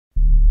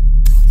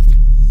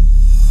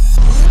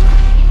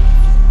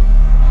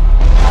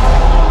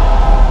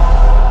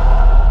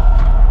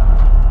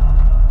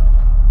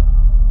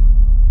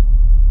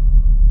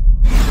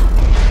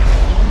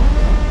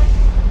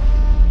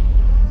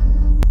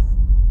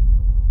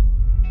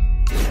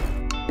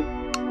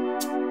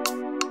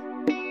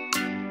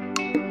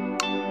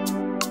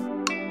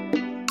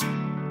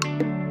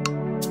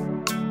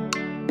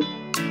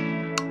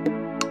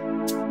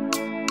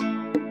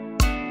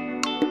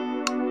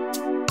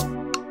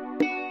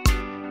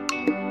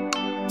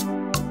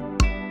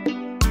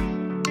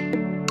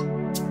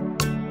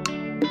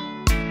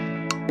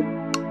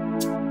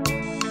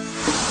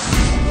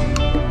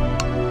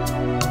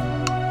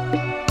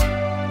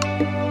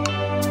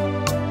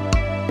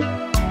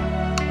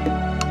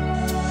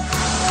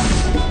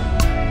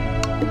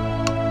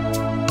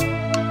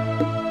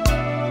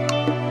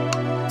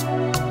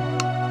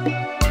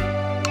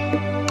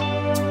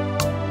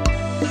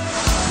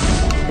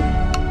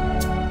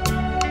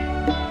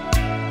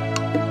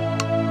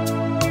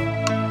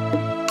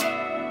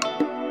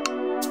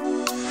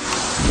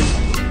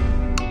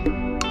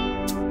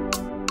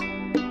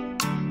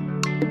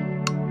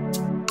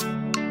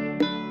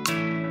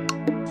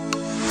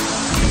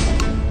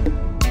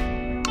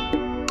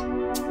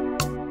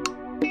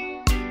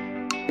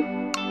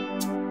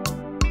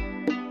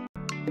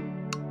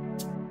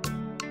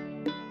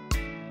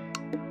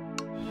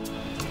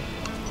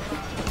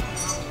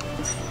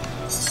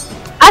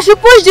I should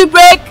push the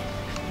brake.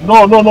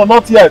 No,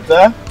 not yet,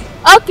 eh?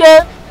 Okay.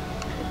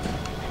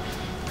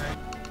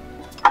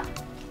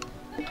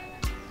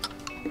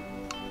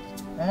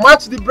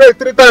 Match the brake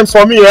 3 times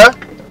for me, eh?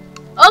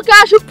 Okay,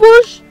 I should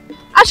push.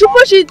 I should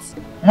push it.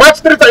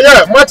 Match 3 times,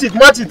 yeah. Match it.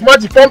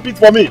 Pump it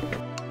for me.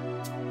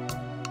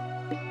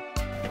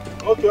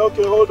 Okay,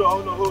 hold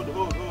on.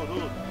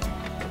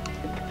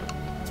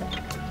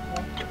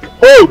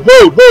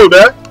 Hold,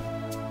 eh?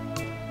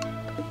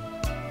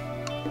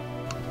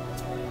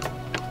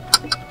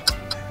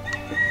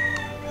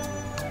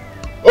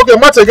 Okay,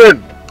 match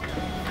again.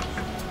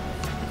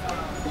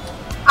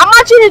 I'm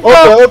matching it.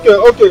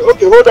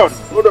 Okay, hold on.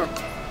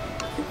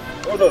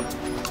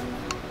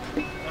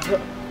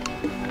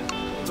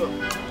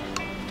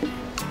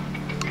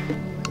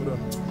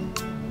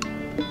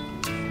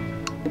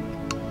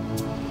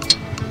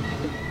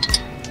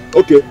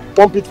 Okay,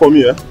 pump it for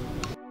me, eh?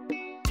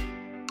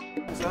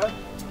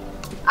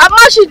 I'm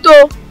matching it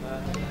though.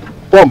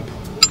 Pump.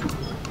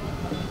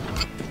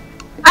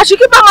 I should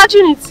keep on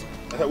matching it.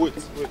 Wait.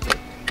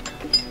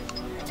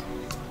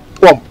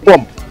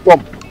 Pump.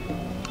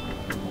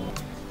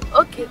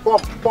 Okay.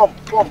 Pump.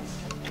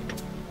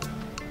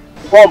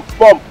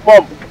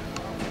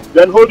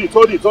 Then hold it. Oh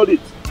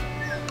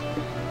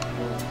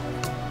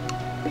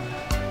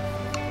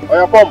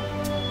yeah, pump.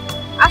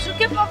 I should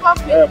keep on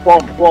pumping. Yeah,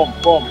 pump.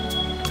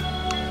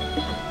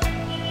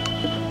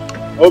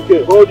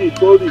 Okay, hold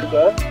it,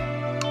 eh?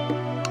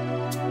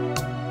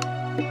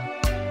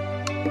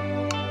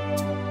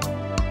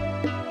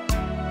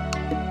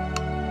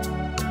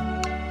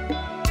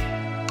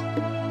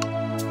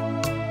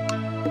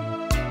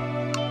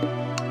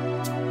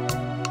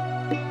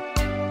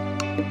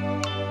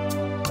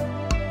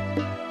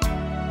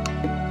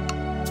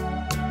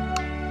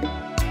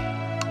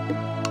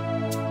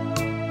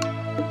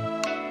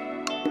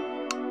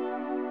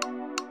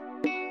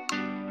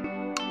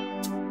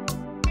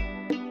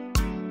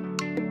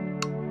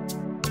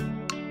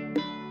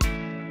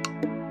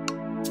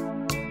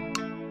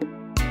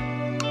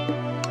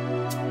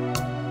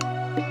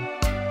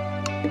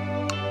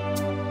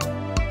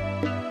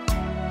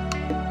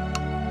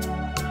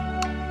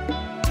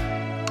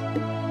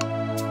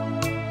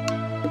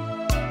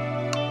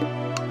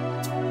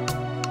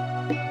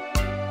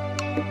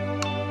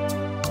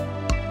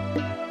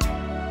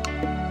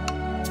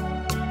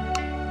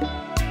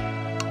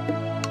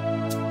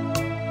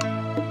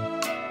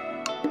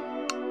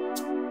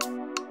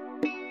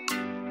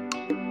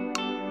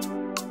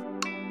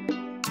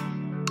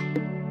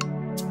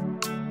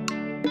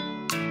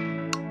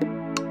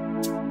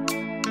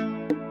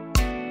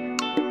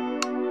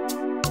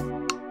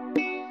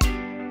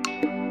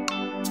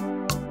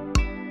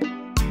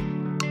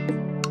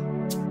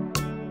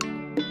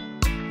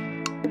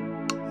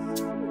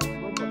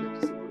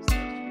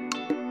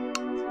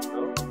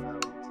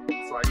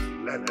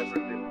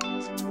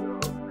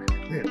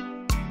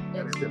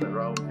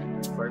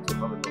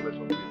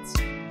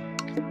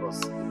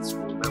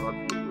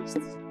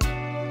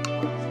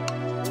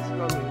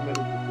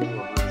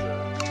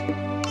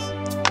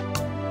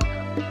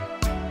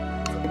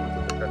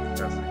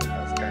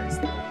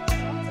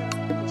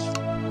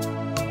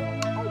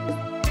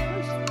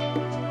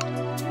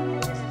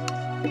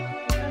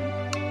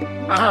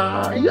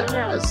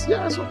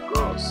 Yes, of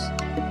course,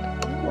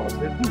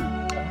 they do.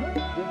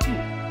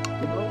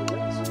 You know,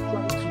 let's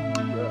try to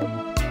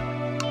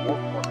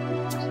work on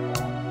things.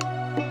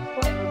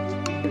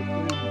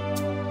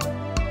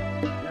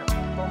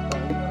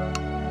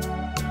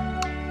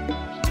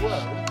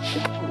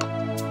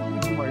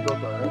 My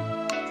daughter, eh?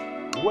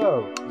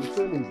 Well, the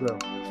thing is,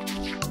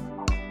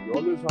 you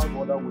always have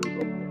other ways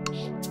of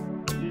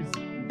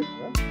easy,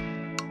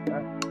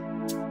 yeah?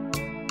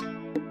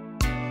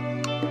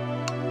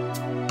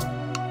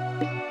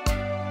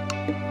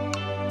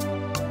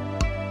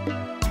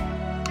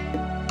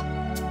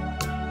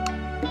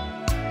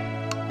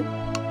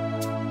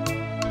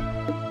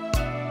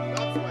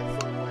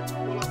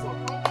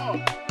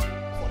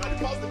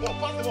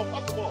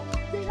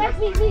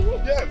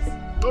 Yes.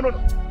 No.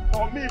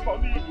 For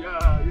me.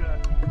 Yeah.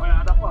 Oh,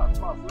 yeah, that pass.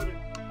 Let me.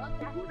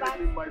 Good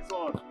evening, my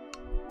son.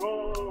 Go.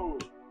 Oh,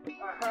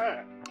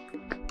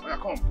 yeah,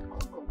 come.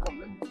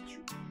 Let me teach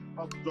you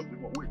how to jump the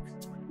ball. Wait.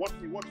 Watch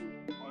me. 1,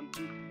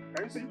 2.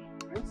 Can you see?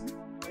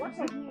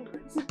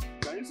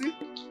 Can you see?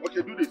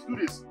 Okay, do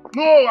this.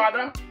 No,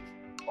 Ada.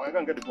 Oh, I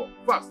can't get the ball.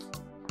 Fast. So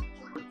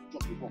I have to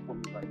jump the ball for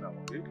me right now,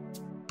 okay?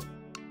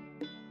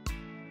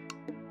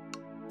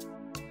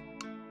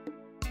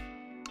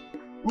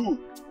 Good.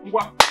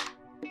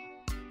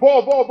 Ball.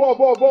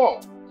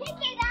 Kick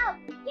it out.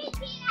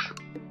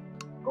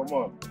 Come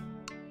on.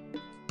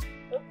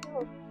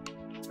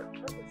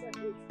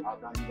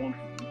 Ada, you want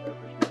to do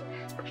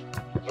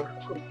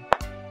everything.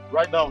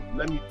 Right now,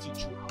 let me teach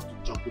you how to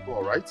jump the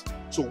ball, right?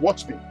 So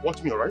watch me,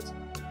 alright?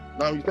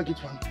 Now you take it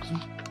one.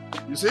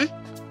 You see?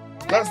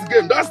 That's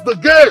the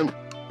game.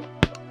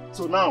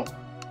 So now,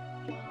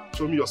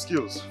 show me your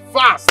skills.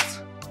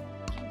 Fast.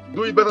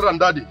 Do it better than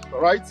daddy,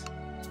 alright?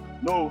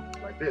 No,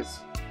 like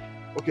this.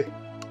 Okay.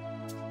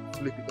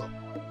 Flip it up.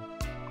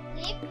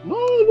 No,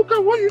 look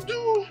at what you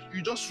do.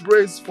 You just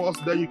raise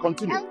first, then you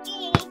continue.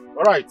 Okay.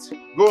 Alright,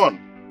 go on.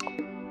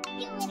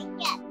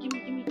 Give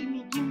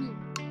me.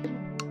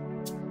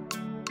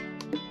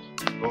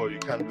 Oh, you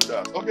can't do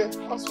that. Okay,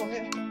 pass for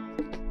me.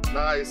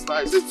 Nice.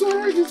 It's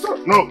alright, it's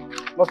alright. No,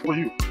 not for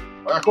you.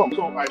 Alright, come.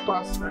 So I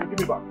pass and give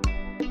me back.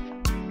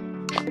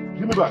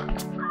 Give me back.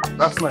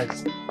 That's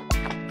nice.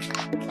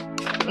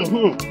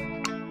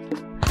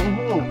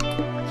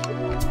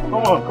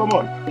 Come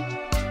on.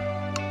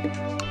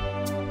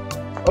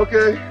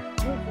 Okay.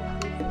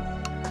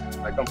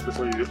 I come stay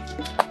for you.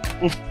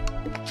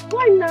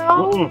 Why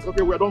now?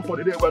 Okay, we're done for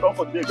the day.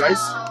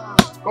 Guys.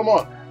 Come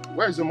on.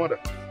 Where is your mother?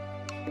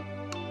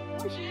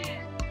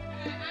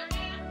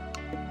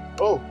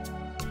 Oh.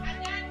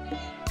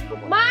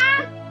 Come on. Ma!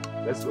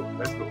 Let's go.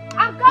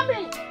 I'm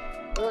coming.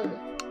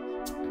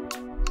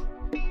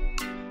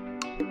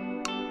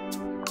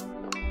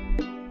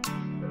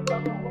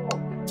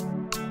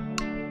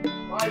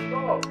 My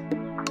love.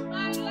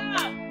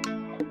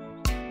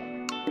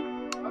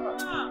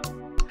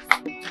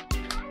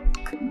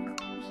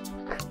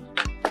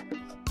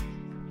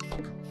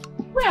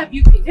 Where have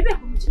you been?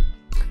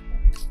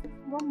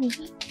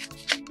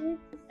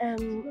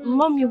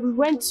 Mommy, we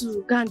went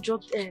to go and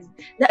drop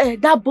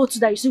that boat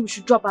that you said we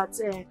should drop at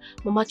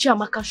Mama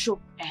Chiamaka's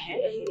shop.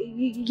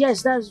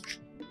 Yes,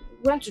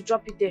 we went to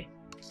drop it there.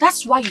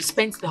 That's why you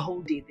spent the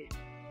whole day there.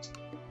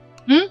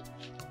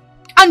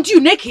 And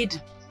you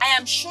naked? I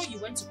am sure you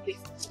went to play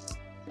football.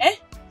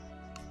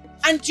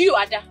 And you,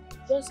 Ada?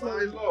 Just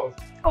my love.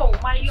 Oh,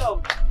 my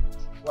love.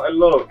 My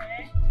love.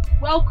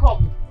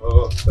 Welcome.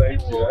 Oh,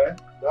 thank you.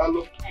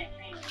 Hello.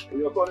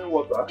 You're calling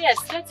water? Yes,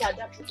 let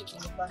Ada put it in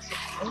the bathroom.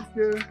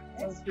 Okay.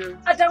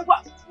 Ada,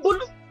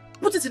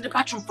 put it in the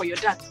bathroom for your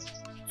dad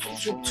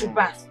to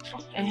bath. Go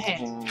and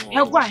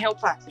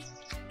help her.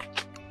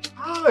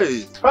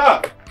 Hi.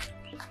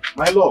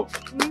 My love.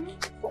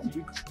 What did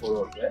you do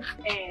for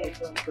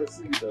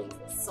us,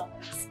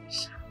 Something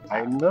special.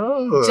 I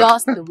know.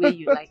 Just the way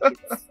you like it.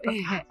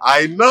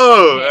 I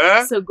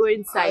know. So go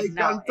inside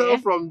now. I can tell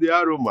from the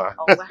aroma.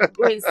 Oh,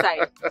 go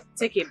inside.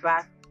 Take a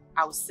bath.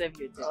 I will serve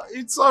you dinner.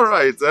 It's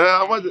alright.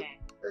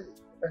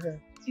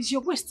 Is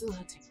your waist still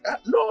hurting?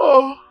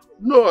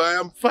 No, I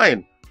am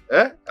fine.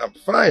 I'm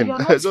fine. You are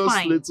not Just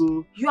fine.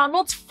 little. You are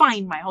not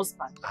fine, my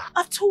husband.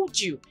 I've told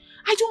you.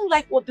 I don't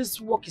like what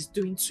this work is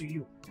doing to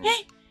you.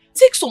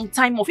 Take some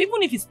time off,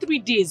 even if it's 3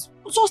 days,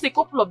 just a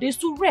couple of days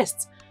to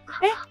rest.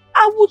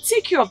 I will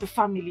take care of the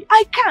family.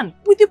 I can,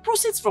 with the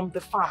proceeds from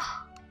the farm.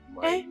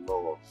 My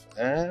love,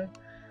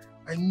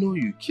 I know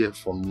you care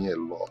for me a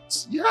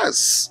lot.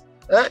 Yes.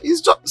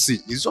 It's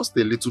just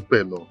a little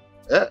pain.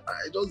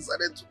 I just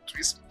decided to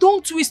twist.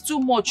 Don't twist too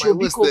much, my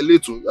waist a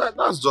little.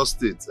 That's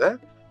just it.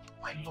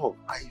 My love,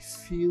 I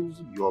feel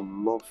your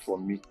love for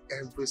me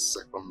every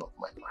second of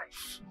my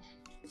life.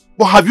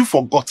 But have you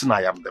forgotten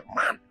I am the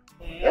man?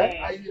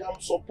 I am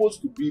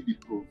supposed to be the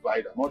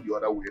provider, not the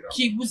other way around.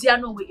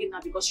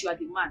 Because you are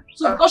the man.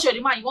 So because you're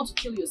the man, you want to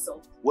kill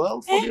yourself?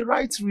 Well, for the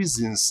right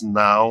reasons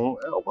now.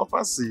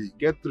 Papa say,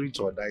 get rich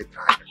or die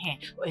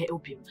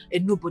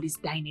trying. Nobody's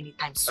dying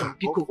anytime soon.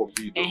 God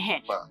forbid,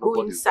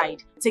 go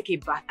inside, take a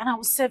bath, and I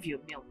will serve you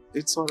a meal.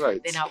 It's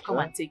alright. Then I'll come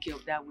and take care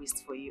of that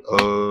waist for you.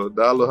 Oh,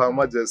 Dalo, Her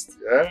Majesty.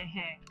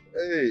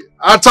 Hey,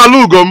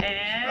 Atalugum.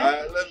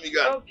 Let me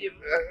go.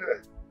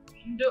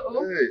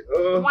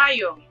 Why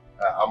you?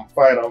 I'm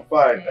fine. I'm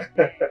fine.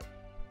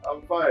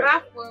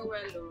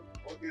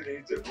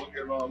 Okay,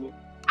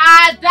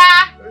 Ada!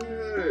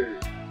 Hey.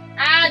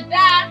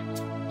 Ada!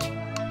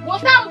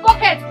 Water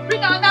bucket!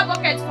 Bring another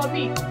bucket for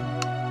me.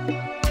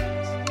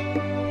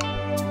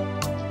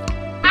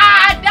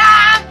 Ada!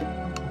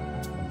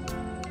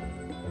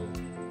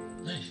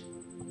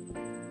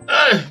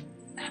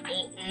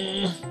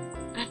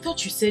 I thought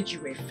you said you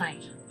were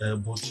fine.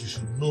 But you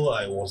should know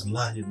I was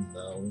lying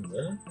now.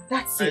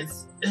 That's it.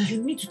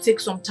 You need to take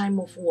some time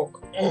off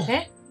work.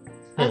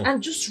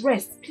 And just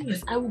rest,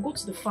 please. I will go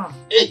to the farm.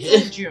 I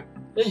told you.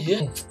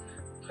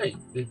 Hey,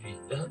 baby,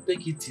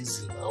 take it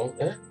easy now.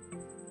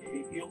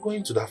 You're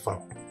going to that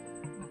farm.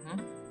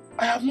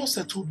 I have not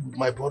settled with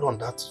my brother on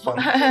that farm.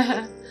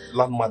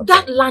 Land matter.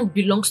 That land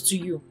belongs to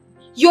you.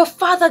 Your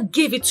father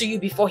gave it to you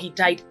before he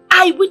died.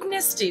 I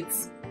witnessed it.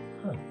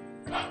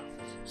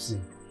 See,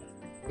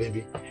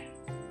 baby,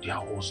 there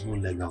was no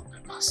legal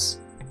papers.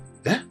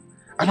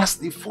 And as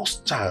the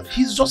first child,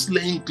 he's just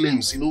laying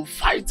claims,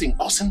 fighting,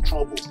 causing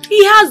trouble.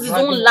 He has his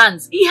own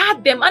lands. He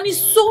had them and he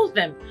sold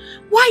them.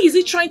 Why is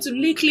he trying to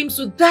lay claims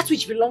to that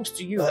which belongs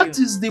to you? That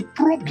is the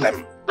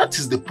problem.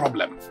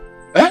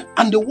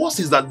 And the worst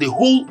is that the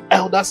whole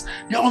elders,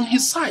 they're on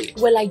his side.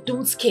 Well, I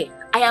don't care.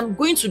 I am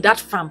going to that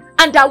farm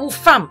and I will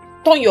farm.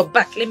 Turn your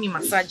back. Let me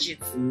massage it.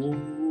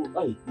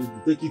 Oh,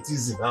 take it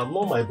easy. I'm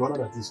not my brother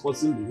that is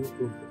causing the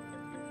whole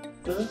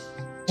problem.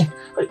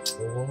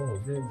 Oh,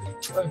 baby.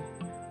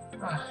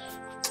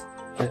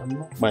 I am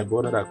not my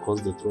brother that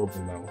caused the trouble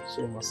now.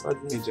 So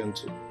massage me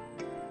gentle.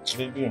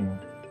 Baby,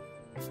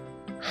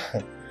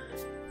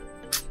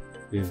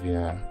 Baby,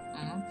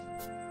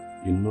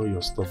 You know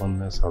your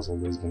stubbornness has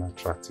always been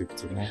attractive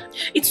to me.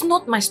 It's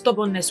not my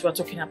stubbornness we're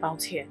talking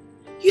about here.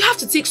 You have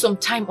to take some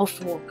time off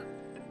work.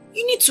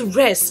 You need to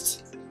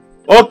rest.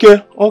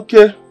 Okay.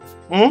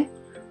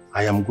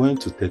 I am going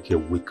to take a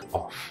week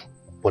off.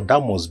 But that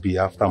must be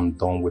after I'm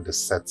done with the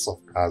sets of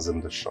cars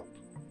in the shop.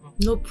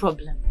 No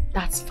problem.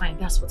 That's fine.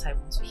 That's what I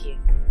want to hear.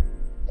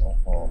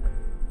 Why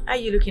are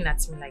you looking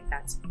at me like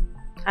that?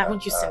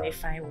 Haven't you seen a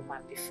fine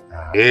woman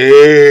before?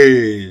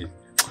 Hey!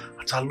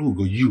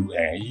 Atalugo,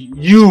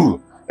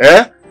 you!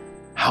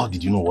 How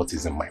did you know what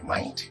is in my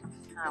mind?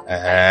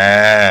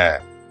 Hey.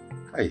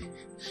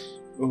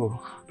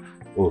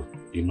 Oh,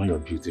 you know you're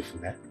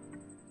beautiful, eh?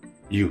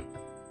 You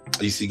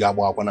see,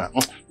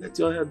 let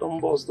your hair don't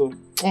bust though.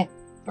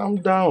 Calm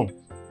down.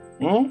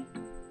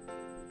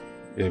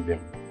 Baby,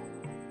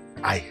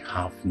 I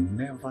have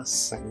never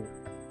seen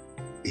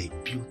a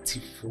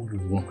beautiful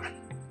woman.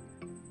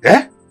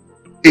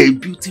 A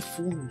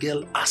beautiful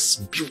girl as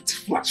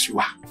beautiful as you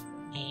are.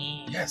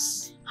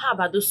 Yes. How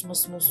about those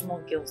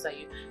small girls that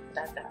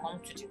come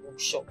to the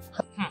workshop?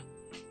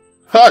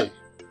 Hi.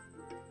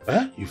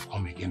 You've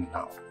come again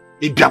now.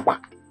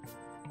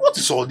 What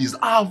is all this?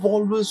 I've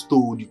always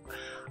told you.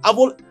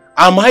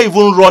 Am I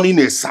even running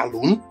a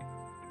salon?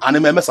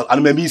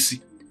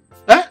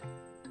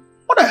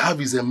 What I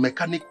have is a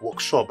mechanic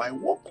workshop. I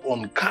work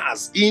on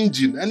cars,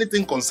 engine,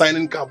 anything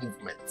concerning car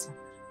movement.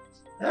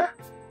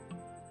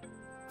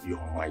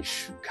 You're my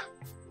sugar.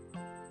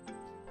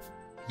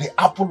 The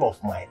apple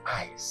of my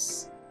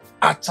eyes.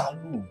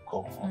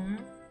 Atalugo.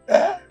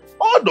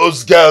 All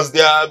those girls,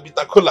 they are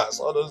bitter colas.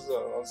 All those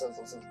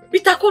nonsense.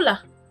 Bitter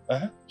cola?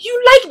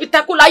 You like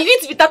bitter cola? You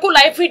eat bitter cola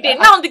every day.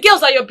 Now the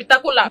girls are your bitter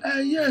cola.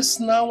 Yes,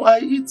 now I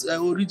eat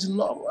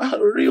original,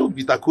 real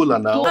bitter cola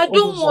now. I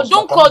don't want.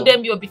 Don't call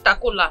them your bitter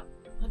cola.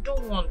 I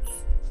don't want.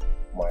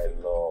 My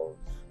love.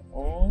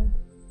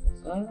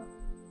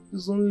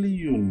 It's only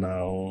you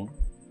now.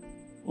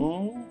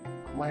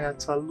 My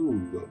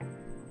Atalugo.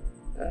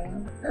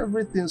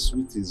 Everything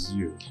sweet is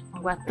you.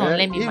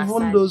 Let me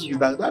even those you.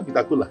 That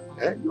bitter cola.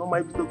 You're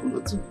my bitter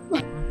cola too.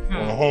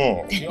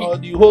 You're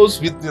the whole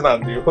sweet thing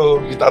and the whole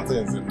bitter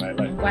things in my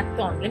life.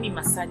 Let me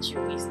massage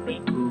your waist,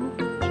 babe. You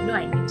know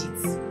I need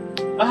it.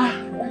 I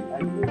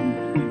know you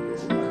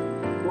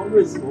need.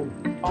 Always home.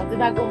 Oh,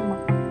 did I go home?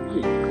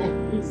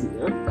 Easy,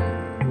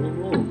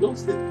 don't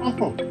stay.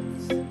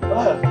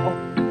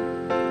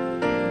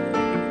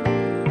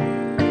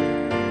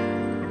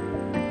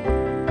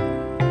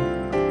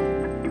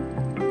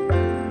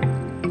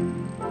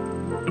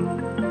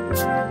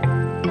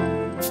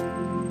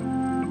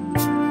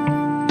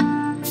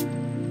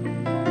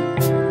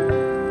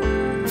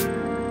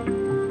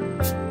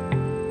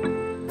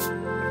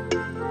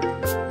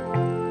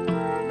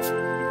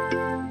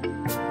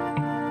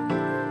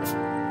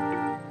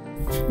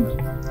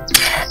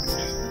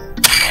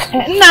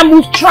 Now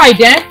we've tried,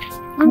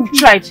 We've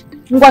tried.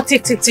 What?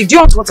 Take. Do you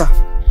want water?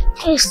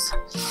 Yes.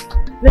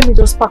 Let me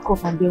just pack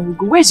up and then we'll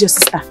go. Where's your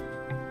sister?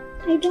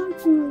 I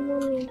don't know,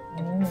 Mommy.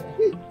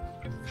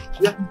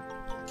 Yeah.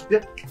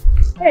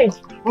 Hey.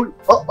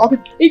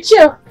 It's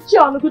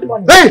on a good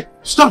morning. Hey!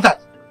 Stop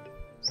that!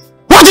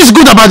 What is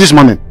good about this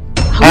morning?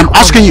 I'm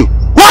asking you.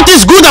 What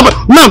is good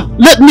about... Now,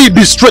 let me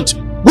be straight.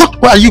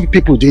 What are you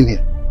people doing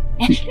here?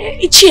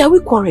 Ichi, are we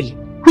quarreling?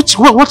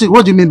 What do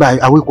you mean by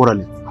are we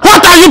quarreling?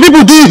 What are you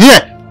people doing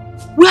here?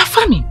 We are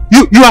farming.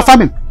 You are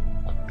farming.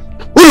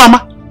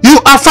 Uloma, you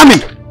are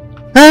farming.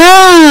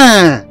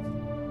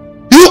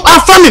 You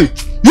are farming.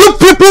 You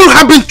people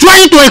have been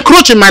trying to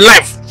encroach in my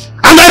life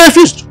and I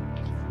refused.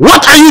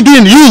 What are you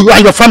doing, you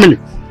and your family?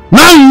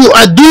 Now you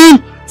are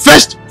doing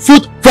first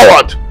foot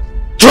forward,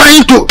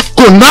 trying to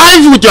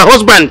connive with your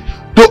husband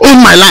to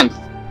own my land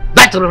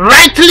that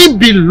rightly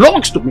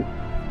belongs to me.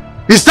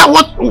 Is that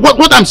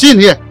what I'm seeing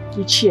here?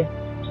 Ichi,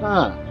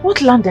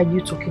 what land are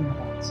you talking about?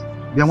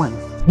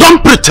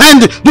 Don't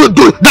pretend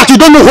that you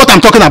don't know what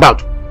I'm talking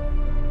about.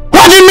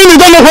 What do you mean you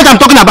don't know what I'm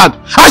talking about?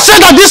 I said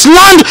that this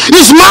land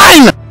is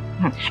mine!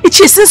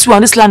 Ichi, since we're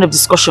on this land of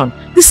discussion,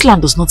 this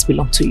land does not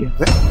belong to you.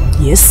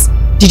 Yes?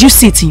 Did you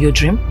see it in your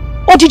dream?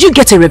 Or did you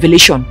get a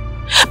revelation?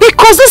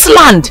 Because this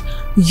land,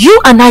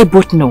 you and I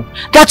both know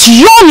that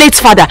your late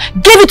father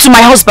gave it to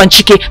my husband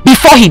Chike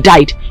before he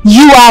died.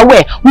 You are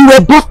aware. We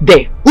were both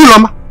there.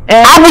 Uloma,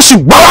 I wish you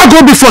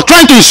go before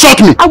trying to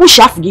insult me. I wish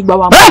I forgive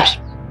Bawa.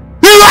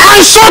 You are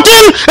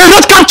insulting a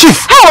red cap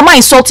chief. How am I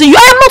insulting you?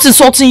 I am not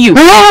insulting you.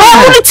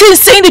 I'm only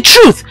saying the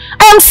truth.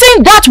 I am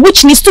saying that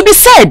which needs to be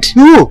said.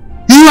 You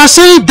are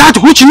saying that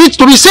which needs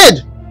to be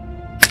said.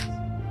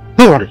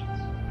 Don't worry.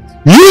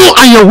 You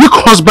and your weak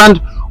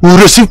husband will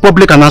receive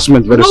public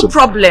announcement very soon. No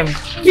problem.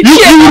 You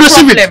will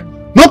receive it.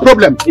 No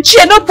problem.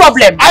 No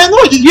problem. I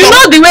know you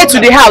know the way to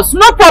the house.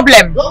 No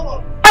problem.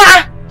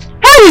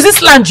 How is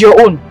this land your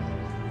own?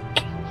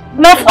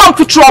 Now come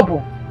to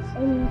trouble.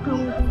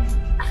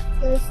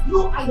 Let's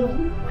go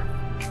home.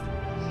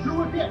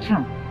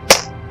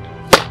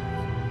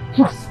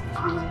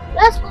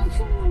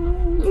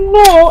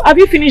 No, have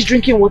you finished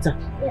drinking water?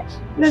 Yeah.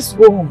 Let's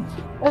go home.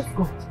 Let's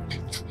go.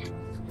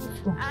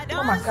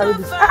 Come and carry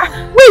this.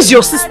 Where's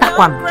your sister,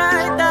 Kwan?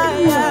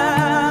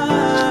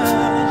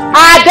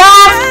 Ada!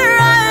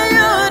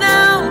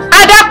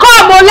 Ada,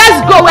 come on, let's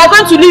go. We're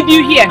going to leave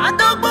you here.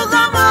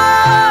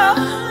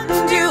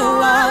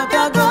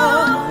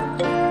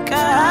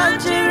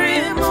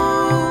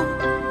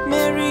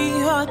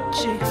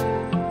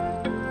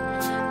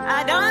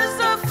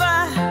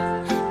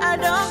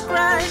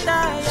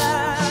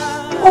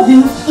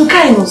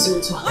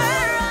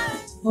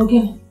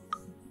 Okay.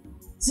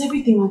 Is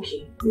everything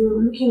okay?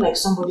 You're looking like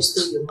somebody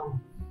stole your money.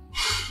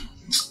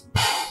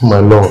 My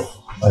love,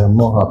 I am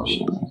not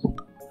happy.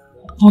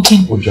 Okay.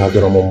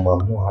 I'm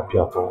not happy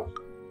at all.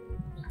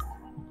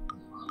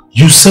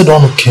 You said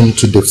Ono came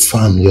to the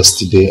farm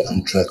yesterday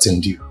and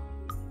threatened you.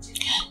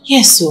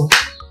 Yes, so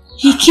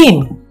he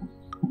came.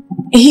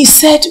 He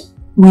said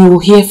we will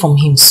hear from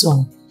him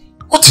soon.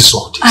 What is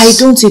all this? I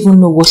don't even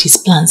know what his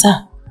plans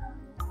are.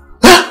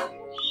 Huh?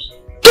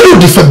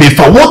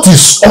 What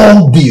is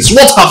all this?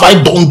 What have I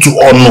done to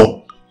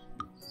Ono?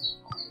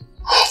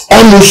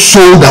 Ono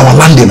sold our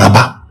land in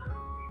Aba.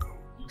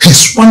 He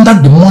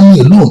squandered the money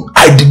alone.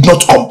 I did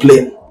not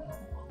complain.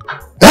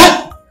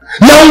 Eh?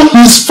 Now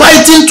he's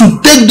fighting to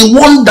take the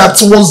one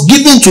that was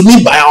given to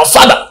me by our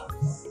father.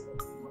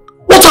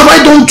 What have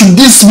I done to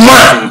this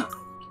man?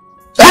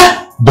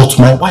 Eh? But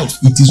my wife,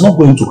 it is not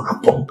going to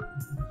happen.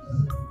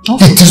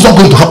 It is not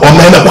going to happen.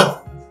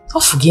 Oh,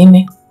 forgive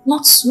me.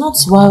 Not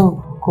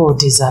while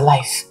God is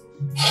alive.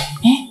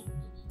 Eh?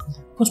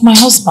 But my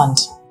husband,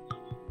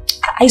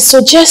 I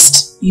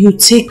suggest you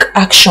take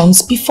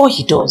actions before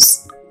he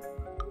does.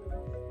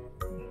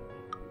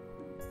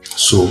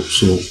 So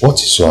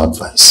what is your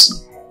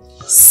advice?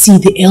 See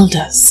the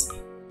elders.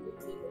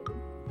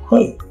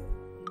 Hey.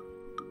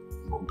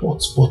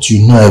 But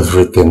you know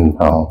everything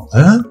now.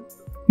 Eh?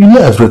 You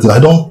know everything. I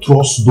don't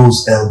trust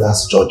those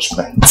elders'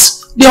 judgments.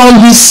 They are on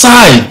his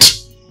side.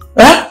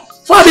 Eh?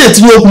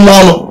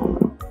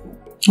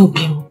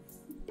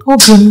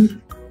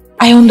 Obim,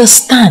 I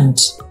understand.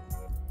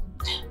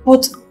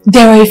 But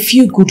there are a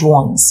few good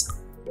ones.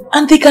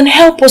 And they can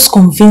help us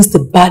convince the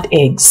bad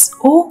eggs.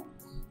 Oh?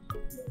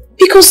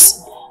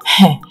 Because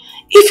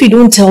if you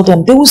don't tell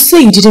them, they will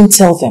say you didn't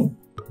tell them.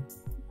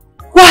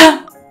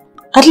 Well,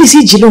 at least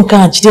he jilon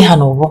can't jide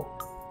hanover.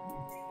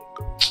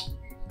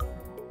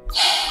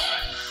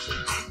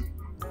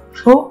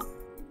 Oh?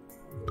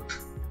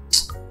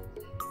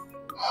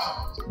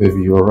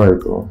 Baby, you're right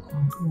though.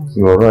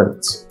 You're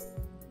right.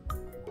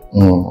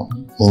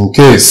 In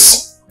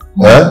case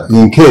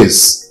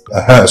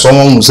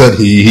someone who said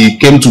he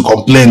came to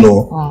complain,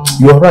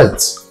 you're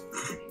right.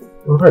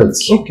 You're right.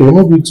 Okay,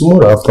 maybe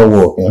tomorrow after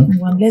work.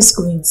 Well, let's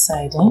go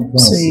inside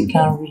so you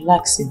can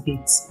relax a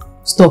bit.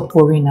 Stop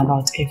worrying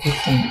about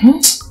everything.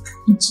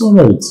 It's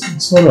alright.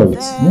 It's alright.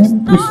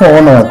 Before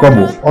I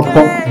come, I'll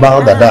talk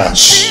about the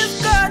dash.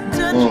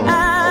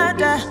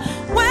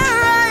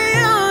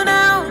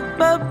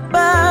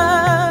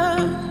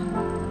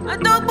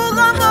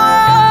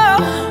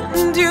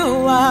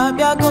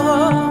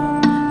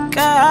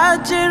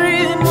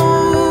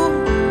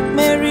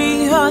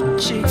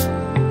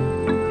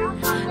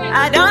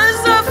 I don't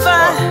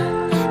suffer,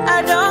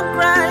 I don't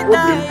cry.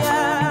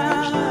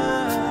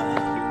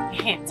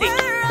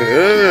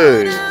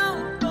 Hey!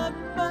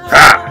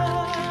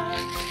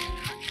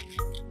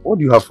 What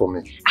do you have for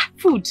me?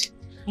 Food,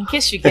 in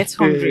case you get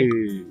hungry.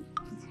 Hey.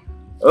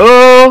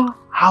 Oh,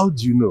 how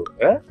do you know?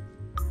 Eh?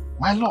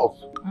 My love,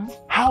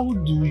 how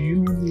do you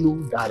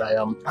know that I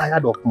am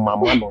tired of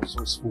Mama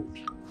Nonso's food?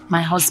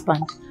 My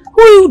husband,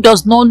 who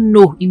does not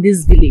know in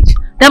this village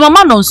that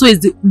Mama Nonso is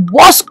the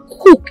worst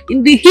cook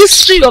in the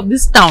history of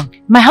this town?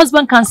 My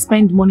husband can't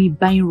spend money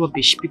buying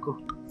rubbish, Pico.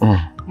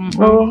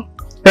 Oh,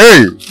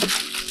 hey!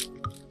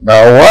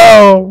 Now,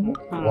 wow!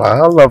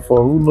 Wahala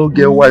for who no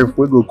get wife,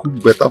 we go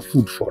cook better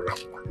food for her.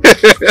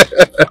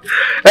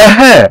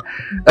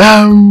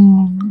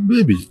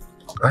 Baby,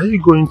 are you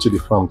going to the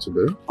farm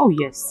today? Oh,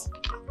 yes.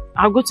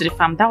 I'll go to the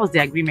farm. That was the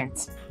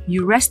agreement.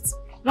 You rest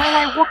while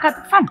I work at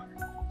the farm.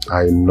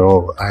 I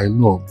know,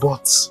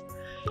 but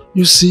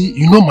you see,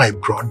 you know my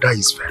brother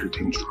is very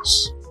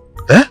dangerous.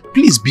 Eh?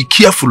 Please be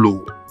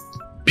careful,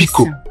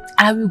 Pico. Listen,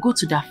 I will go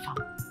to that farm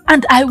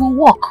and I will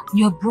walk.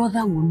 Your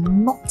brother will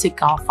not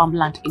take our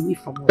farmland away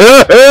from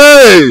us.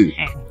 Hey!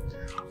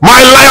 My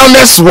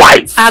lioness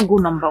wife! Ago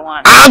number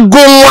one.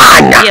 Ago!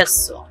 Yes,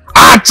 sir.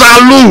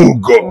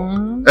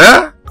 Atalugo!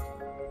 Eh?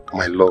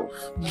 My love,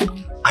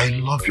 I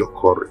love your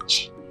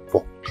courage,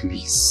 but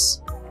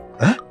please,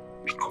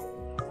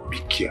 be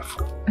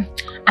careful.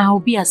 I'll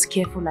be as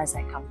careful as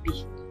I can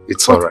be.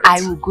 It's alright. I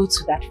will go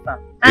to that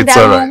farm. And it's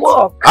I will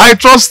walk. I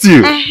trust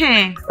you.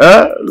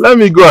 Let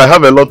me go. I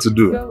have a lot to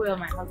do. Go well,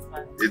 my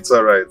husband. It's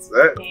alright.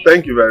 Okay.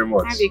 Thank you very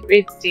much. Have a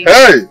great day.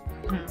 Hey!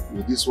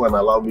 Will this one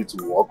allow me to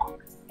walk?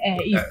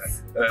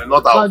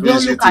 Not I'll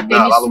finish it now.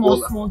 Don't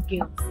look at any small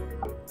girls.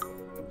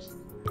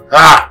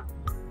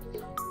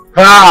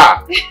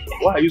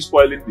 Why are you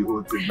spoiling the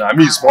whole thing now? I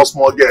mean,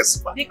 small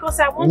girls. Because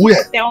I want you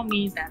to tell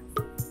me that.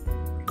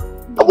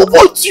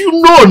 What do you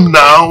know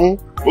now?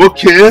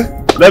 Okay,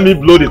 let me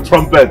blow the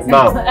trumpet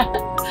now.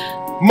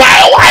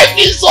 My wife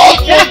is so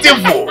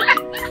beautiful.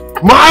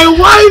 My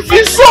wife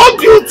is so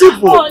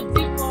beautiful.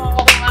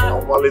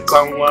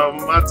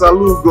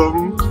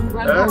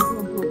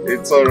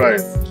 It's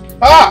alright.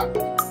 Ah!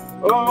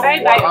 Oh,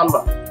 Bye.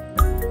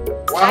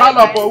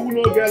 Wahala for who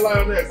no get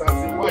lioness as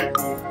a wife.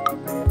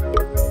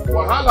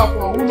 Wahala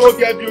for who no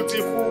get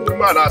beautiful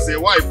woman as a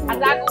wife.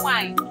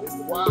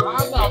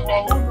 Wahala for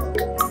who no.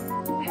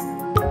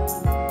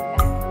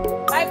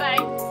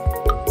 Bye.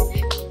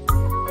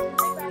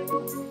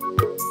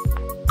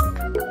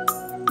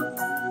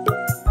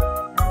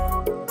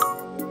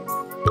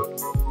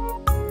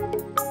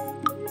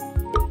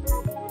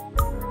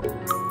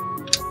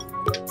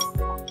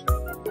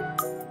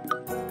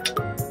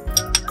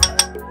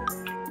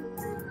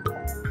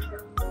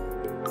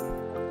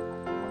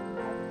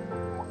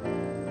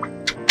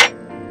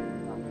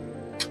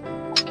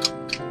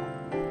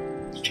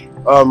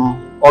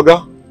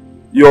 Oga,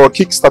 your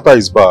Kickstarter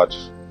is bad,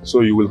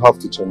 so you will have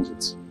to change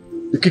it.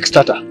 The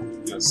Kickstarter?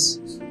 Yes.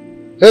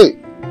 Hey,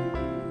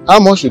 how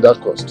much did that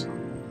cost?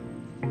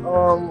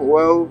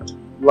 Well,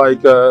 like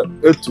 8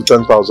 to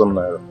 10,000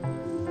 naira.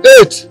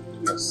 8?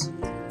 Yes.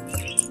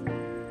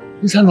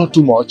 Is that not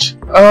too much?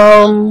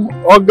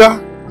 Oga,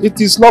 it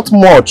is not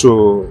much,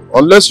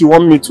 unless you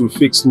want me to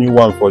fix new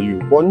one for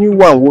you. But new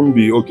one won't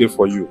be okay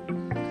for you.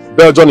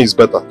 Belgium is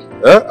better.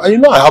 And you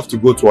know I have to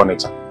go to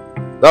Onitsha.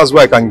 That's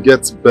where I can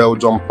get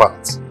Belgium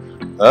parts.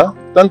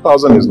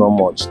 10,000 is not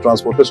much.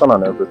 Transportation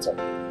and everything.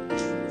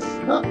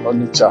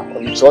 Onitsha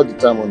all the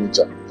time,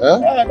 Onitsha.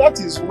 That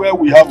is where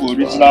we have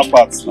original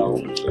parts now.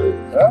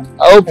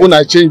 I hope when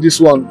I change this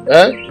one,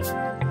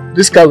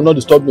 this car will not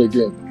disturb me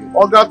again.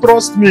 Oga,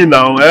 trust me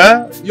now.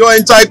 You're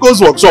in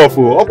Chike's workshop.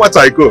 What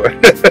Chike?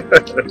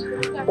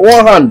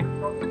 One hand.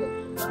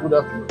 Good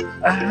afternoon.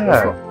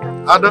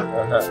 Ada?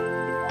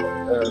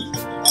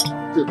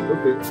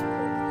 Okay.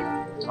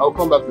 I'll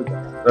come back later.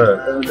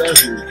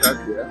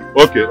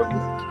 Okay.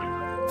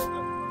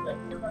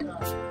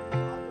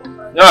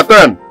 Yeah,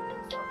 10.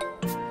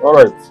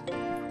 Alright.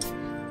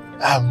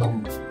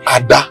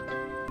 Ada,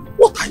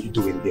 what are you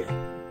doing there?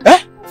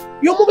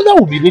 Your mother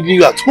will be needing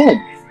you at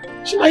home.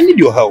 She might need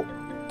your help.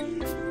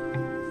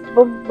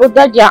 But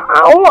Daddy, I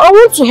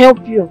want to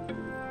help you.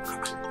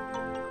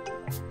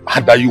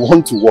 Ada, you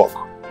want to work?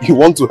 You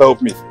want to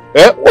help me?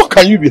 What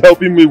can you be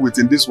helping me with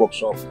in this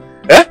workshop?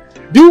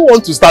 Do you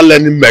want to start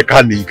learning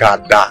mechanic,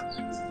 Ada?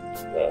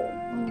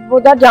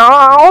 But Daddy,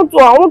 I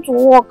want to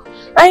work.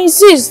 I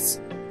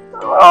insist.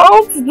 I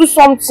want to do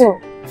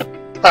something.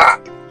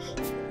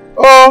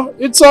 Oh,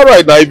 it's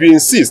alright now if you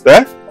insist,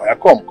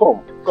 Come,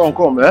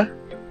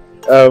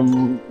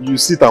 you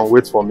sit and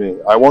wait for me.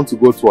 I want to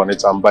go to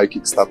Onitsha and buy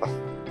Kickstarter.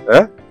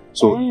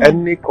 So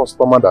any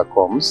customer that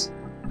comes,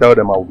 tell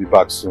them I will be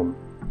back soon.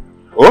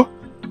 Oh?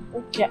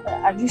 Okay,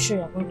 are you sure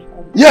you're going to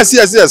come?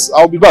 Yes.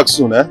 I'll be back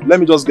soon. Let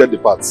me just get the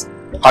parts.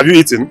 Have you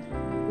eaten?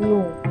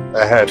 No.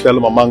 Tell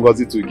Mama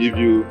Ngozi to give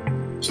you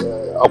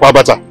aqua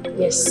butter.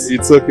 Yes.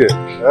 It's okay.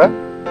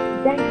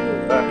 Thank you.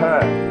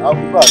 I'll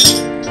be back.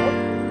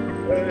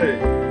 Hey.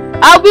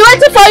 I'll be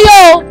waiting for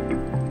you.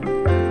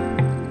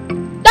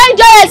 Don't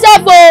enjoy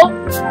yourself,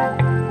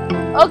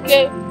 oh.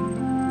 Okay.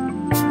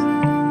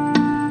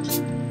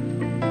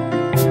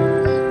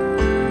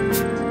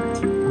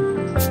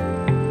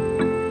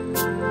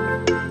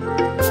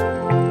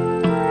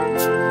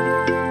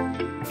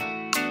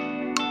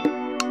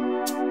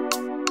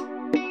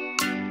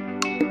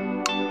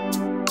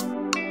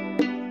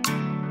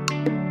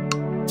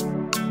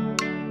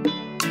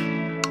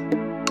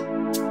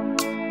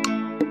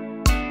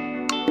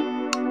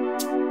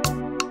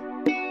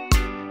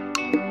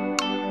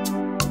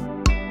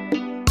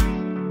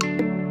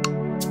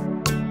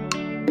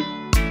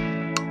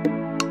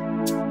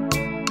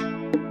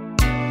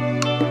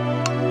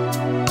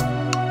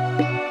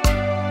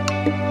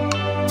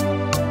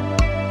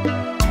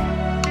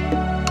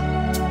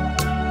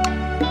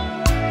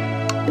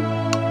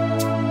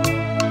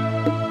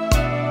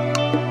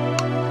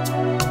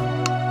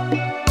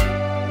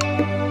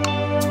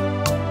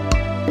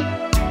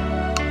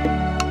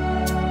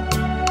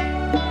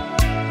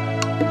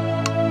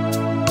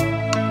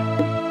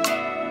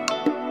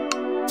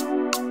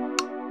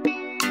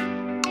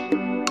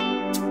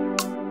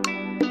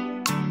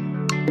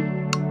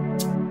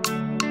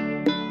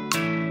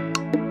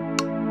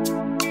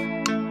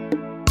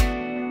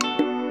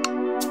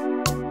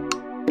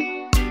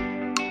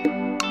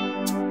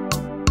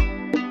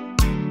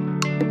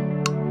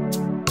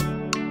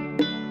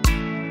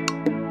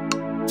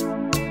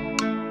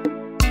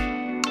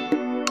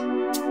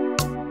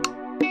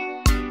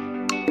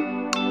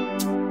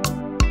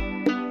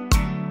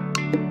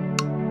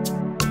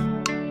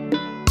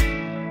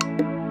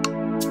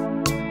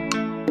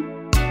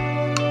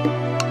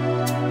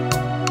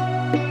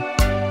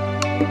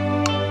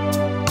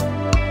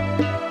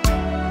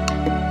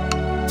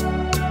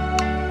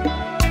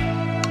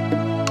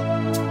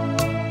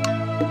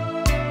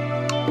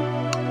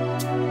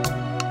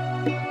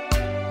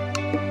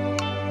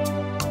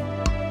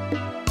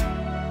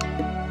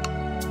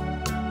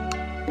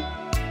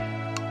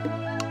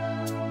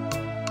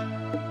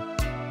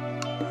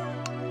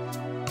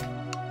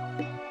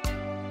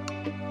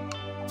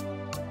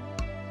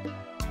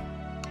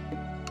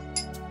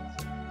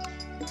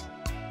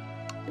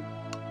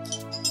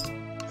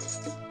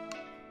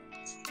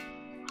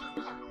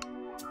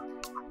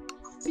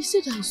 He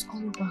said that he's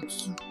coming back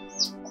soon.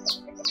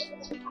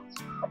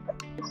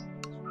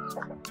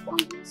 I'm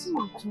missing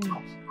my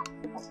turn.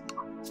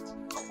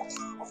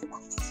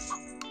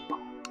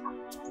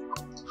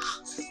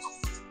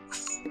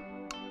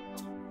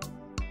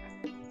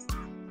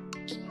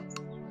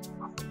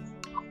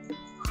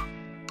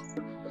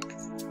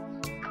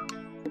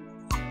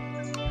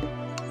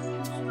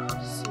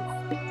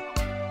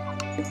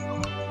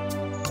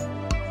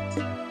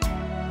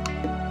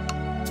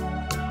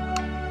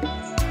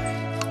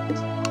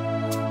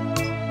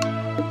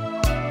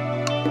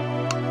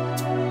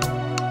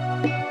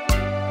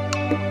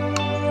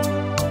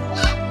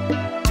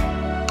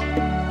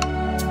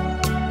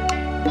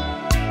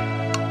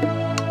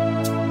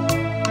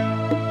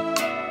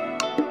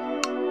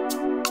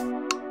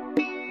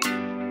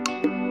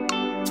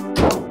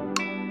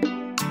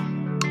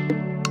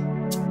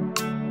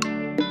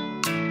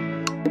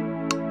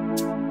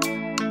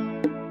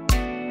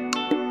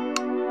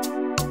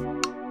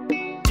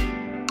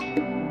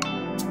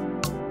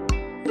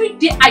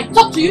 I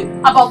talk to you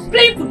about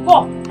playing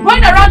football,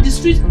 running around the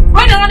streets,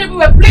 running around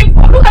everywhere playing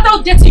ball. Look at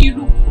how dirty you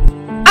look.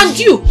 And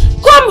you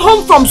come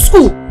home from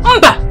school,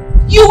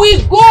 you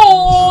will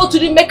go to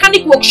the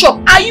mechanic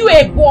workshop. Are you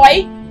a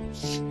boy?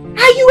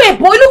 Are you a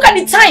boy? Look at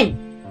the time.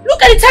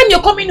 Look at the time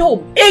you're coming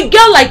home. A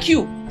girl like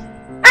you.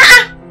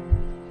 Come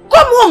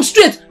home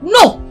straight.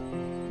 No,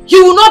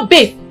 you will not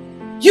bathe.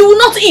 You will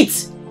not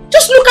eat.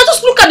 Just look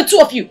at the two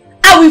of you.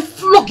 I will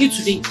flog you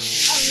today.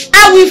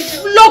 I will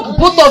flog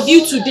both of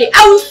you today.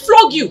 I will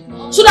flog you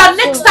so that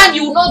next time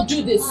you will not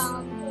do this.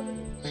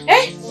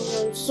 Eh?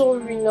 I'm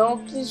sorry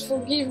now. Please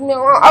forgive me.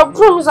 I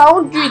promise I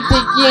won't do it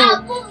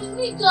again.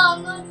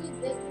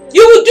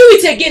 You will do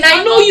it again.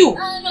 I know you.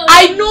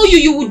 I know you.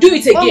 You will do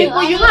it again.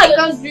 But you know I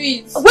can't do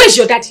it. Where's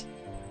your daddy?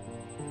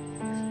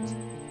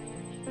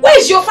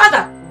 Where's your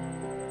father?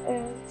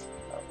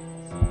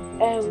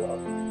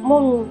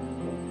 Mommy,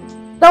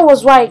 that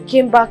was why I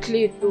came back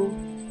late though.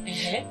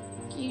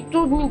 He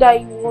told me that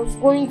he was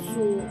going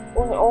to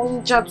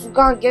Onitsha to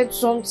go and get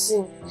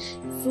something.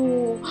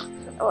 So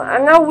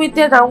and I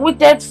waited and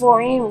waited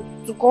for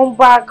him to come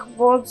back,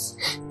 but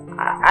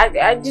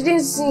I didn't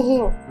see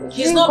him.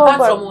 He's not back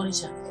from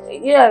Onitsha?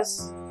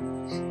 Yes.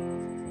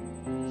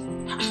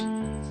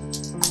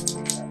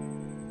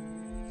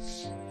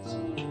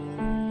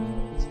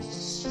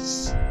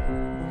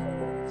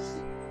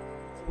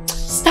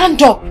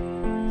 Stand up,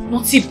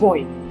 naughty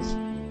boy.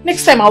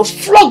 Next time I'll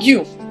flog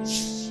you.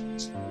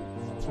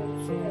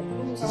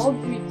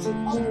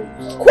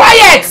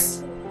 Quiet!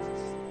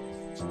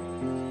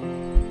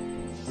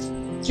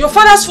 Your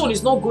father's phone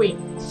is not going.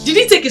 Did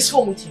he take his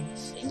phone with him?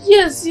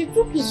 Yes, he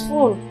took his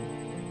phone.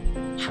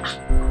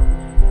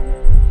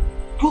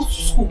 Go to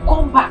school,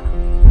 come back.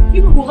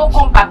 People will not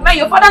come back. Now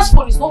your father's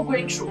phone is not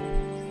going through.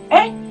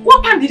 Eh?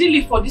 What time did he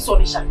leave for this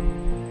Onitsha?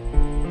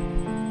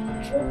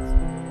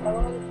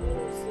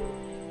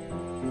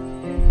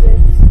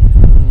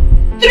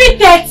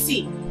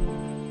 3:30.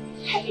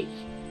 Hey.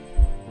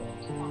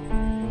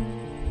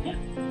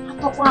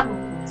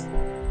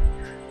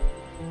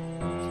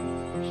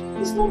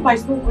 His number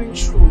is not going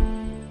through.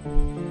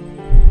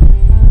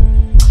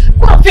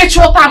 Go and fetch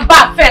water and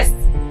bath first.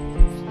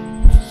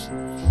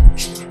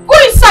 Go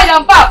inside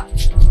and bath.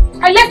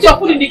 I left your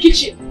food in the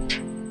kitchen.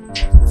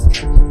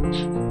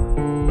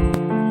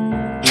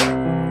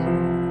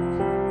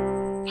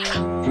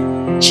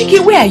 Chike,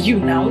 where are you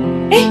now?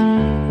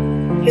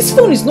 Eh? His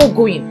phone is not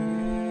going.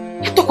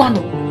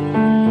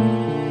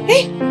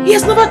 Eh? He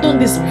has never done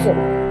this before.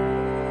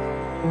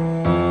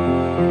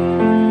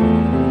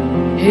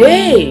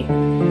 Hey!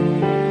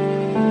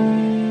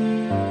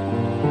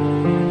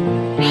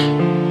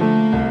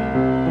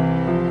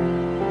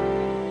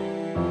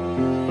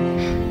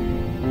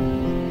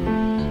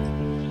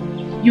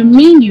 You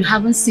mean you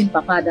haven't seen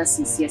Papa Ada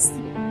since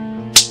yesterday?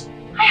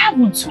 I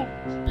haven't.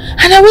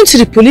 And I went to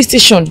the police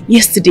station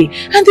yesterday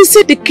and they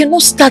said they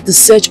cannot start the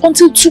search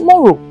until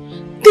tomorrow.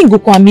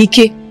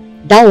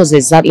 That was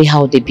exactly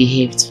how they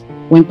behaved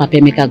when Papa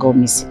Emeka got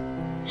missing.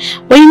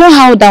 But you know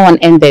how that one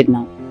ended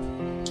now?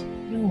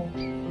 No.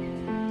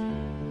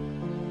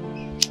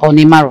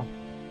 Onemaro.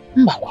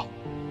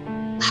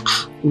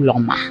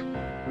 Uloma.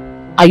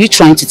 Are you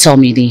trying to tell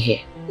me you didn't hear?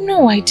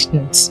 No, I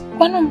didn't.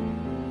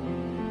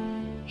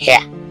 Here.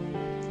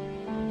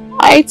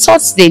 I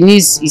thought the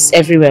news is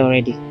everywhere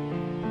already.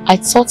 I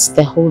thought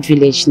the whole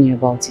village knew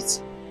about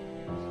it.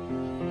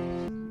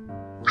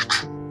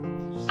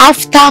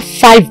 After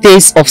 5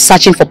 days of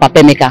searching for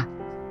Papa Emeka,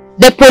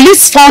 the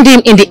police found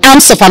him in the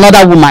arms of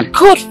another woman.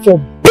 God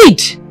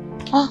forbid!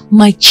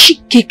 My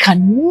Chike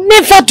can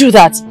never do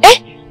that. Eh?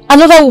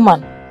 Another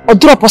woman? Or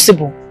do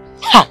possible?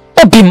 Ha!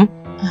 Obim!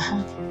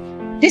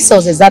 This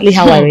was exactly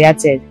how I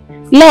reacted.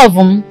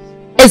 Love,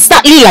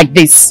 exactly like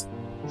this.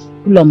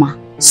 Uloma,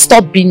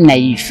 stop being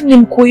naive.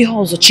 Men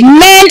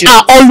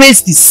are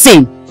always the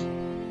same.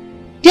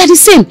 They are the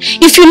same.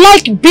 If you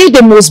like, be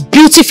the most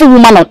beautiful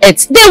woman on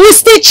earth, they will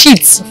still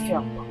cheat.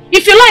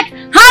 If you like,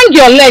 hang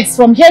your legs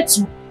from here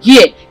to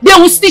here, they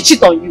will still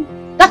cheat on you.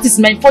 That is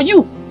meant for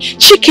you.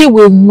 Chike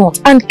will not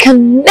and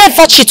can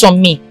never cheat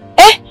on me.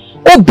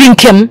 Or bring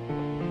him.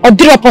 Or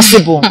do it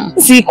possible.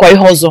 See,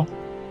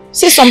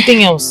 say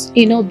something else.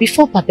 You know,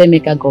 before Papa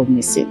Emeka got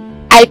missing,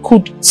 I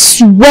could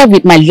swear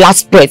with my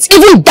last breath,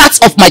 even that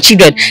of my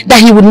children,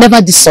 that he would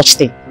never do such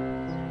thing.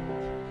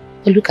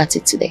 But look at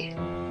it today.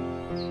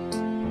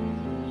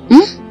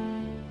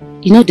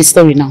 You know the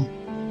story now.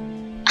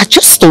 I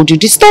just told you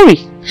the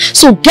story.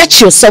 So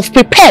get yourself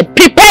prepared.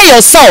 Prepare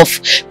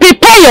yourself.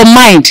 Prepare your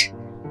mind.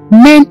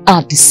 Men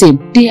are the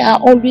same. They are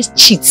always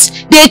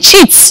cheats. They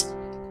cheat.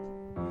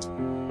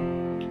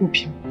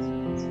 Opium.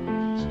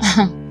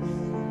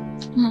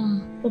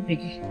 Oh,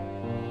 Biggie.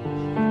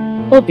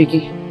 Oh,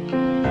 Biggie.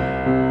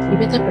 You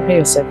better prepare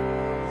yourself.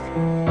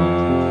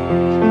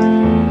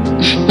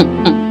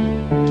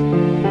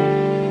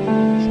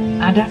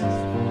 Ada,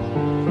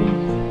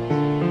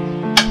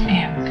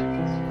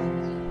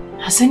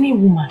 has any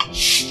woman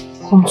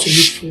come to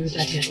look for you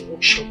daddy at the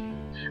workshop?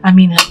 I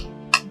mean,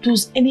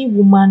 does any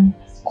woman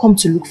come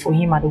to look for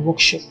him at the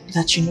workshop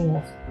that you know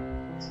of?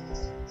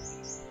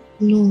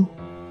 No.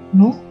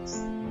 No?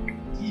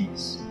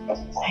 Yes.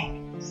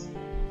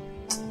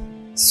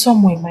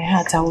 Somewhere in my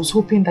heart, I was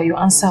hoping that your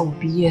answer would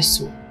be yes,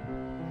 so.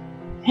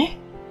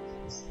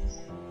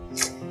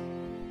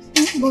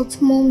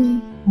 But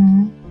Mommy,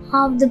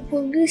 have the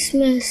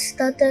policemen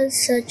started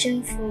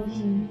searching for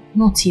him?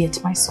 Not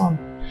yet, my son.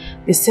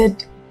 They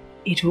said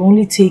it will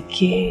only take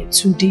 2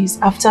 days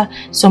after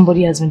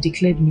somebody has been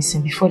declared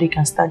missing before they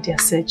can start their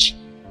search.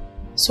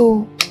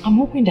 So, I'm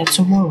hoping that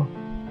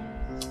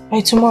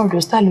by tomorrow,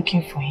 they'll start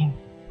looking for him.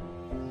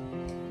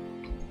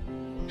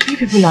 You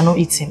people are not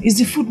eating. Is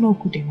the food not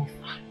good enough?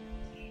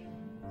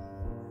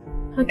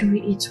 How do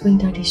we eat when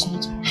Daddy is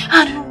not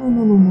around?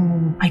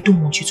 No. I don't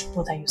want you to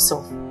bother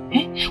yourself.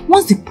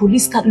 Once the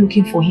police start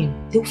looking for him,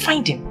 they'll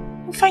find him.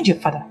 They'll find your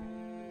father.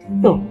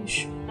 No,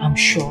 I'm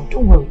sure.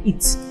 Don't worry.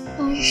 Eat.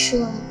 Are you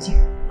sure?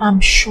 I'm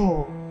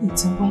sure. Eat. Eat.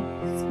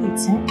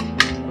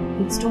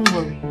 Don't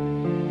worry.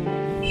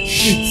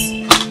 Eat.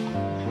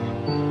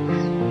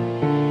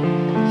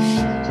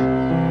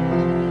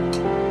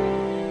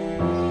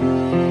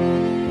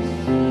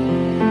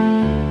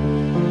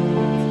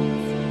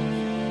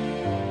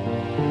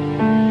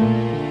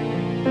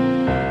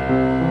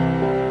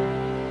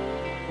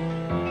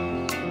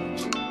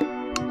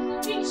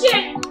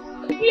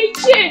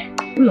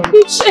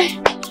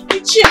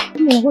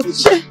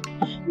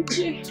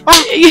 Why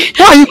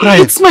are you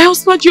crying? It's my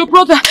husband, your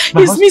brother.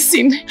 He's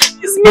missing.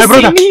 He's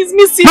missing. He's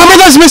missing. My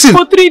brother is missing.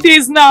 For 3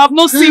 days now, I've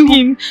not seen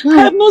him.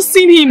 I have not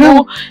seen him.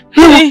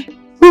 Why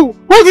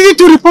did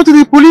you report to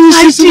the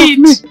police?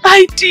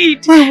 I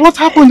did. What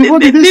happened?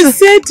 What did they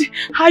said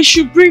I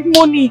should bring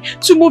money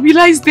to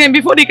mobilize them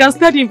before they can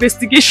start the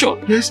investigation.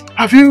 Yes.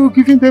 Have you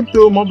given them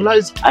to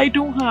mobilize? I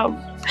don't have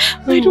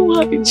it,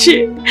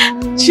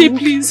 Chike,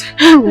 please.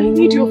 I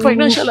need your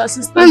financial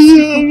assistance.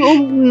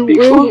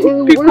 Because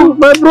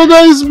my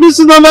brother is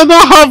missing and I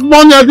don't have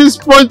money at this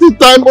point in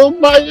time. Oh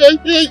my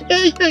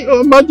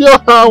dear,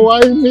 how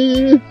I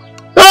mean.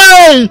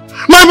 Hey!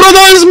 My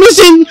brother is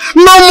missing!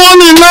 No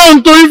money now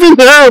to even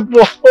help!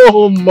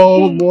 Oh,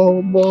 Mom.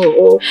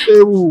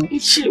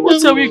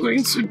 What are we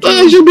going to do?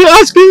 I should be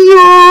asking you!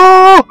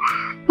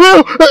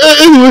 Well,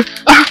 anyway,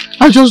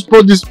 I just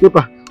brought this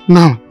paper.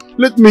 Now,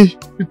 let me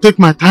take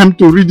my time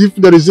to read if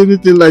there is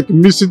anything like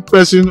missing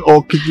person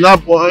or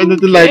kidnap or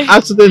anything like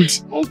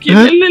accident. Okay,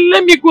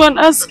 let me go and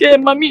ask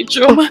Mami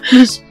Choma.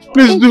 Please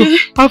do.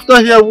 After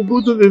here, we'll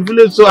go to the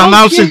village to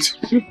announce it.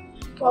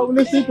 I will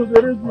listen to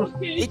the radio.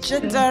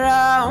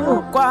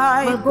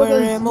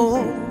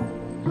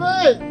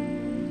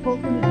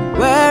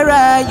 Where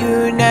are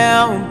you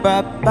now,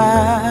 Papa?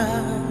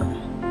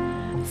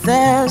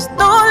 There's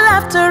no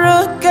laughter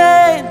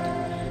again.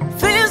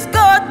 Things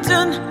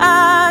gotten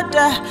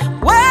harder.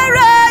 Where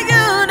are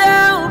you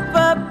now,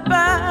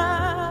 Papa?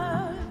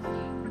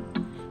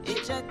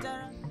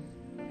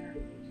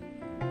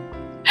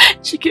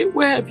 Chike,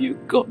 where have you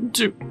gone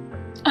to?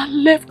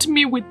 And left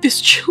me with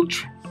these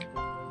children.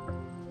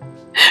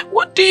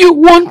 What do you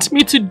want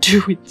me to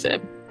do with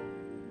them?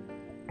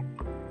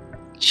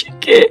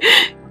 Chike,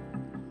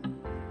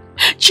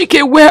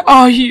 where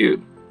are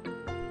you?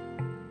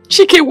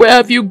 Chike, where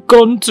have you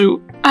gone to?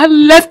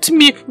 And left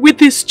me with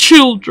these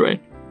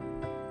children.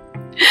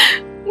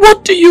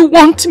 What do you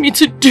want me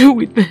to do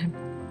with them?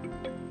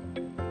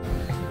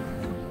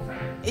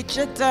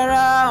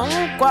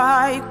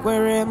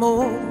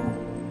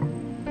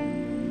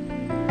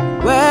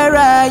 Where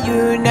are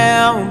you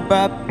now,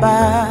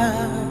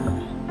 Papa?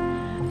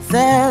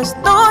 There's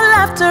no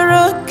laughter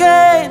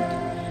again.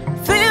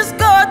 Things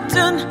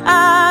gotten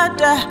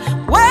harder.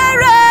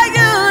 Where are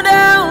you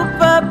now,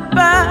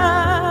 Papa?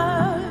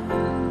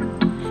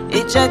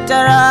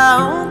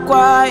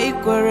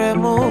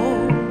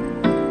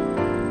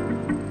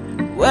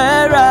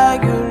 Where are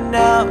you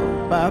now,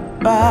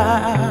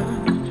 Papa?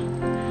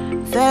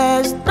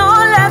 There's no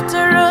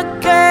laughter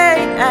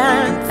again,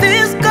 and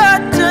things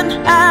gotten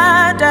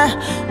harder.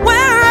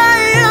 Where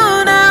are you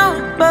now,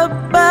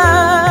 Papa?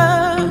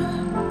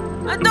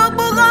 I don't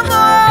belong.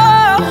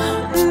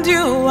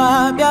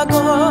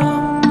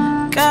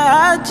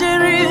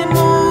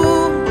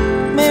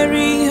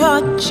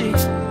 Hochi.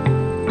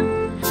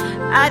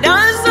 I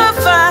don't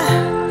suffer,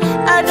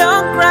 I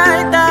don't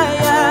cry,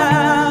 tire.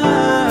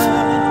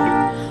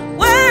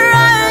 Where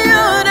are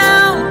you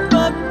now,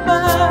 Papa?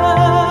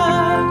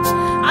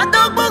 I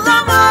don't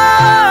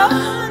belong,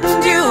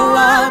 you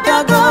are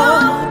Gago.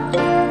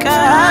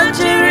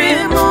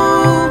 Kajirimu,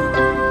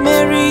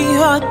 Mary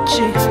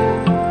Hochi.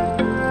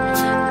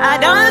 I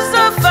don't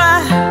suffer,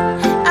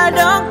 I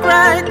don't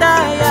cry,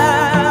 tire.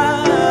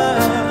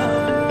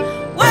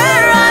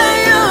 Where are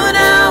you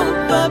now,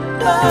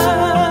 Papa?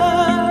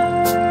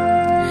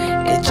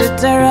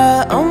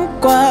 Echetara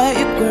unkwa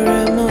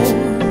ikuremu.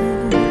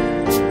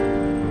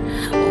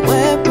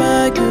 Where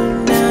are you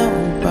now,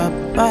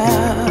 Papa?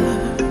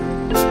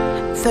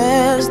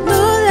 There's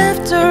no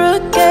laughter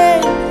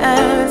again,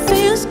 and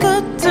things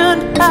got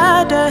turned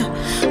harder.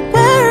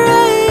 Where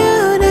are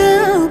you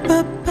now,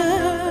 Papa?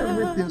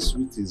 Everything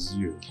sweet is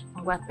you.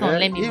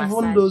 Let me even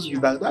massage those you.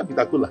 that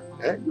bitter-cola,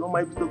 you're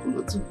my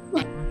bitter-cola too.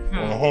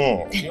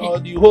 You're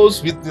the whole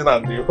sweet thing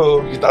and the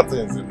whole bitter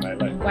things in my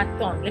life.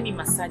 Let me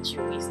massage you,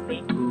 please.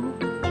 You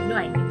know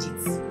I need it.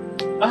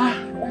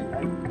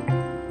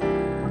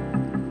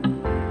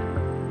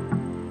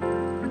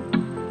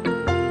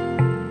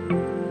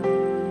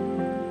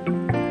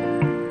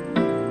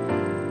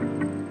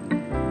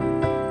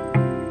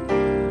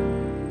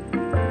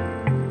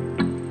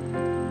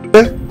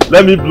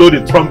 Let me blow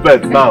the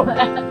trumpet now.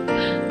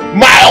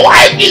 My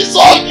wife is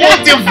so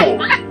beautiful.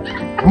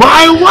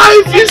 My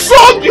wife is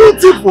so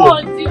beautiful.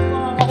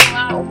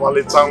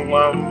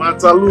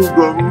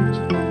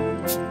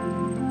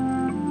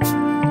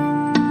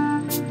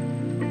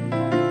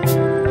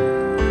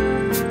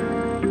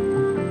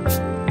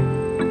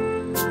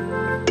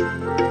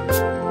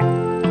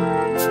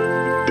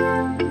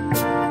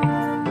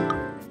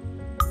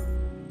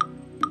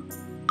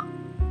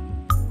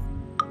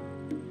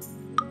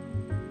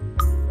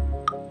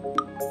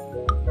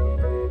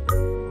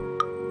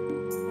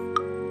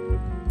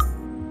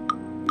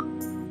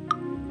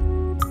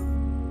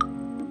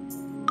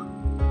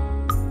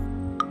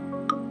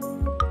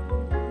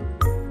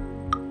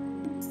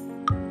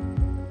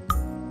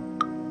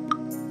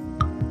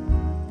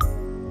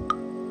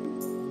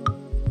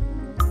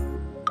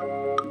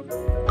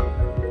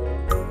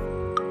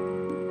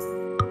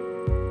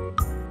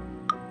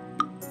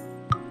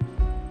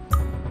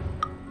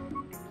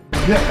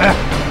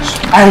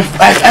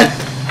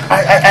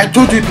 I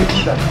told you people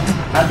that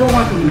I don't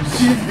want to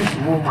receive this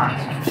woman.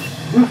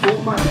 This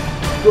woman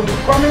will be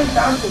coming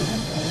down to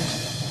this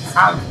place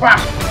and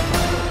back.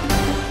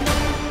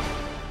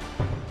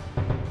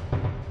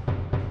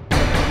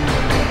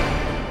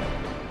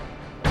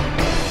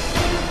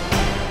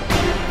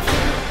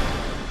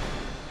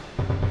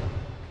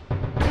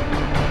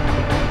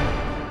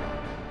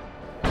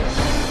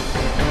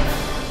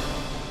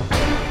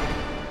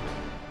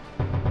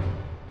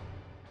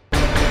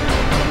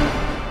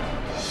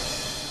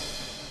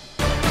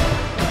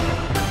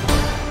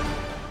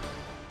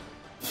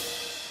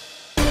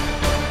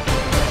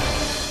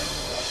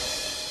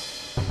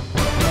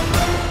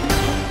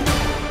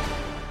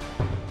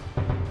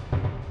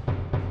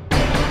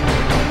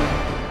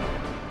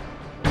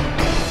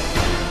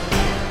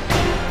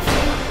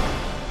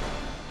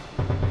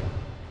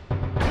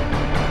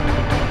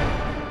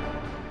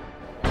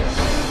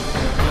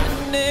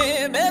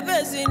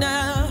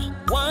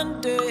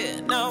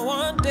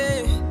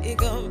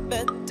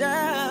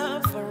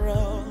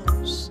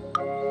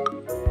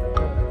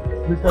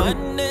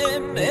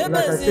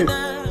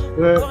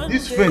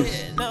 This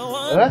fence,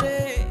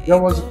 there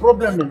was a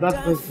problem in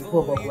that fence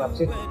before, but we have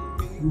said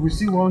you will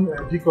see one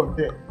deacon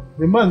there.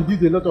 The man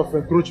did a lot of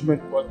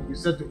encroachment, but we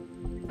settled.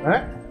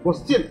 But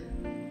still,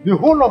 the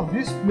whole of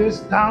this place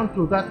down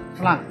to that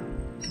flank,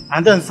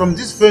 and then from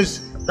this fence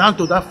down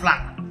to that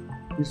flank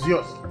is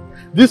yours.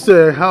 This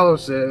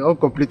house,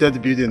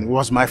 uncompleted building,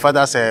 was my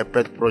father's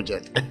pet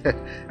project.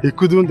 He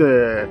couldn't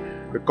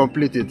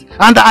complete it,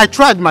 and I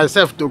tried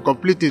myself to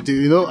complete it.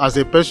 You know, as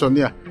a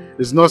pensioner,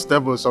 it's not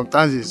stable.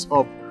 Sometimes it's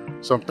up,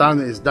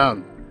 sometimes it's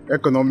down.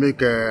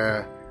 Economic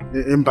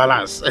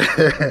imbalance.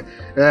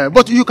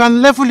 But you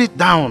can level it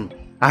down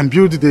and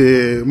build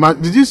the.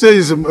 Did you say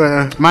it's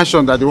a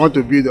mansion that they want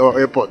to build or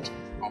airport?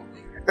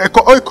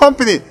 A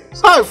company.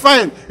 So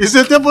fine. It's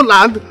a table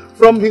land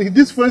from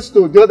this fence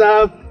to the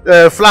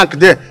other flank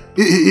there.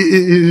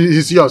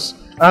 Is yours,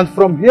 and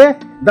from here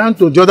down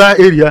to the other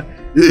area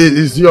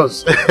is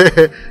yours.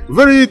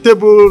 Very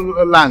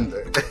table land.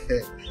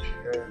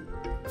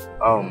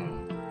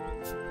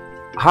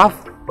 I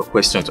have a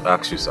question to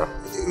ask you, sir.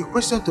 A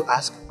question to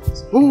ask?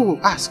 Oh,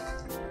 ask.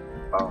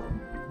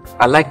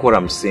 I like what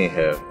I'm seeing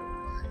here,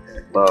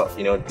 but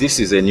you know, this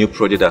is a new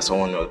project that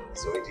someone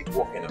is already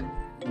working on.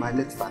 My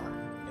late father.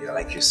 Yeah,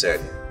 like you said,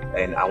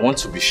 and I want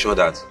to be sure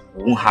that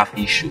we won't have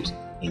issues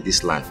in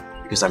this land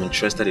because I'm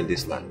interested in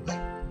this land.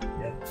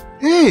 Yeah.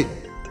 Hey,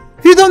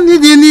 you don't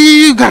need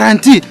any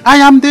guarantee. I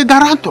am the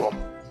guarantor.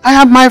 I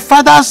am my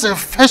father's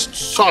first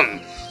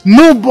son.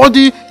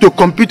 Nobody to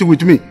compete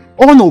with me.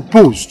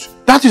 Unopposed.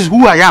 That is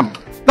who I am.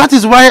 That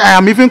is why I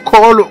am even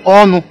called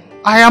on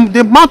I am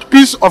the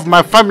mouthpiece of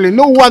my family.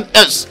 No one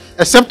else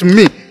except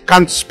me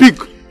can speak.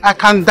 I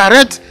can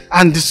direct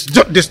and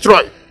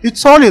destroy.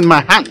 It's all in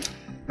my hand.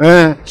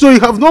 So you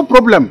have no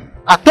problem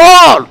at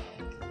all.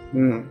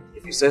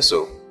 If you say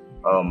so,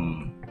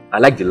 I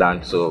like the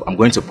land, so I'm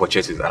going to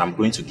purchase it and I'm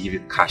going to give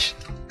you cash.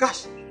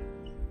 Cash?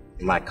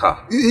 In my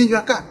car. In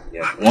your car?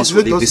 Yeah. Once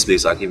we leave this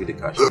place, I'll give you the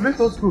cash. Let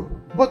us go.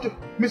 But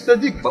Mr.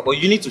 Dick. But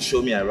you need to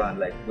show me around,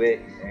 like where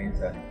it ends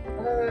and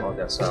all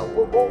that. So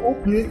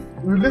okay.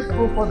 Let's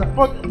go further.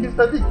 But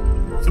Mr. Dick,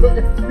 if you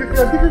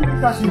are giving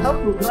me cash, you have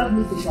to drive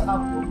me to the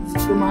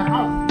house, to my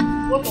house.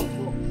 What of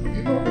you?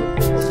 You know,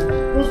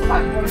 don't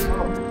fight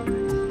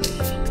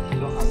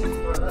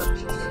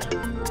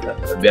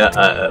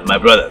my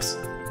brothers,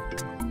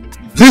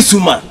 this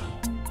woman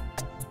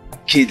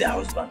killed her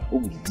husband.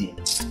 What would you do?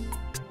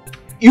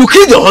 You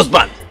killed your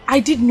husband. I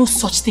did no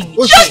such thing.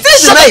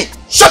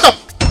 Shut up!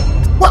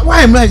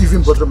 Why am I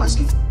even bothering my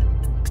skin?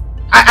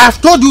 I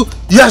have told you,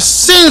 your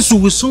sins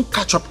will soon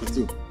catch up with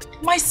you.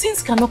 My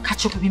sins cannot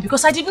catch up with me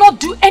because I did not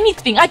do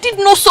anything. I did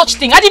no such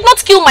thing. I did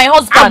not kill my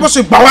husband.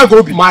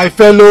 My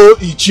fellow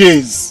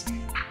Iches,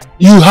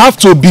 you have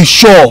to be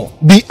sure.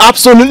 Be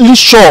absolutely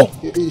sure.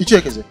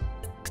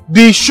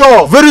 Be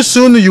sure. Very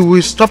soon you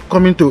will stop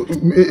coming to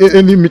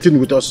any meeting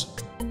with us.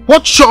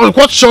 What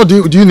sure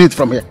do you need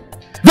from here?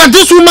 That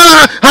this woman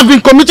has been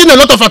committing a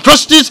lot of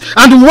atrocities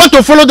and we want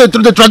to follow the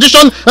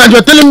tradition and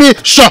you're telling me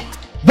sure.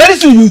 Very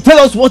soon you tell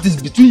us what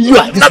is between you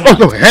and this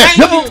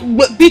woman.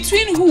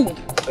 Between who?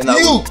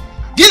 You.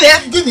 Give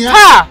me.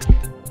 Ha!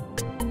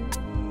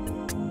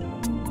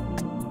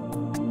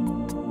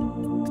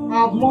 I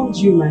have mourned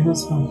you, my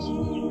husband.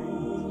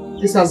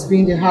 This has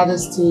been the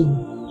hardest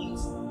thing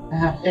I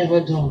have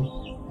ever done,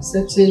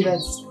 accepting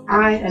that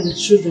I and the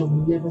children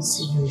will never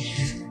see you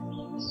again.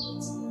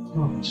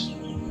 But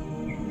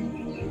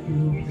you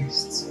know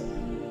best.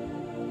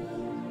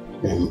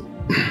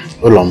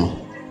 Uloma,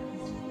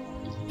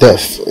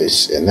 death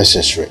is a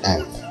necessary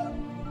end.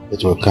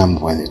 It will come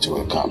when it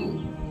will come.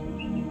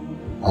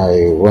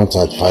 I want to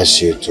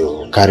advise you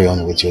to carry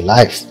on with your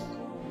life.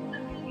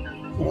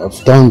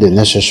 I've done the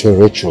necessary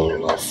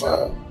ritual of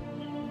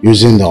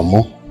using the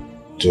Omo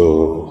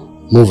to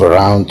move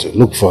around, to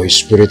look for his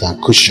spirit and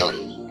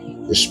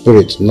cushion the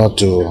spirit not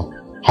to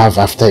have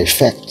after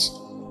effect,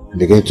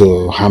 begin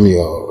to harm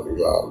your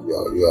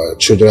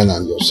children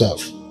and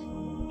yourself.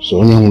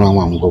 So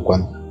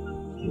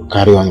you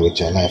carry on with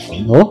your life,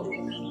 no?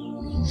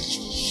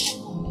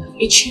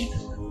 Ichi,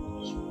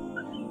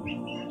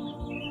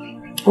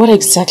 what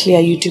exactly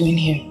are you doing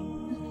here?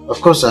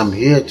 Of course, I'm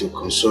here to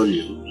console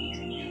you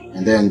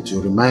and then to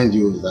remind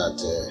you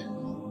that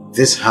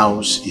this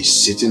house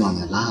is sitting on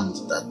a land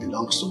that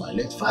belongs to my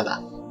late father.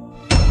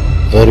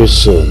 Very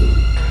soon,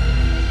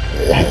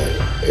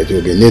 it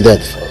will be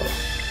needed for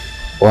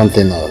one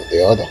thing or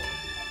the other.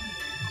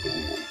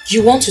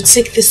 You want to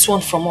take this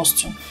one from us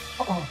too?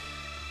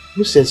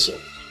 Who said so?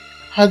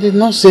 I did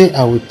not say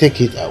I will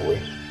take it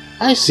away.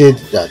 I said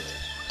that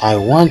I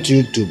want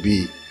you to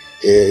be,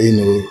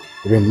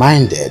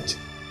 reminded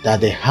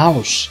that the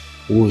house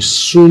will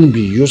soon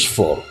be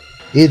useful,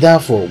 either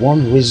for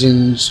one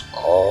reason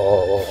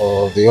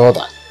or the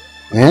other.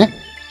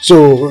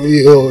 So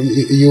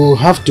you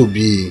have to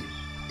be,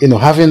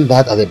 having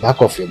that at the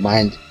back of your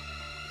mind.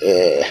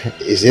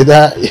 Is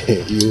either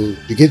you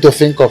begin to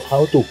think of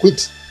how to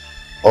quit,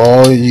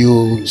 or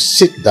you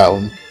sit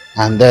down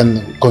and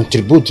then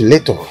contribute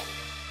later.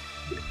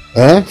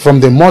 From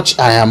the much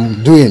I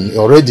am doing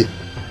already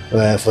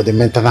for the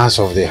maintenance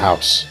of the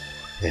house.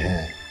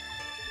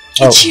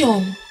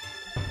 Ichion,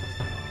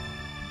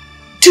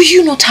 do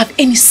you not have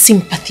any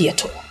sympathy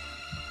at all?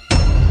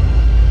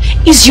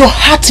 Is your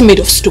heart made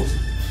of stone?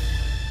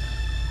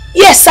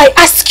 Yes, I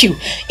ask you,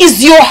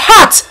 is your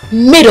heart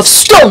made of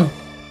stone?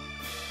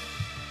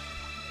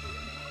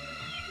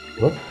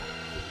 What?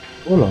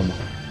 Uloma,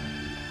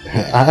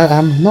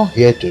 I'm not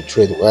here to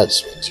trade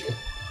words with you.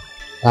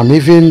 I'm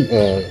even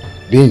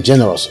being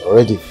generous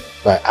already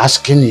by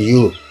asking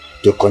you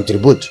to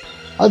contribute.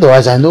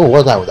 Otherwise, I know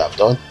what I would have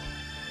done.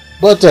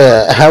 But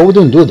I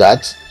wouldn't do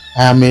that.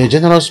 I am a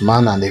generous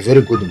man and a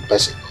very good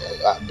person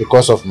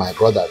because of my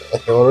brother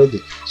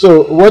already.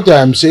 So what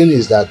I'm saying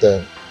is that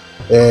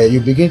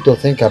you begin to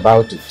think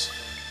about it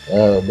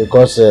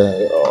because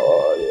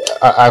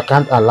I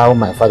can't allow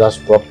my father's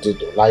property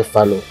to lie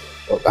fallow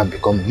and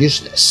become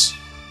useless.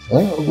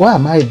 Why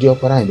am I the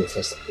opera in the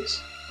first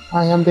place?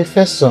 I am the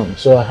first son,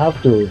 so I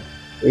have to,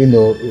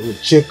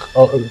 check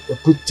or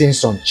put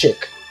things on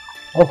check.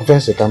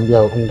 Offense can be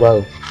a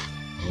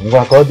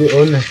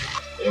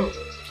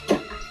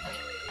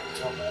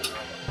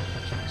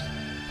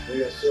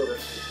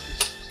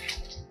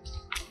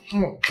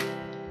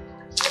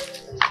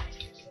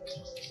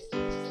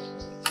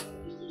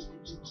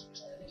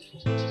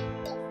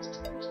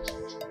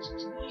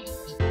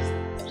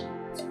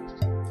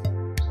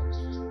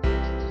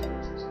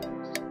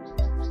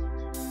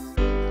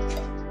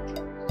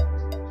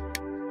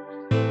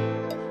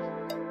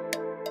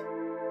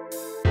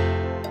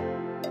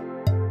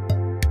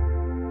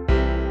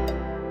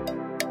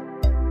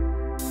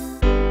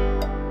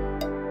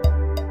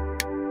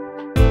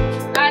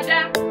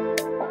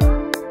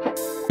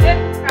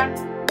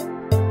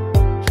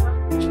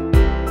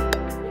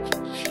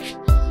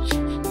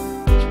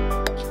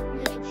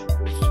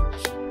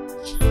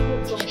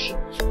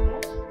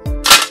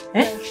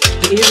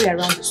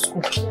around the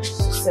school to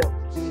sell.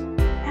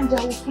 And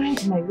I will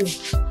find my way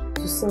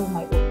to sell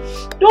my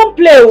own. Don't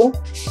play, oh!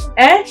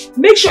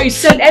 Make sure you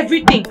sell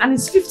everything, and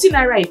it's 50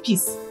 naira a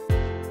piece.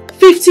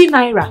 50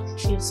 naira.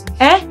 Yes.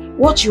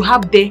 What you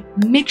have there,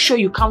 make sure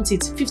you count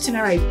it. 50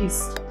 naira a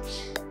piece.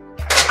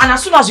 And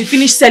as soon as you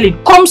finish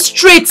selling, come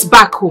straight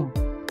back home.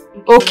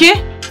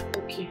 Okay?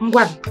 Okay.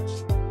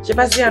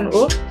 Sebastian,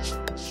 oh?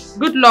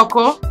 Good luck,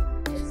 oh?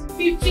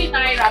 50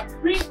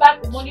 naira. Bring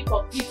back the money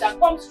complete and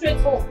come straight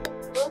home.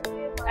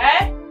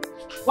 Okay.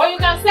 But you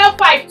can sell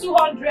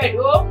 200,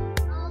 oh?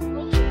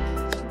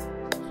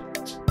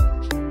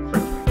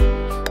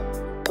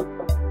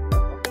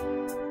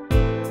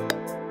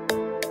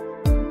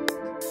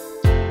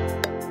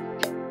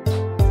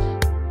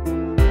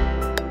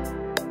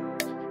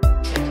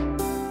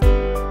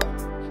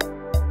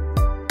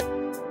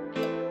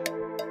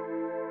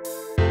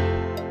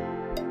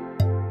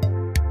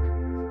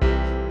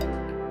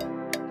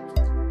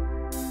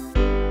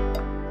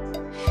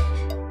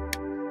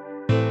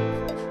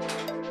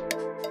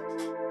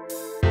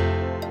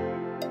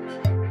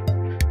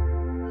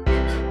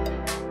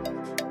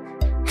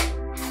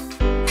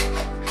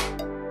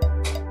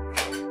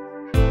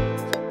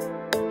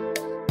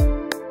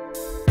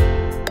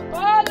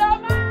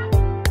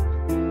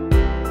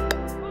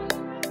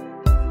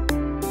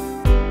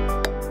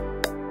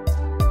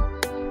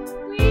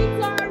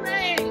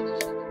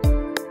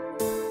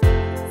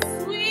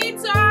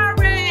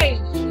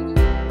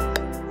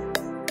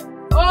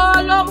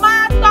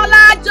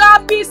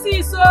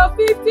 pieces, so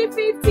 50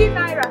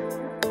 naira.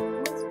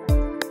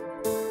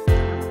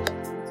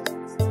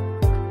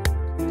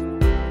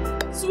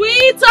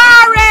 Sweet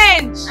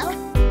orange.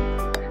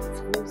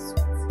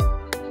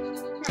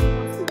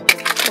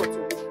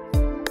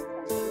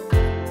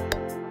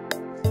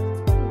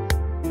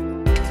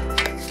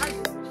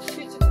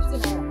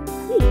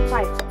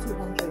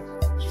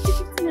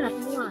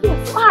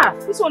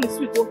 This one is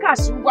sweet.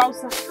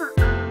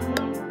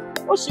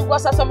 Oh, she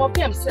was some of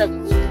them self.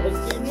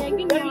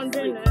 Maybe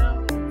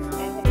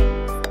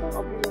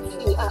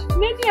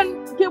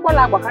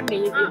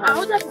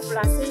other people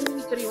are saying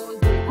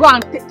 300. Go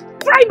and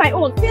try my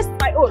own, taste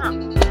my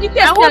own.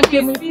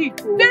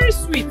 Very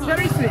sweet,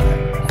 very sweet.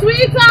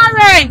 Sweet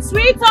orange,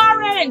 sweet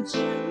orange.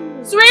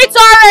 Sweet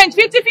orange,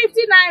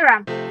 50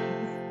 naira.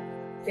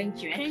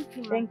 Thank you.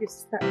 Thank you,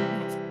 sister.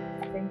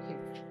 Thank you.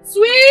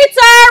 Sweet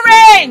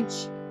orange.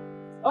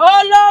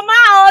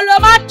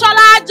 Uloma,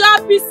 chola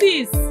job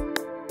pieces.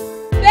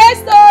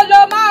 Taste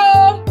Uloma,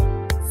 oh.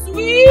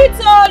 Sweet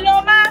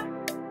Uloma.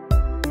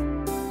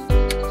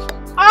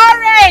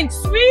 Orange,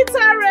 sweet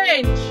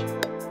orange.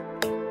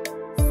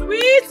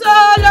 Sweet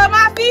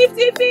Uloma,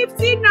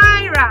 50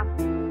 naira.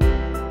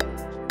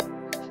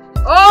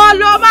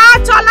 Uloma,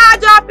 chola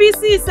job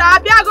pieces.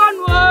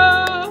 Abiagonwo.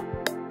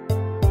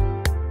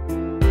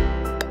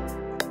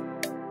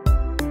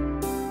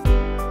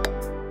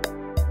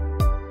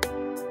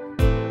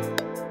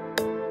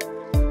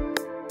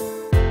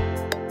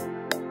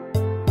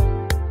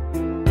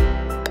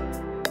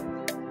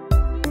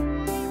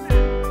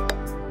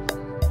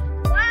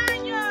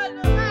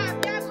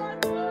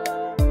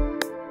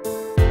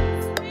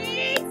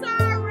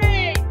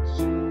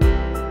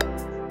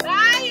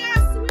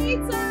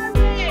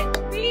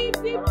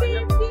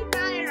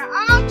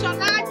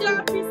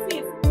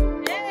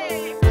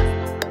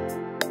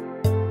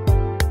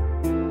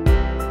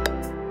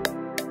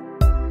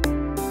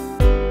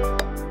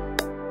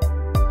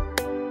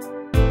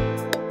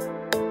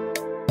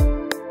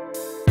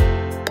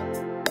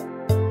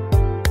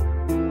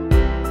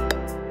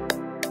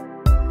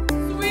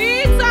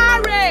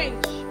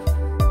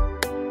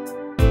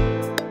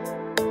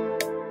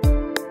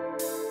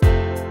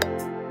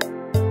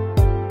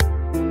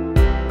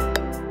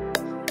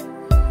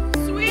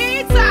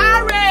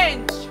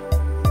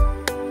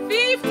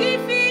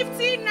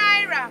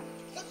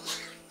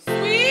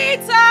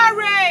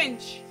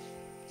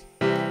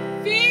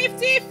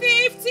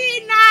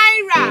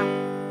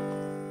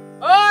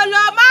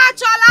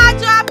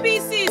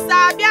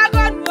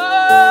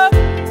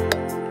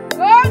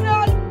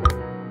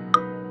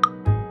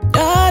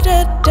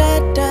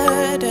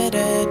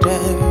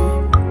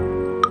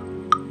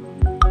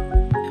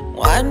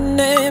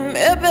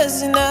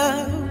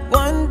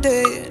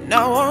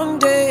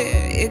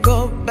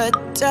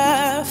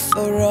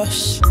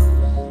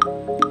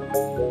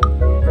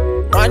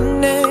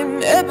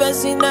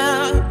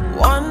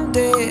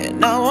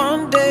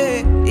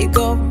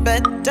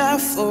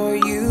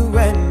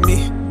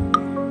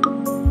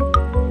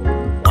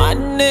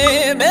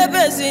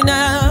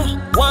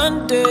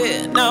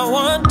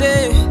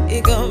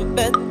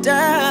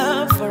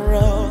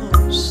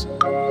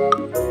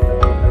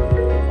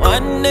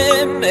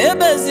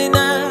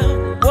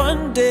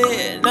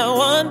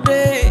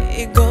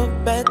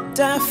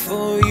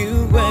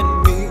 You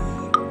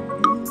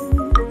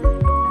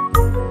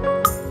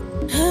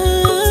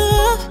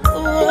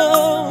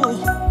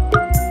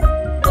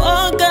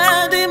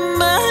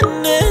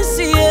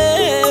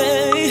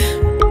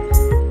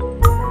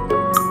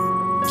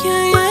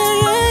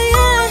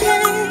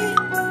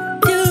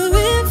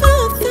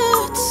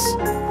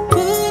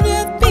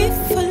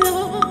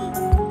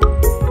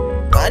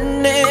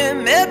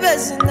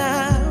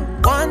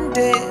One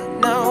day,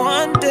 now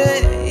one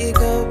day, it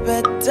go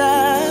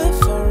better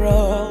for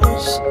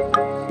us.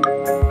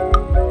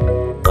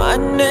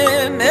 One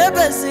name,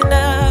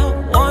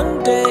 now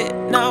one day,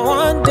 now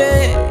one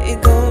day,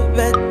 it go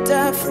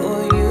better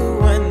for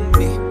you and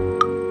me.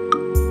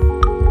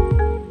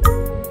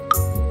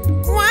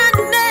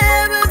 One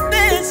name,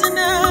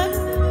 now,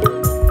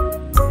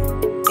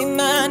 in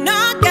my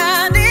no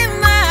God in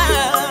my.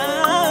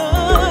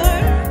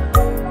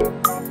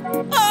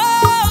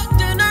 Oh,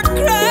 do not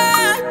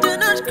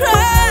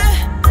cry,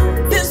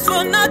 this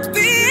will not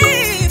be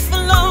for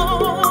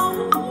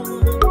long.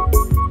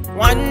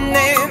 One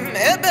name,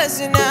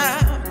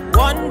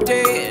 one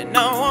day,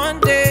 now one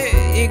day,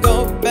 it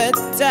go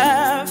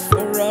better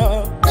for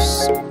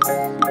us.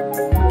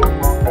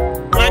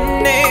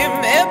 One name,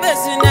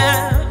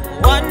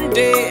 one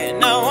day,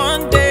 now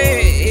one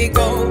day, it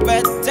go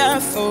better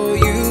for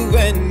you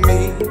and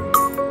me.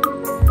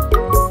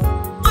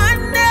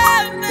 One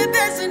name,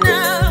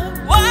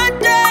 one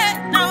day,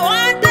 now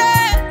one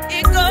day,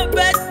 it go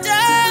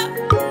better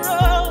for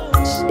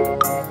us.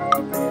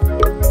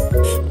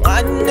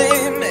 One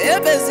name,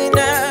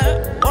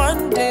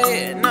 one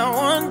day, now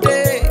one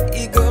day,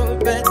 it go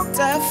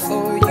better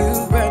for you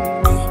and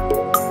me.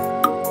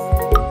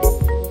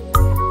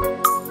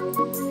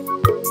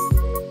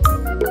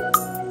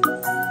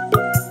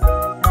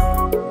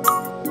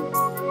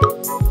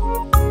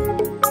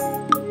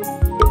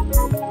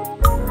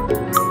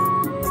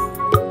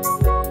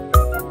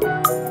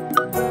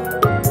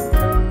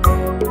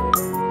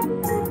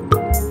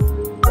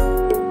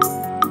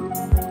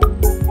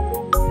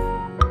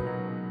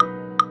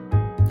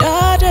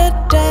 Da da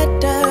da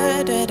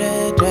da da da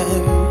da.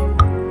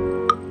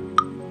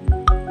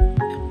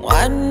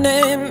 One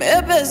name,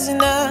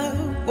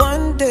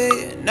 one day,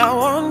 now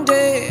one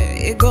day,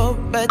 it go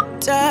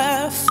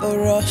better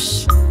for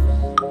us.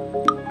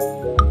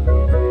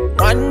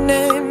 One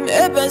name,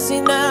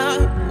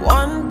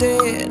 one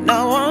day,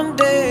 now one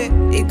day,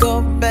 it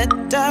go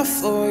better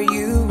for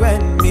you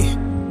and me.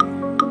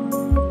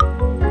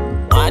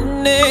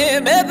 One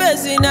name,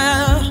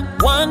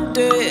 one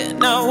day,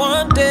 now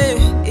one day,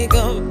 it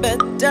go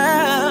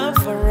better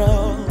for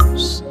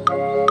us.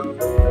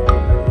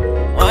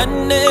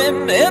 One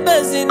name,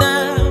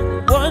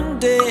 one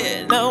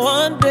day, now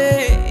one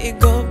day, it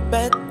go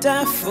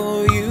better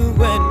for you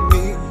and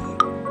me.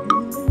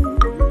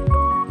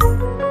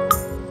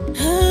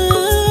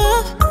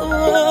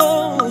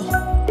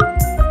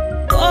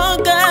 Oh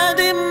God,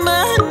 in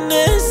my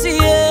mercy,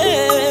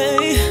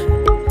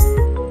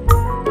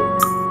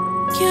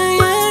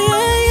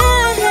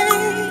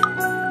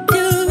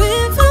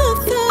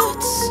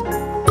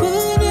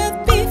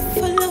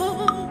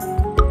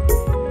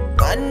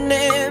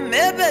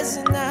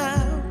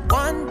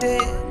 one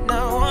day,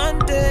 now one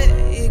day,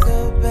 it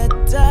go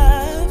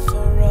better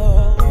for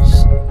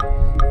us.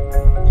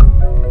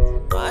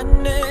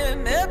 One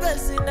name,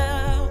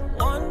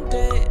 one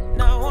day,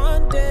 now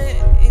one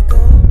day, it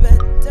go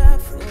better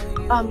for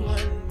you.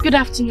 Good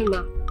afternoon,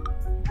 ma.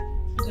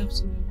 Good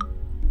afternoon.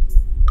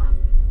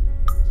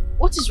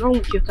 What is wrong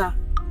with your car?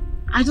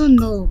 I don't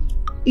know.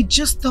 It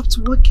just stopped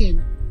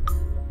working.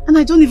 And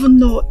I don't even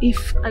know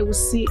if I will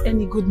see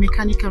any good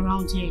mechanic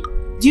around here.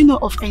 Do you know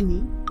of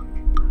any?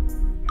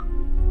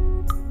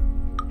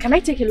 Can I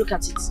take a look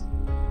at it?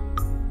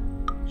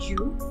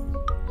 You?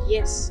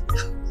 Yes.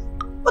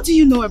 What do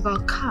you know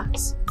about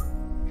cars?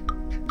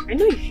 I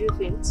know a few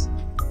things.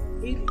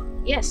 Really?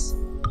 Yes.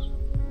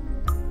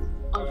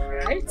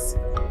 Alright.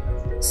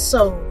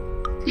 So,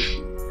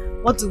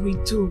 what do we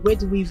do? Where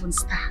do we even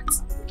start?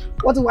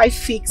 What do I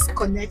fix,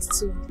 connect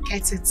to,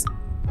 get it?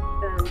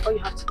 All you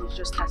have to do is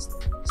just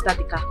start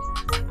the car.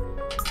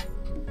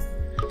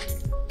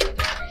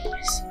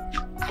 Yes.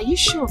 Are you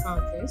sure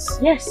about this?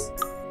 Yes.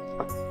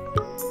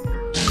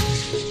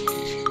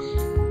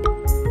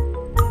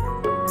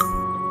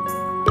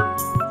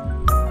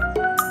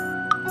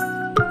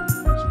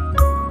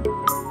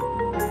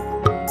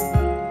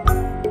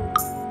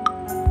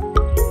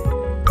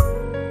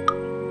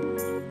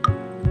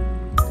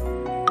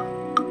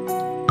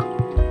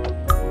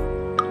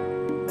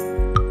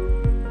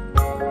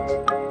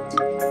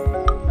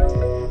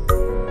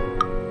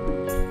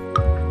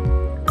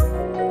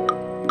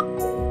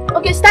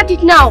 Okay, start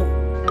it now.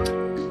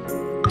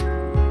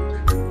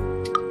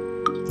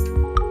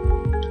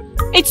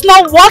 It's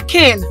not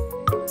working.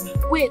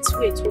 Wait.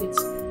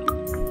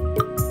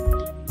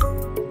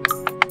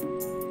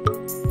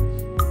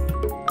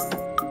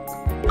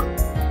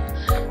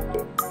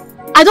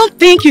 I don't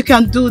think you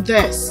can do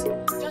this.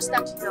 Just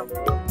start it now.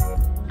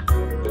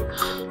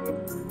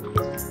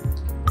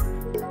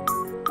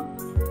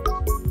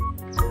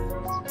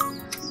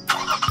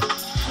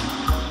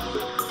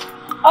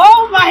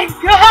 Oh my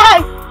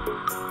God!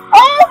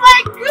 Oh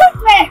my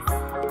goodness!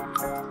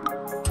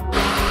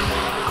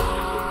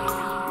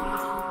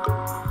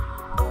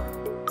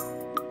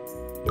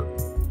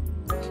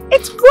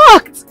 It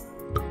worked!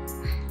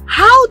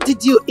 How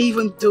did you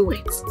even do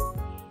it?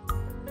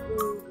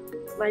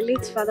 My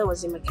late father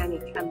was a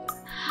mechanic and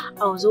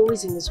I was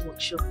always in his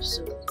workshop,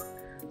 so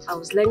I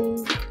was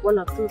learning 1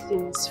 or 2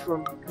 things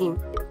from him.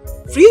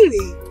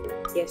 Really?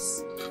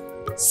 Yes.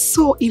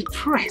 So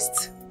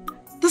impressed.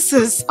 This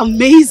is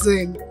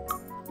amazing.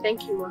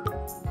 Thank you, Ma.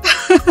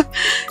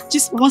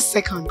 Just 1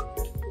 second.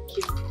 Thank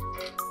you.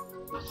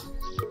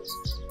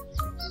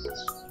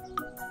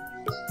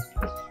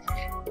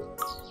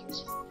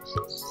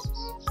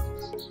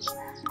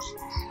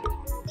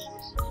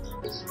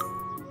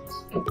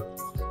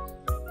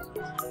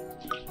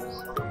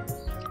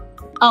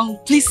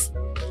 Please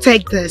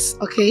take this,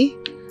 okay?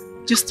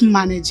 Just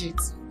manage it.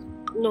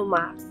 No,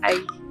 Ma.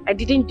 I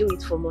didn't do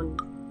it for money.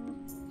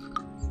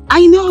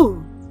 I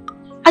know.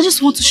 I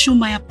just want to show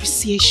my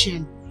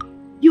appreciation.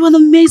 You're an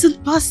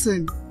amazing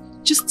person.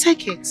 Just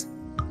take it.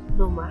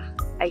 No, Ma.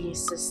 I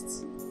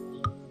insist.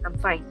 I'm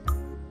fine.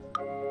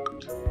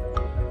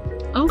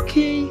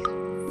 Okay.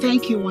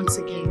 Thank you once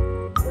again.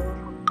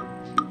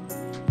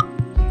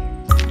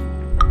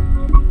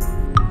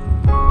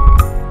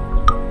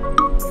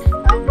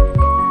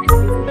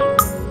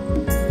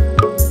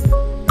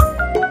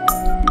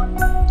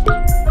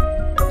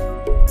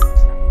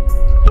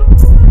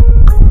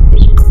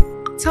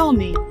 Tell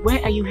me,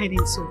 where are you heading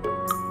to?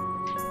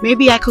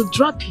 Maybe I could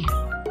drop you.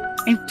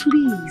 And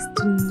please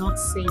do not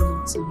say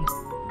no to me.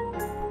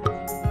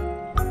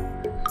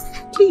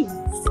 Please.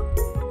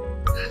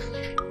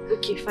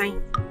 Okay,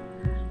 fine.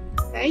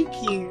 Thank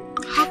you.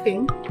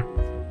 Hopping.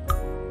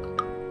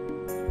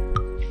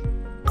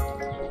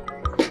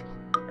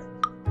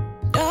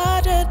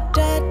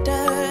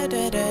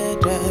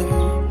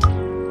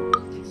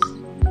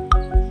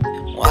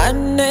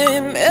 One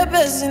name, a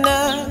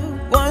business.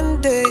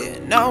 One day,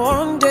 now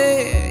one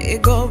day,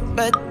 it go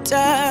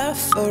better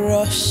for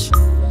us.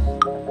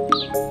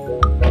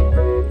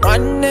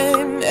 One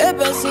name, a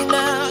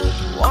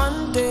business.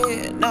 One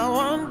day, now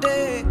one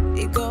day,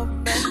 it go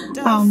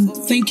better.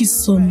 Thank you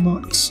so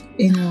much.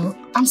 You know,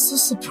 I'm so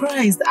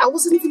surprised. I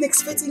wasn't even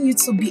expecting you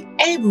to be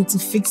able to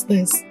fix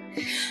this.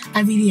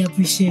 I really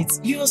appreciate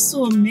it. You are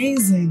so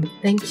amazing.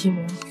 Thank you,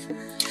 Mom.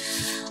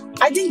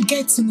 I didn't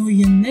get to know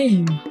your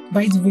name.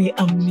 By the way,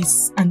 I'm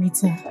Miss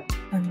Anita.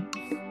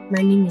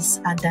 My name is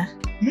Ada.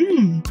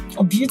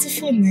 A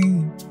beautiful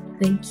name.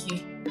 Thank you.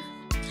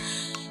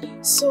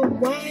 So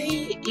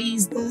why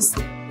is this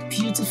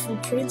beautiful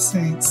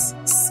princess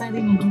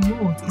sailing on the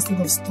road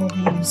instead of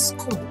studying in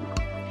school?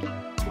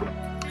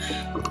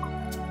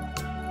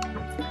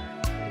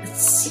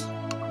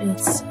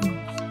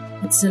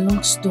 It's a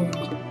long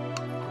story.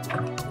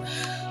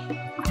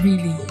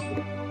 Really?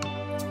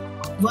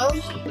 Well,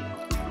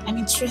 I'm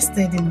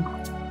interested in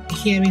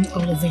hearing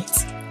all of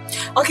it.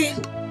 Okay,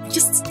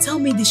 just tell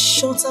me the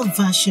shorter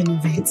version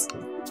of it.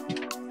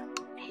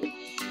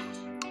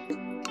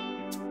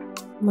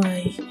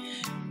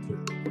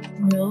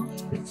 Well,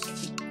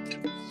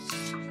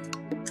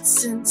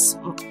 since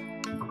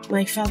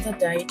my father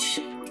died,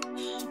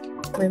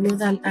 my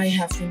mother and I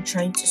have been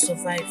trying to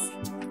survive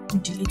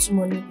with the little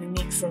money we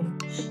make from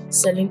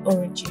selling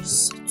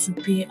oranges to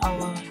pay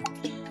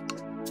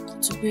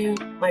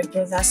my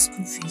brother's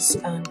school fees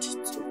and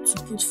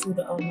to put food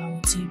on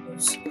our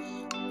tables.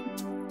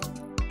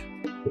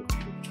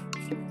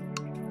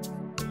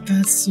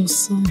 That's so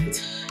sad.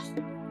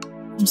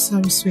 I'm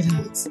sorry,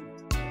 sweetheart.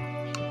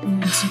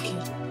 It's okay.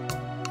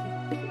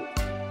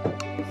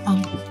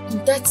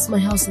 That's my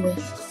house there.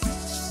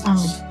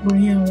 We're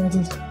here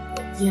already.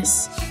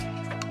 Yes.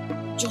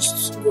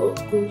 Just go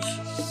like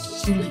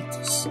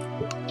this.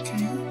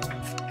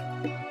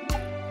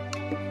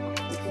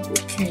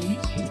 Okay.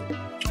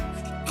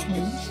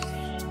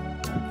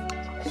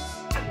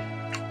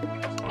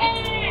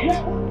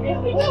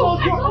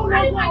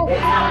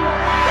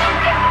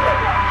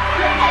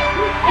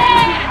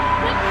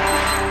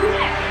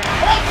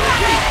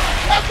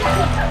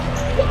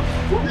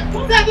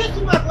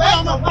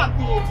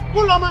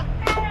 Uloma,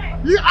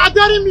 you are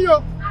daring me.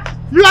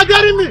 You are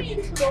daring me.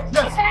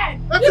 Yes.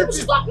 Everything.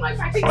 Stop throwing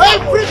my things.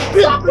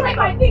 Everything. Stop throwing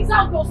my things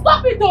out, though.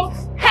 Stop it, though.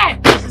 Hey,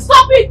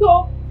 stop it,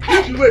 though.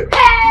 Hey,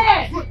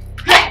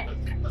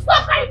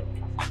 stop it.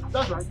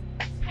 That's right.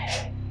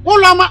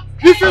 Uloma,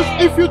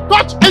 if you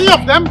touch any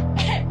of them,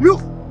 you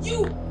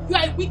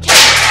are a wicked man.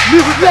 You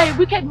are a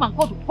wicked man.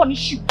 God will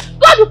punish you.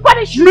 God will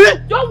punish you. Me?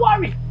 Don't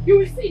worry. You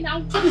will see now.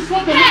 Give me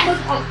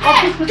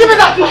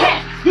that thing.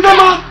 Give me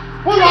that.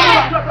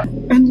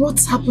 And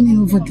what's happening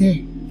over there?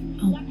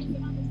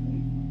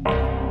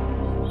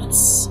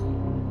 It's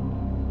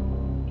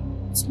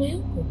my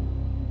uncle.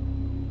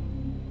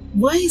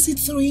 Why is he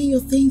throwing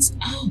your things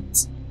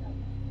out?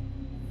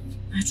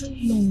 I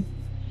don't know.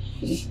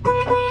 Hey!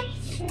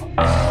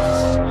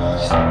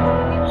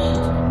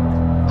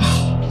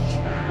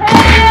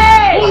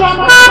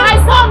 My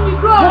son will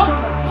grow.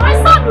 My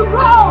son will grow.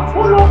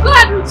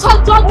 God will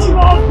judge you.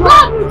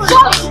 God will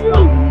judge you.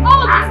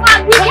 Old man,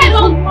 wicked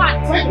old man.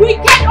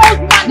 Wicked old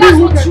man, that's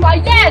what you are.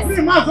 Yes.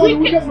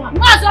 Wicked man.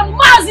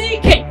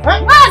 Mazike.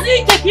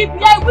 You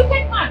are a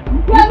wicked man.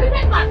 You are a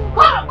wicked man.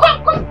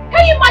 Come.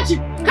 Can you imagine?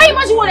 Can you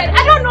imagine what I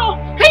don't know.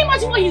 Can you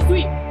imagine what he's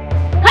doing?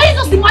 Can you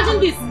just imagine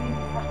this?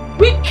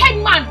 Wicked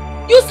man.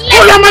 Useless.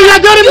 Uloma, you are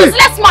daring me.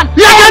 Useless man.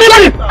 You are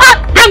daring me.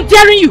 I'm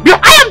daring you. Yeah.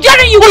 I am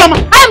daring you.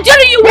 Uloma. I am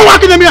daring you.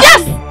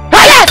 Yes.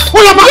 Yes.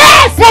 Uloma.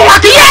 Yes.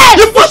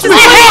 Yes. You pushed me.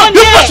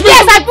 You pushed me.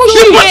 Yes, I pushed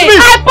you.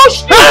 I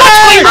pushed you.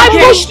 I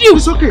pushed you.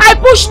 It's okay. I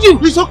pushed you.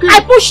 It's okay. I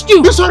pushed you.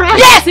 It's alright.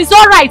 Yes, it's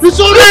alright. It's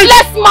alright.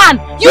 Useless man.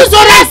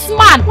 Useless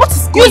man. What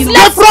is going on?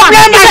 Useless The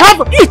problem I have.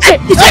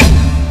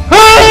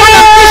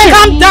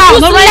 Calm down.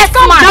 Useless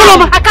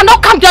man. I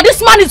cannot calm down.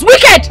 This man is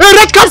wicked. A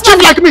red cap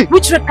chief like me.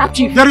 Which red cap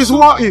chief? There is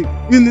war in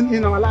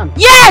our land.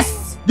 Yes.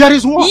 There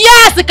is war.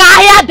 Yes,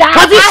 Kahada.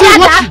 Have you seen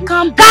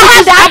what?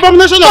 Kahada.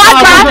 Abomination of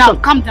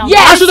abomination. Calm down.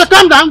 Yes. I should have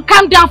calmed down.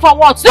 Calm down for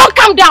what? Don't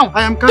calm down.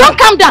 I am calm. Don't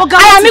calm down. Oga,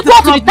 I am what is the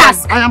equal to the problem?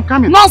 task. I am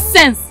coming.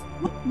 Nonsense.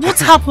 What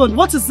happened?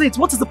 What is it?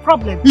 What is the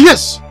problem?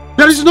 Yes,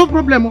 there is no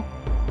problem.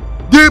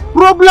 The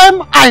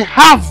problem I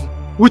have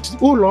with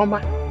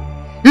Uloma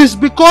is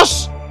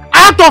because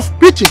out of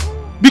pity,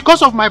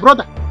 because of my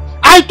brother,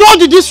 I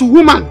told this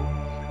woman,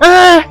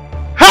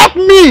 help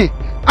me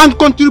and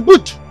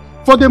contribute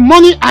for the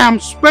money I am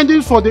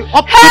spending for the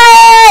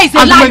upkeep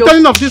and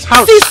maintaining of this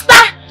house.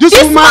 Sister, this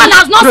man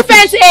has not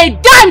spent a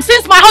dime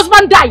since my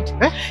husband died.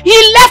 He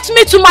left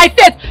me to my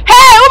fate.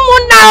 Hey,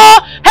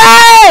 Umunna,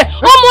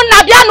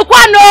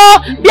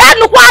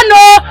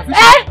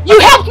 you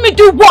helped me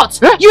do what?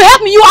 You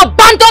helped me. You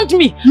abandoned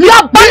me. You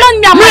abandoned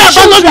me and my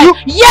children.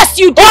 Yes,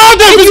 you did.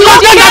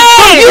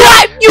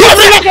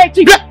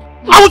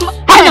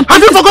 Have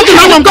you forgotten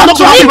how I'm going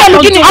to I will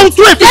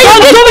do it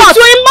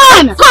to a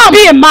man. Come.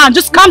 Be a man.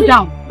 Just calm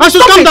down. I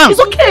should calm down. It's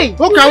okay.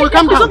 Okay, I will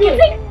calm down.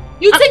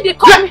 You think they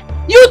call me?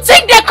 You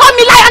think they call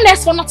me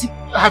lioness for nothing?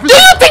 Do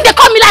you think they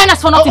call me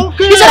lioness for nothing?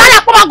 Okay. You said I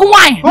am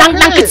wine.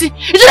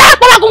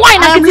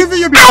 I am leaving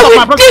you because of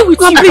my brother. Deal with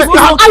you. I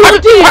will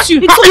deal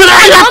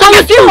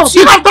with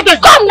you.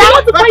 Come now.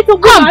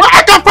 Come.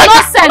 I can fight.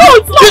 Nonsense.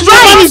 This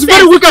woman is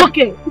very wicked.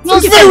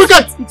 It's very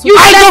wicked.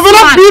 I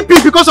develop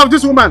BP because of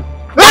this woman.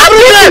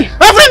 Every day,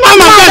 every man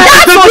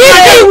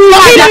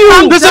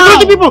the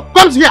security people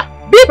comes here.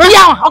 BP,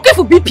 okay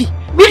for BP.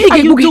 What are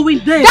you doing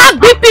there? That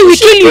BP will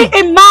kill you.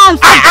 A man.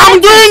 I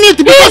am doing it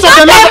because of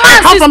the love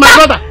I have for my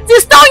brother.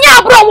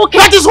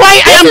 That is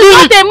why I am doing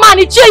it. This is not a man,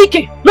 it's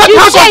Chike. Let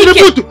her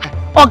contribute.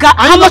 Oga,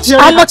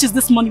 how much is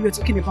this money we're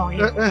talking about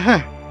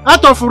here?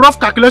 Out of rough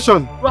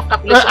calculation,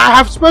 I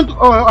have spent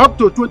up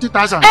to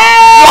 20,000.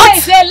 What?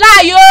 It's a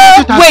lie,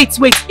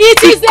 Wait.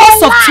 It is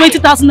because of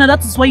 20,000.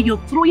 That is why you're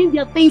throwing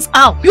their things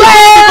out. You're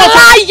a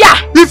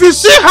liar. If you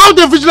see how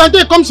the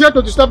vigilante comes here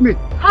to disturb me,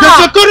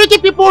 the security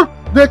people,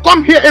 they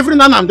come here every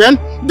now and then.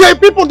 The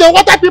people, the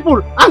water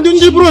people, and the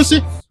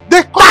Nibruansi,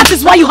 they come. That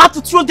is why you have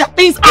to throw their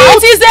things out.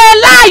 It is a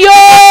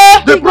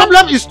lie. The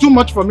problem is too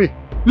much for me.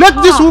 Let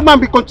this woman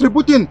be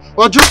contributing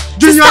or just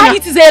junior.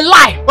 It is a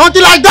lie.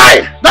 Until I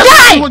die.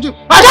 Die!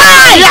 I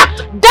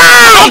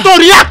have to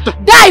react.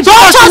 Die! So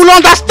as you will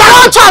understand.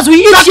 Vultures will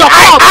eat your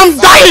I am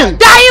dying.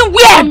 Dying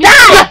where?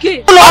 Die!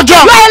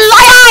 You're a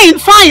liar!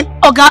 Fine.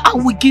 Oga, I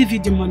will give you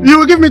the money. You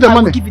will give me the money?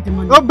 I will give you the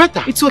money. Oh,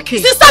 better. It's okay.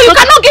 Sister, you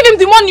cannot give him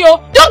the money, oh.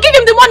 Don't give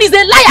him the money, he's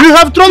a liar. You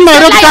have thrown my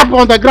red cap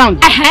on the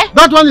ground.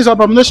 That one is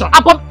abomination.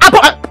 Have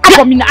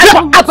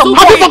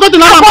you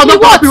forgotten how I'm not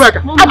happy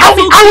worker? I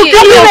will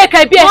kill you.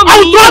 I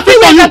will throw a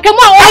fist on you. I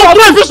will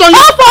throw a fist on you.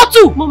 All for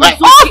two.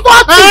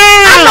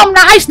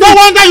 No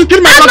wonder you kill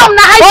my brother.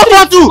 All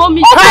for two.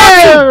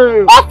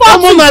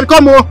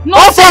 Come on.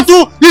 All for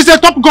two is a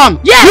top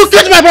gun. Yes. You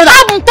killed my brother.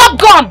 I'm top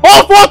gun.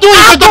 All for two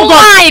is a top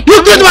gun.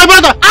 You killed my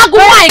brother.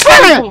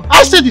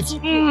 I said it.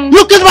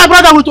 You killed my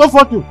brother with all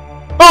for two.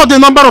 Oh, the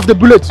number of the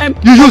bullets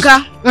you used.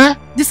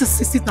 This is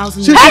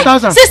 60,000.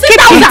 60,000.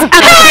 60,000.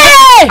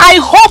 Hey! I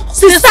hope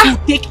sister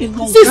will take a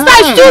long sister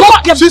is too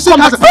much.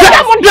 60,000.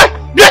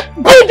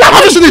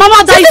 Mama,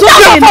 that is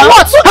okay for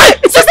what?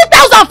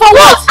 60,000 for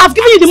what? I've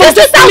given you the money.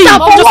 60,000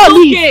 for what?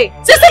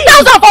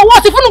 60,000 for what?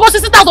 If you don't go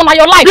 60,000 on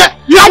your life.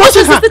 Yeah, what's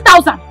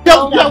 60,000?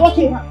 Yeah,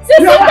 watching her.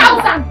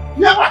 60,000.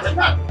 Yeah, watching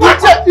her.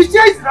 Watch it. The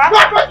chair is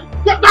right.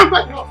 Go and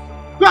fight. Go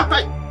and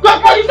fight.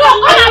 Come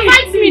and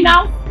fight me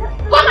now.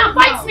 Come and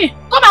fight me.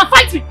 Come and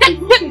fight me.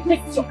 Take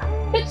shot.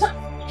 Take shot.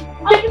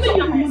 I'm giving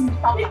you my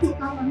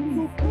sister.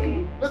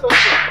 Let us go.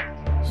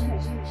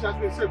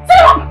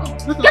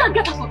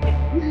 Get out of here.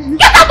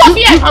 Get out of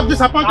here. You have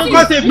disappointed me.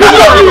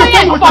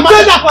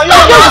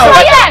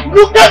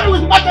 You gave me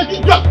with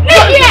marketing job.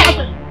 Leave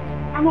here.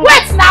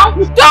 Wait now.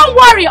 Don't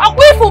worry.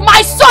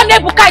 My son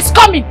Ebuka is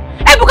coming.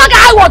 Ebuka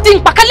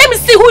let me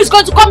see who is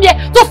going to come here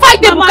to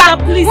fight Ebuka.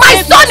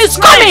 My son is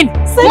coming.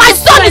 My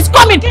son is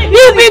coming. He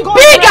will be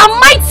big and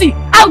mighty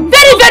and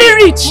very,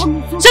 very rich.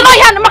 So now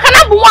here,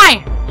 Makanabu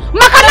wine.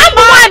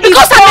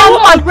 Because I'm a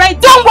woman.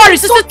 Don't worry.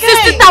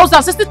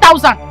 60,000.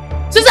 60,000.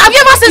 Have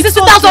you ever seen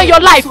 60,000 in your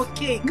life?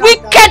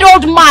 Wicked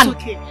old man.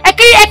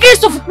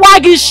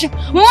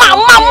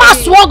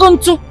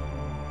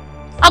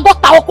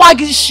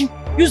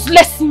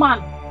 Useless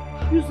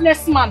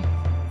man.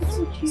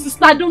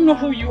 Sister, I don't know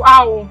who you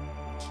are.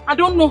 I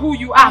don't know who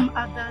you are. I'm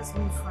Ada's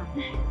new friend.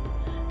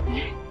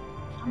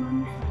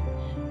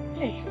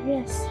 Hey,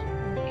 yes.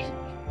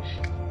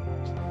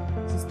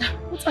 Sister,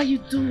 what are you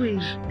doing?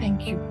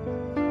 Thank you.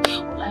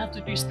 I have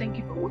to do is thank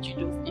you for what you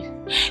just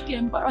did. The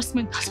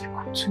embarrassment has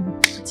become too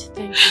much.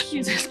 Thank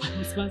you. This is my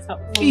husband's house.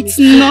 It's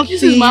nothing.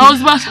 This is my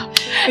husband's house.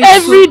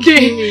 Every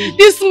day,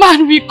 this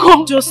man will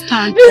come. Just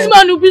stand. This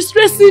man will be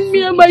stressing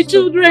me and my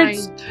children.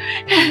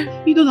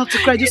 You don't have to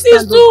cry. Just stand.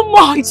 It is too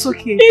much. It's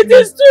okay. It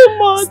is too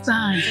much.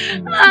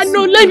 Stand.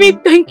 No, let me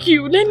thank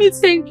you. Let me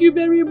thank you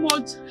very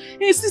much.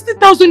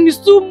 60,000 is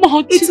too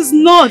much. It is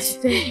not.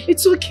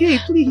 It's okay,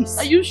 please.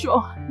 Are you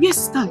sure? Yes,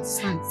 stand.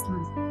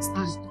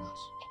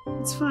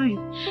 It's fine.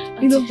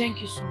 You know,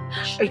 thank you so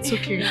much. It's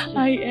okay.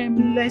 I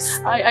am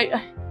blessed.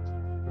 I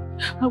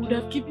would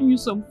have given you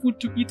some food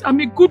to eat. I'm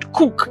a good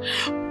cook.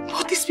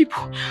 But these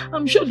people,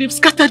 I'm sure they've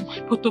scattered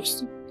my pot of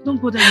soup.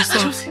 Don't bother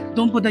yourself.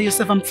 Don't bother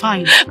yourself. I'm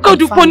fine.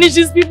 God will punish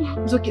these people.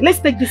 It's okay. Let's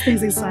take these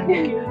things inside.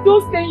 Okay.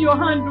 Don't stain your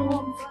hand,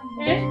 though.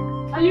 Eh?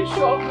 Are you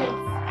sure?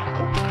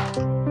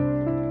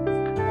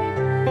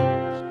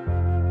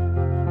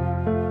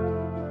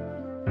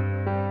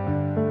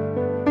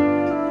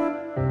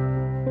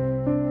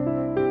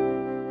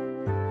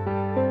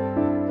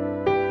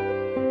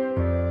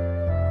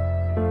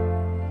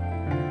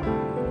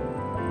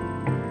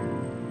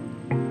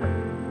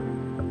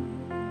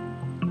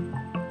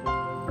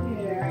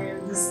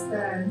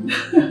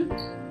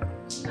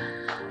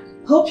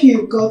 Hope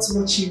you got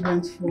what you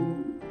went for.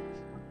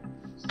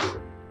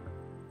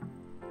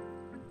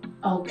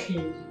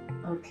 Okay.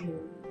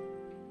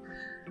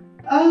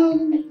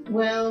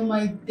 Well,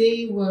 my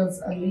day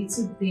was a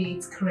little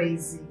bit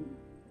crazy.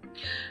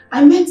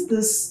 I met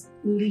this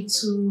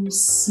little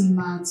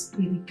smart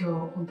pretty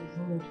girl on the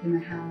road when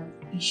I had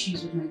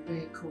issues with my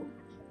vehicle.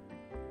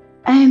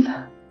 And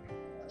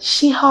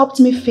she helped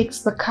me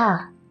fix the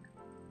car.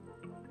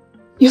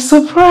 You're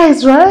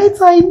surprised, right?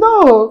 I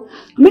know.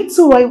 Me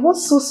too. I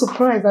was so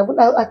surprised.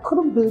 I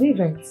couldn't believe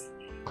it.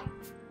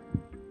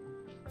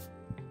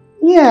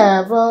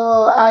 Yeah,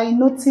 well, I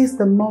noticed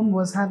the mom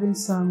was having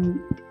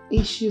some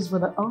issues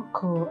with the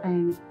uncle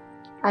and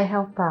I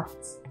helped out.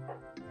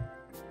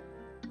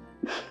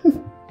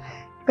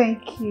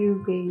 Thank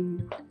you,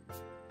 babe.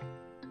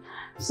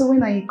 So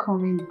when are you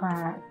coming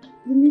back?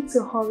 You need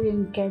to hurry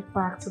and get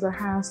back to the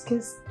house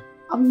because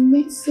I'm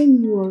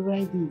missing you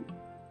already.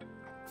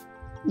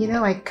 You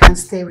know I can't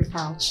stay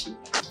without you.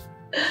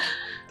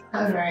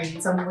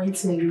 Alright, I'm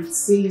waiting.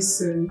 See you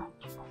soon.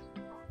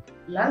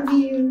 Love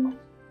you.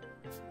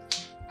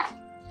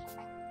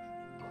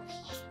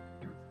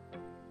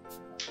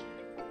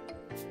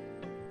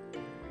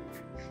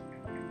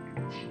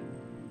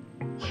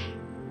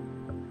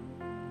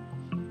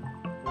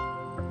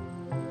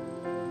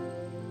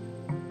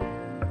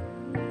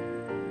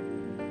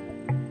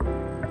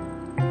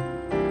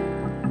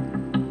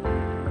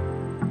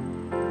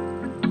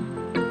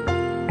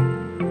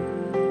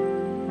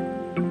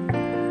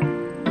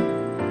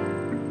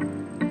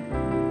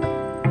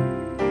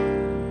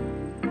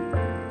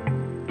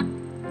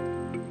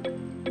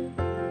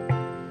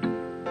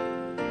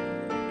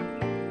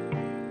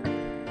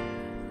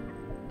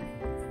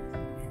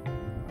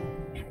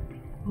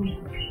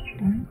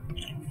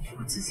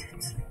 What is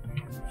it?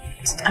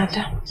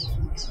 Ada?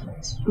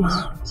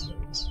 Ma.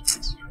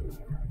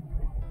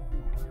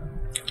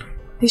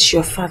 This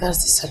your father's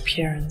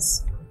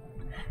disappearance.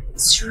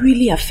 It's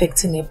really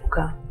affecting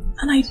Ebuka,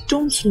 and I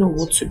don't know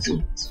what to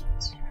do.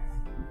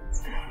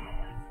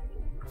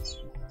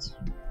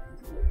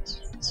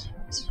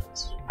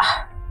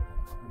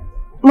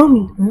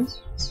 Mommy,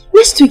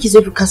 next week is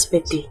Ebuka's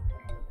birthday.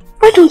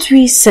 Why don't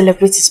we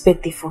celebrate his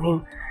birthday for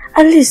him?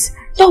 At least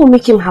that will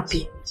make him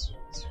happy.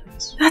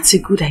 That's a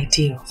good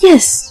idea.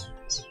 Yes.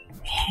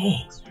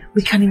 Hey,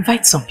 we can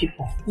invite some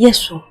people. Yes,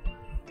 sir.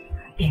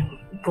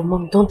 But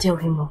Mom, don't tell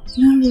him. No.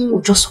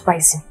 We'll just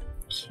surprise him.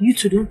 You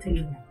two don't tell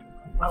him.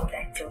 Why would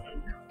I tell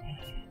him now?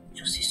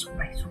 Just a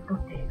surprise. So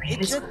don't tell him.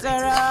 Let's go.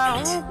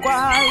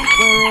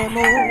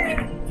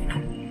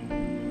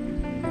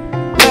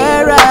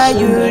 Where are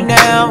you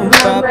now,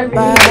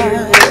 Papa?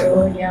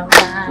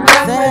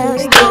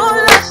 There's no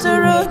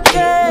letter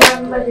again.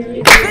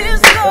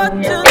 Feels good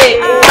to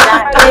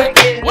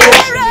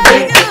where are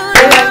you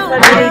now,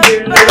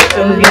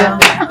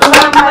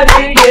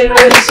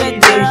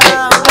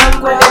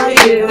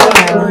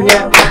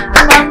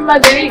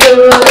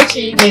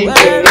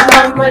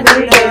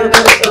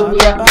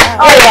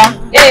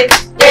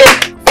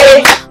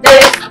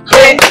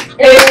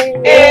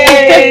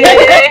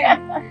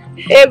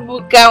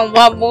 Ebuka,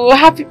 Wamu,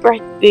 happy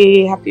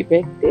birthday, happy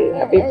birthday,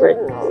 happy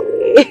birthday.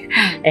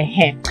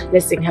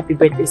 Let's sing happy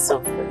birthday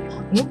song for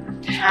you.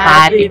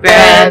 Happy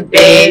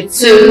birthday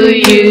to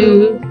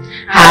you.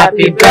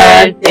 Happy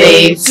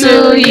birthday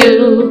to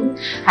you.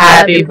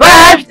 Happy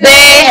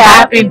birthday,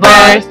 happy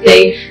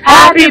birthday,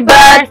 happy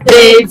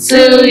birthday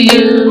to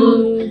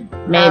you.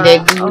 May the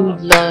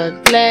good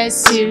Lord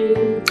bless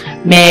you.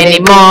 Many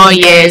more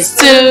years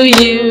to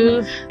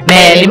you.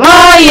 Many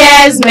more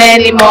years,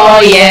 many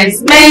more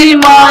years, many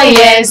more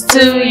years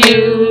to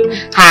you.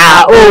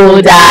 How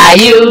old are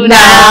you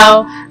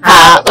now?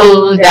 How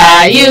old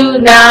are you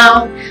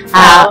now?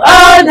 How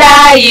old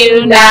are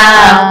you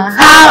now?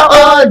 How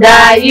old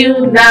are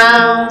you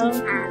now?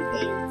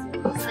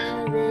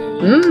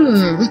 Hip, hip,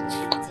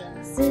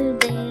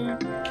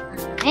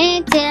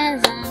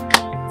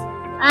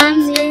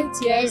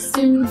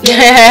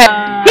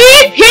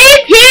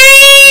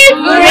 hip!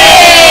 Hooray!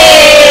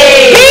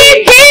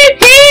 Hip, hip,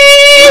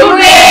 hip!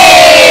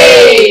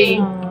 Hooray!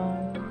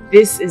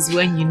 This is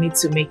when you need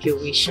to make a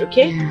wish,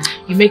 okay?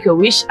 You make a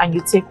wish and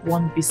you take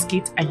one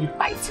biscuit and you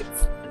bite it.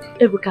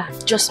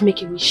 Ebuka, just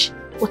make a wish.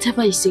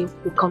 Whatever you say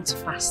will come to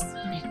pass.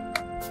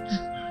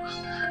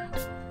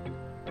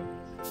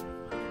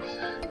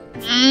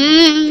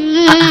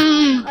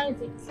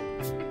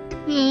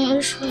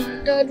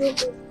 Daddy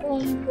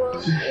will come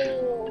back.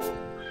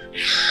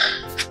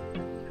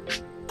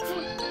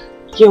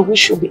 Your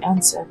wish will be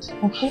answered,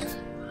 okay?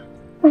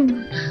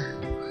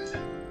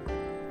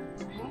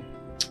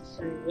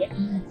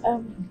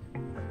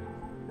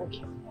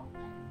 Okay.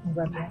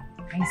 Bye-bye.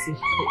 I see.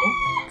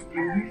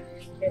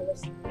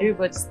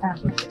 Everybody stand.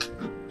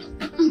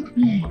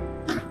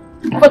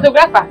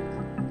 Photographer,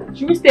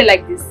 should we stay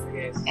like this?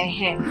 Yes.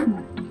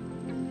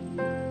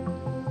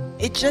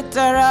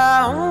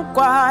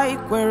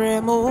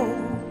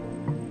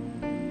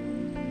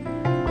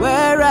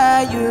 Where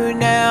are you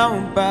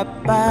now,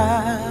 Papa?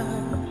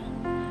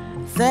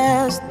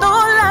 There's no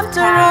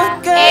laughter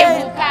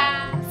again.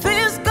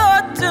 Things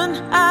gotten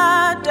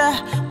harder.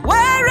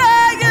 Where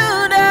are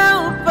you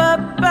now,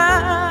 Papa?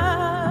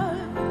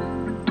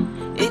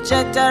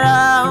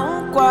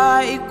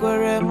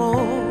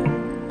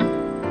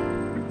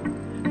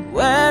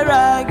 Where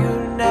are you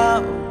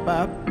now,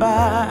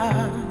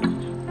 Papa?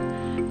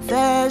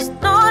 There's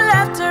no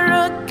laughter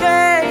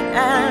again,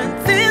 and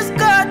things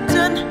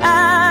gotten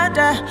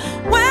harder.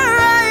 Where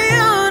are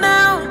you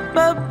now,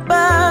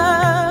 Papa?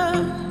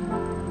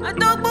 I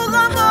don't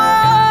belong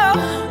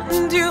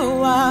to you.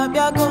 I'm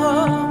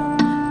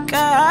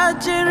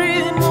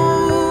Kajirimu,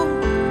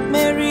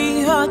 Mary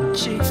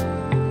Hachi.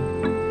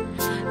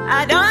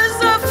 I don't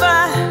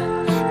suffer,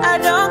 I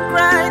don't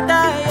cry,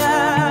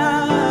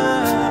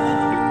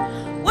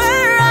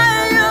 Where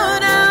are you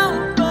now,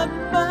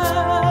 Papa?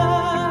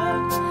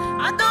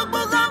 I don't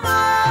belong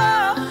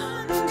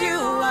to you.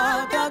 I'm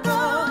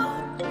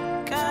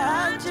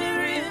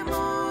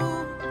Kajirimu,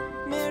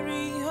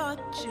 Mary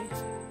Hachi.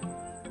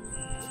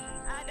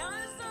 I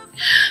don't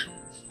suffer.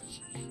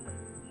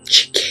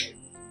 Chike.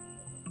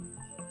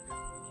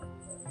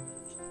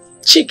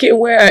 Chike,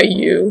 where are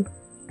you?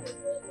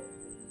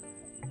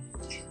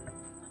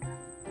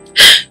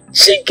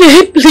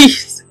 Chike,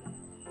 please.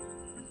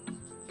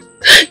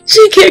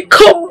 Chike,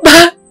 come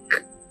back.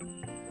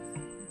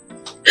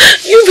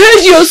 You've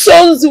heard your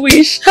son's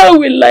wish. How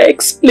will I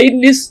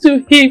explain this to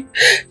him?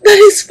 That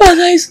his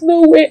father is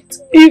nowhere to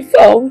be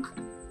found.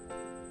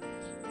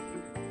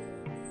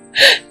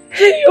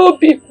 Hey,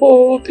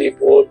 people.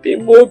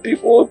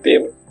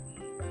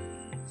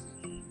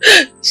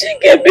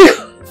 Chike,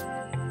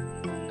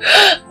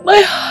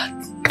 my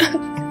heart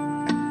can't.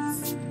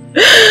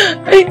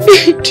 I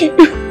need you.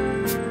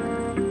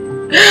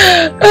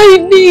 I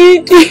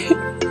need you.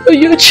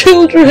 Your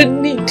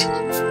children need you.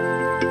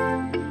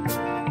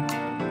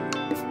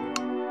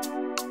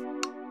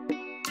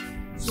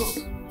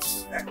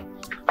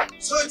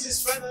 So it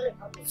is finally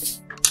happening.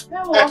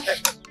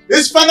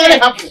 It's finally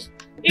happening.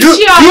 You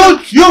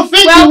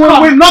think you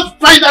will not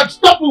find out?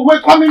 Stop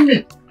welcoming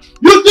me.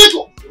 You think,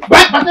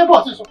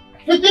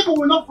 you think we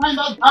will not find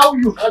out how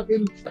you have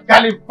been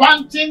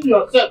gallivanting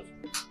yourself,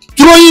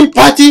 throwing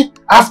party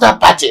after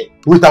party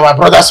with our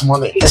brother's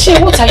money?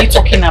 Ichie, what are you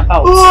talking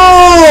about?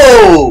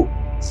 Oh!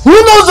 Who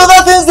knows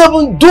other things they've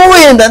been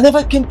doing that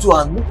never came to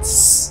our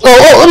notice?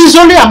 Oh, it is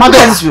only a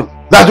matter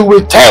that we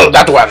will tell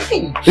that one.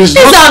 These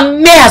are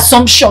mere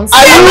assumptions. They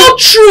are not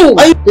true.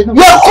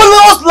 You are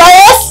calling us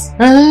liars?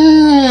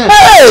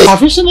 Hey!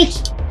 Have you seen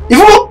it?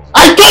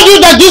 I told you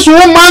that this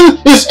woman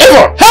is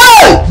evil.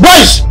 Hey!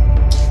 Boys!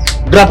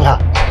 Grab her.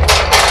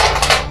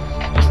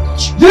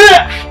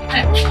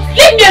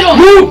 Leave me alone!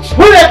 Move!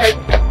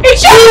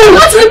 What's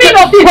the meaning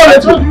of this? I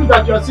told you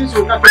that your sins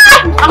will catch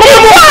you.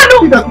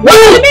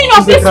 What's the meaning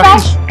of this now?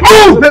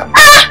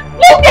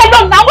 Leave me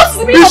alone now! What's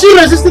the meaning of this? Is she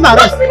resisting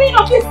arrest? What's the meaning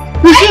of this?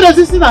 Is she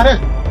resisting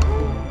arrest?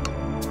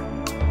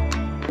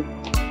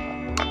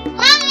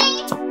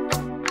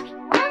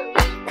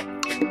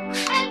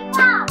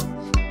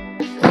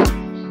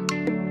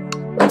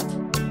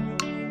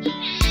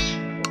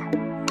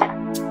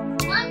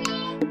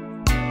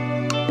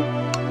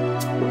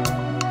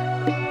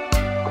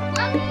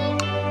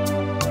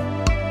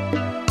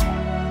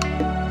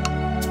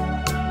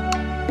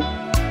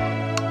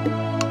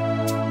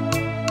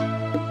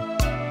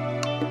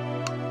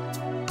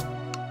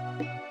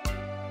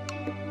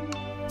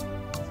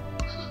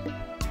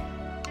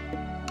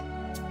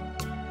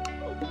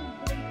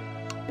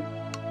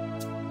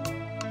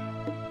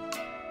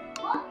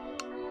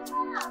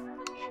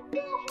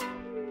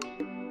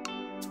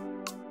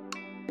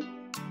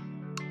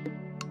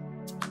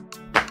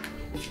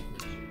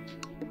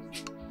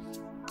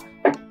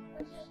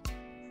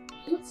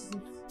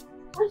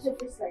 Why's your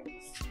face like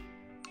this?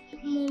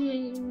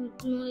 Mommy is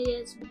not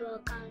yet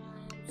back and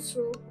I am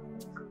so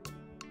hungry.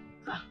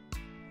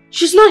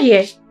 She's not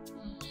here?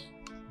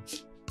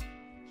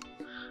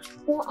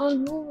 But I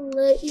don't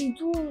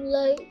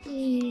like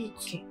it.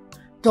 Okay.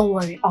 Don't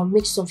worry, I'll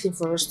make something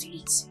for us to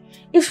eat.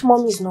 If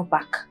mommy is not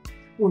back,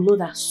 we'll know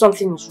that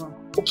something is wrong,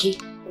 okay?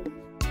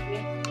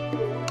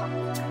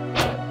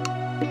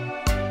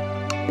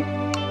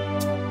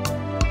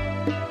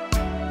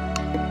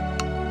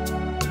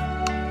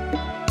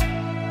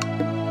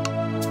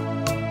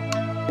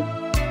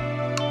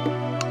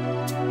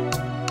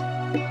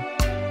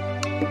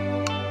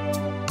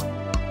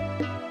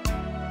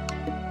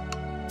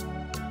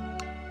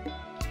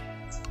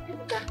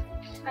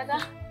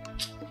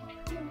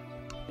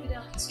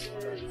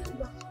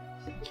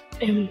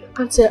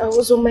 Auntie, I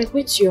was on my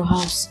way to your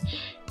house.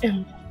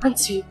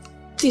 Auntie,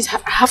 please,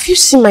 have you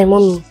seen my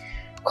mommy?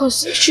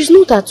 Because she's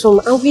not at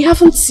home and we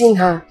haven't seen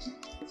her.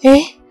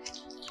 Eh?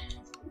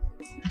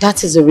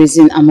 That is the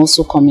reason I'm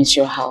also coming to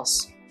your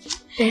house.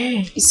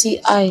 You see,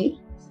 I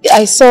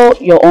saw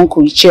your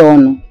uncle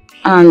Icheonu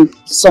and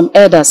some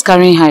elders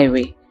carrying her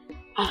away.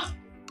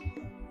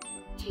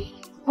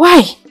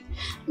 Why?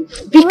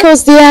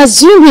 Because they are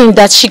assuming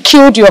that she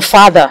killed your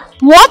father.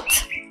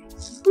 What?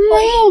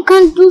 Mom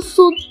can't do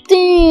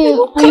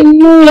something. I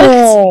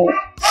know.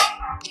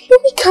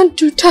 Mommy can't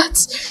do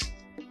that.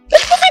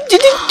 Mommy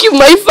didn't kill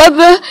my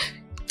father.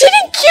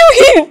 Didn't kill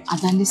him.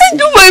 Ada, listen. And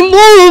do my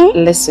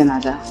mom. Listen,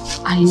 Ada.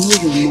 I know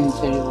your mom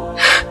very well.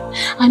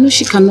 I know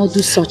she cannot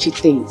do such a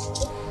thing.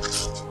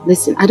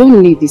 Listen, I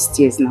don't need these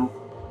tears now.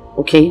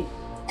 Okay?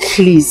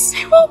 Please.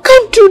 My mom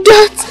can't do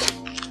that.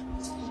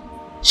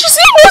 She's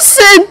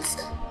innocent.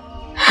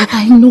 Ada,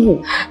 I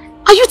know.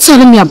 Are you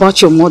telling me about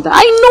your mother?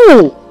 I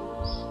know.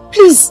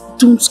 Please,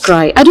 don't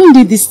cry. I don't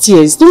need these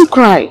tears. Don't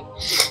cry.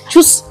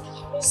 Just...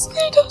 She's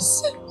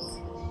innocent.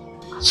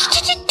 She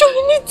didn't do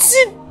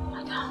anything.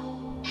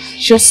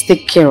 Just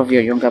take care of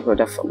your younger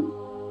brother for me.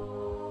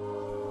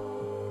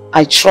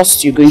 I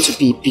trust you're going to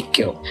be a big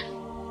girl.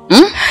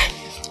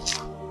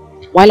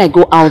 While I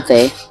go out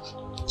there,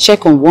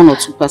 check on 1 or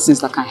 2 persons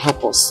that can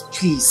help us.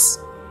 Please.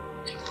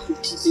 I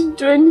didn't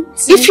do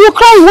anything. If you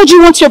cry, what do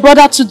you want your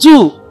brother to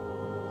do?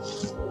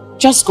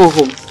 Just go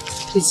home.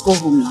 Please go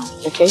home now,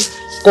 okay?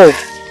 Go.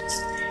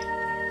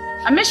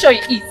 And make sure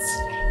you eat.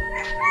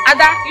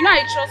 Ada, you know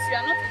I trust you.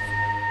 I'm not...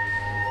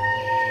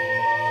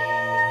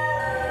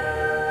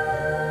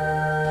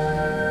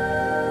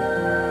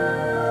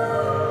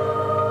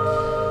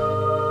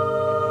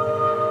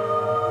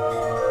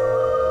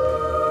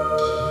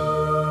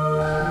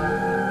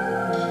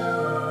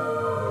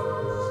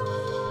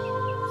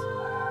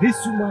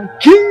 This woman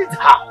killed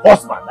her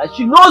husband and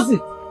she knows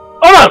it.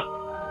 Alright.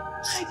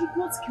 I did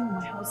not kill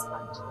my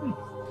husband.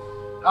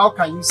 How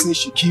can you say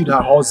she killed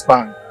her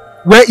husband?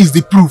 Where is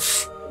the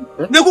proof?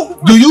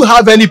 Do you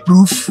have any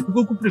proof?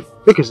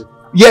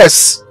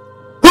 Yes.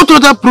 What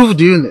other proof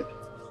do you need?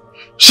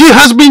 She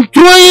has been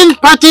throwing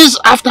parties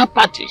after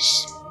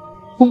parties.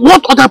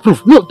 What other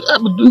proof? No,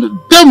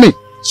 tell me.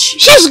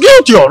 She's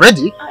guilty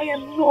already. I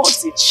am not,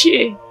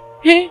 Ichie.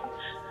 Eh?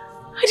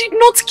 I did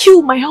not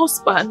kill my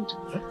husband.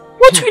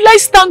 What will I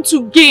stand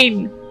to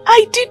gain?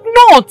 I did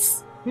not.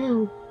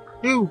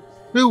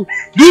 Do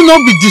not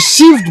be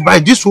deceived by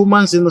this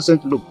woman's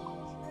innocent look.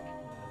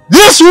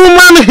 This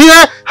woman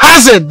here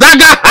has a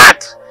dagger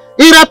heart.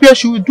 It appears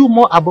she will do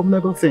more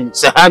abominable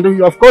things.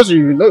 And of course,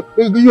 you know,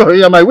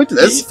 you are my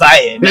witness.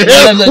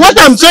 What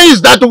I'm saying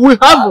is that we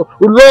have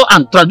law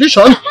and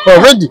tradition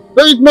already.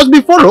 It must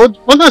be followed.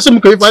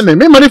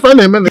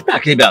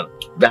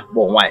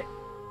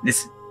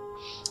 Listen.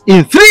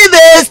 In 3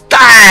 days'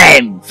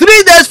 time,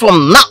 3 days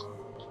from now,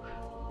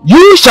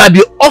 you shall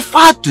be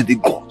offered to the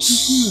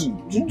gods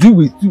to do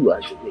with you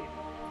as you live.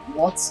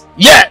 What?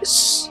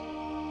 Yes.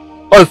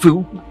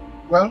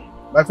 Well,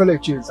 my fellow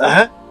chiefs,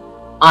 I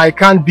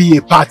can't be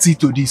a party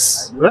to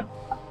this.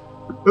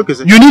 Okay,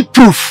 sir. You need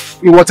proof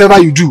in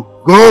whatever you do.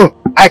 Go.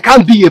 I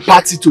can't be a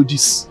party to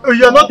this.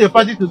 You are not a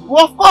party to this.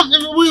 Well, of course,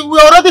 we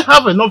already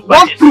have enough.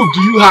 What proof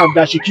do you have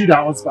that she killed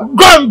her husband?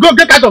 Go,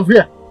 get out of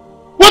here.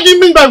 What do you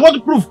mean by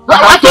what proof? I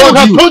have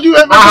told you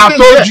everything. I have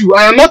told you.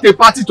 I am not a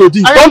party to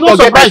this. Don't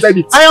forget I said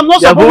it. I am not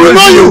supposed to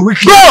know you.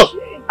 Go!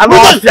 Come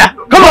on,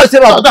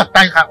 sit down. Don't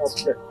tie her up.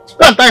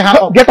 Don't tie her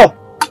up. Get up.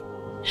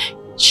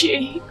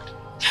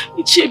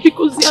 Ichie,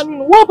 because they are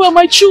known. What about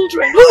my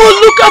children? Who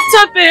will look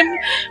after them?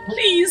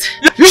 Please.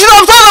 You should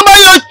have thought about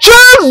your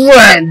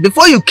children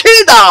before you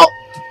killed our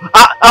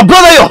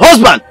brother, your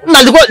husband.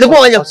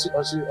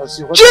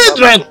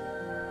 Children.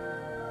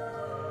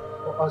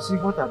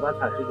 What about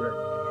her children?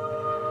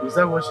 Is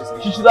that what she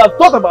said? She should have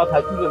thought about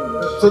her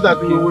children. So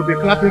that we will be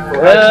clapping for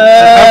her. She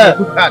have a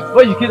good heart.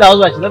 When you killed her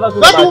husband, she never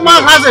thought that about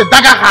woman has a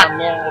dagger heart.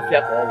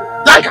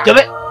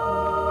 Dagger.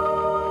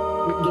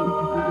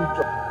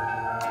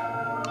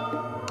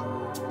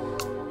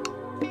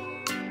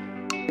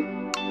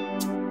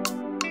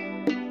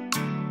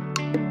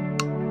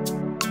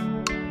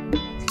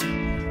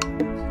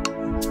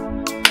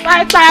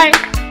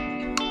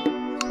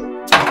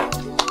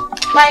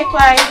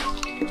 Bye.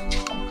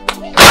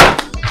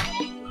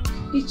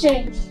 Ichie.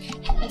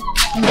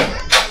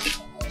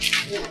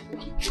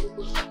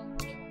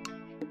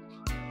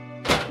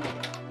 I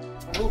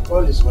hope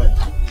all is well.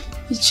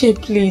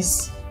 Chike,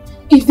 please.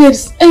 If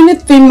there's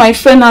anything my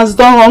friend has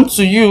done wrong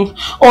to you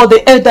or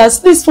the elders,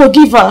 please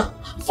forgive her.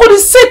 For the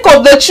sake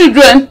of the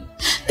children.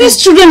 These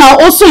children are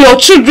also your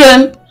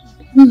children.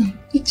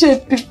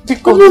 Chike,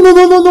 because... No,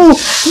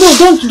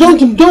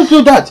 don't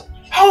do that.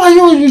 How are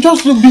you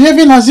just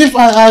behaving as if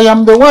I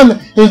am the one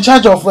in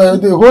charge of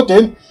the whole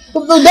thing?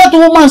 That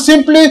woman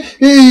simply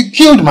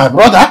killed my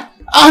brother,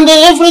 and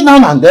every now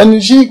and then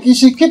she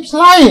keeps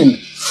lying.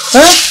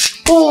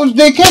 Oh,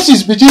 the case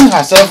is between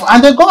herself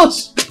and the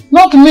gods,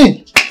 not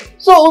me.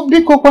 So,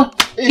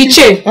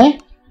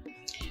 Chike,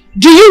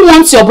 do you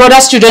want your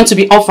brother's children to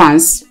be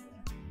orphans?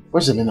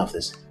 What's the meaning of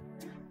this?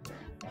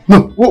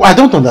 No, I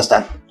don't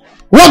understand.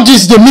 What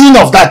is the meaning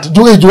of that?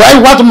 Do I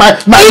want my...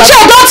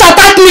 Chike, don't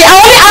attack me. I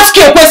only ask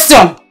you a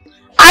question.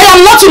 I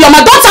am not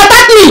Uloma. Don't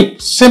attack me.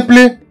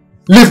 Simply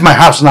leave my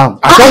house now.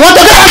 I don't want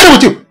to get angry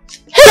with you.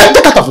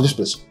 Get out of this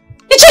place.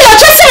 Chike, you're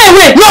chasing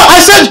away. No,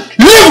 I said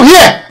leave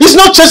here. It's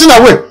not chasing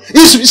away.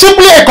 It's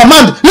simply a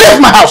command.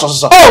 Leave my house.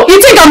 Oh, you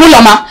think I'm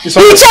Uloma? You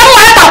will...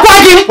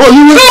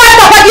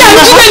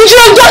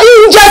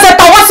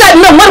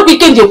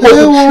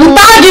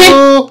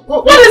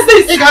 What is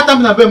this?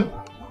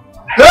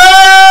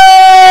 Hey!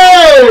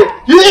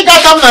 You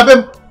got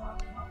them.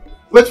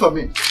 Wait for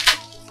me.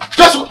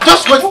 Just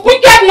wait.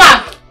 Wicked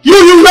man.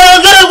 You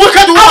very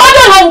wicked one.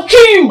 I will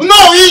kill you.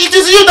 No, it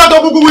is you that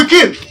will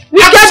kill.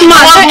 Wicked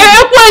man.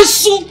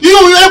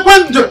 You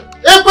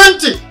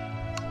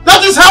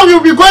That is how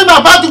you be going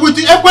about with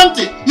the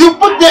equity. You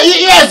put the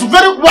ears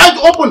very wide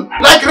open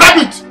like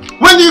rabbit.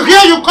 When you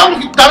hear, you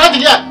come direct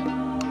here.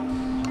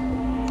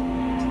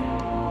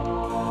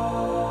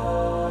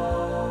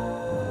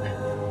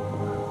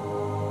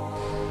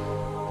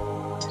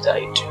 What did I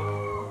do?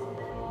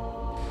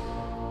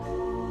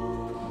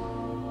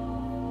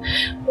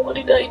 What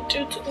did I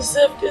do to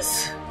deserve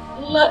this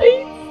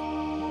life?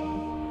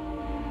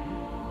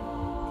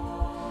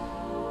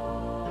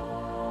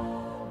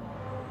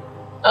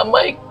 Am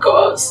I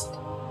cursed?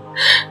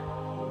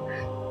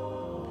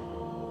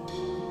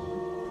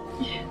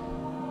 Yeah.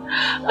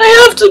 I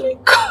have to be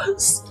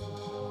cursed.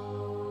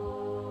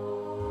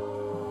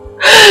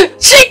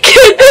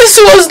 Chike, this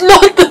was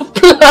not the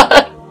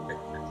plan.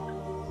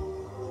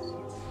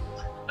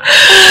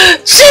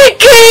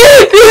 Chike,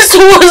 this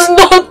was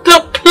not the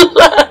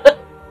plan.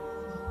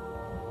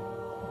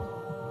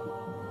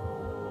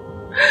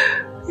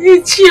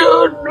 It's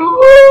your no.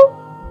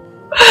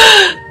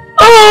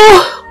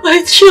 Oh,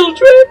 my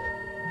children.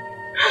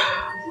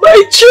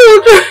 My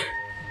children.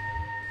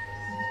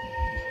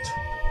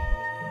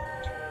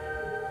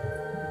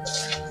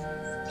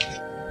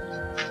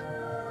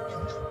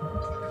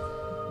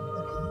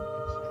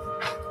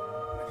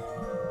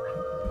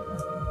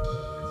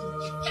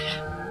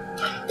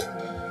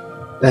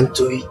 Learn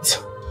to eat.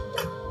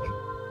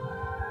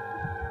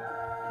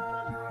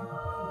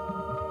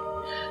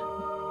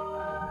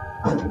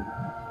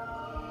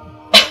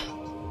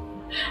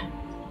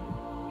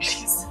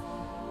 Please.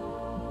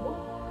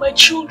 My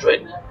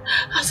children.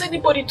 Has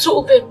anybody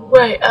told them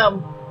where I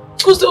am?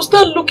 Because they'll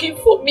start looking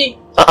for me.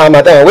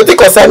 Madam, what do you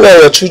concern me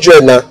and your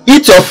children now?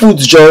 Eat your food,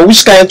 John.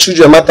 Which kind of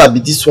children matter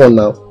be this one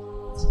now?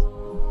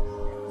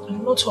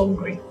 I'm not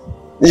hungry.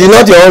 You're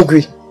not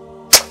hungry.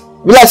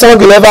 Be like someone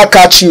will never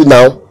catch you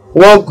now.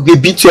 One will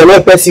beat you and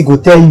one person will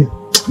tell you.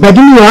 But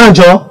give me your hand,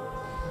 John.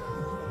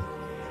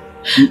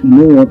 You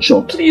know what,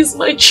 John? Please,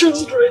 my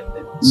children.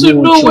 To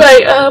know where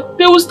I am.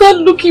 They will start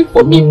looking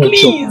for me.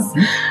 Please.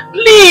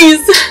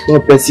 Please.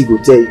 One person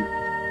will tell you.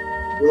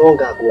 Long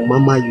ago,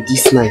 mama, you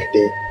this night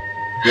there.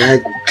 The eye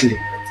go clear.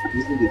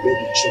 Even the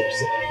baby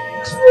chops.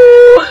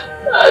 Oh,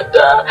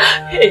 Ada.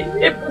 Hey,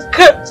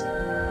 Ebuka.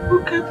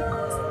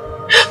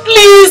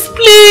 Please,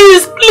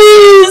 please,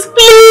 please,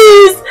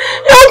 please.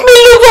 Help me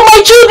look for my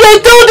children.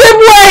 Tell them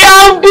where I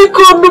am.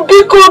 Bikonu.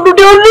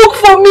 They'll look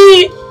for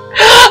me.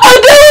 And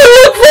they will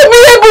look for me.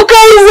 Ebuka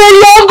is a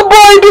young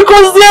boy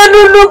because they are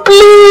no,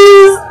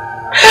 please.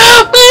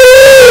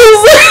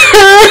 Please.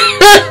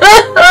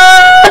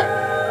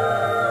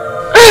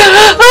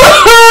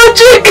 Oh,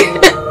 Chike.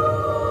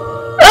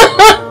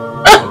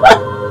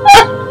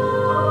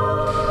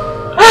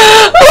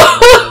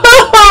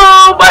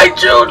 Oh, my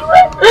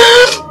children.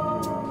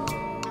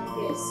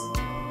 Yes,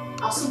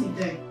 I'll soon be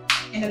there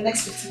in the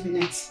next 15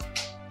 minutes.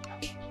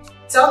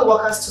 Tell the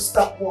workers to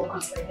stop work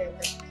until I get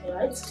there,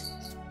 alright?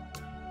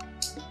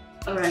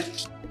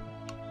 Alright.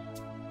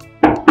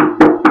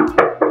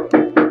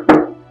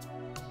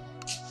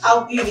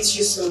 I'll be with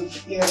you soon,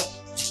 yeah.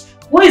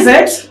 Who is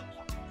it?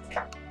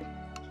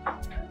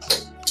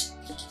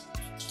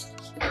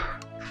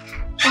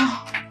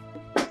 Oh,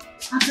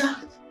 Ada,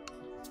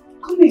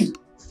 come in.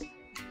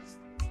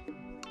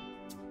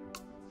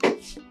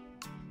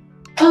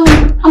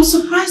 I'm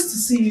surprised to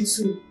see you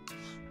too.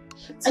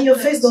 And your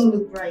face don't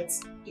look right.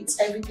 It's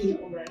everything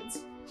alright?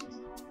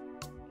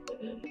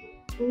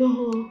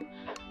 No.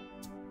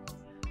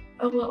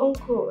 Our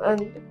uncle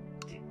and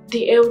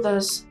the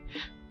elders,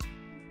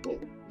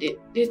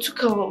 they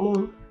took our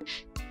mom.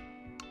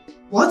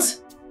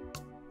 What?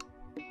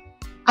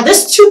 Are they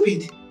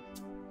stupid?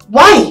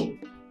 Why?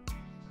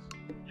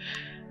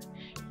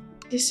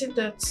 They said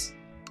that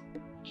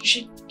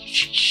she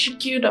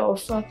killed our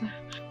father.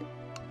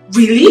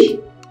 Really?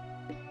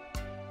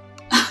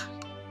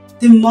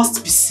 They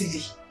must be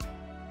silly.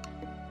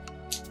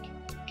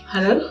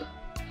 Hello?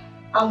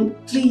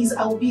 Please,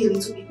 I will be a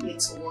little bit late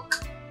to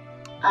work.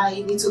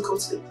 I need to go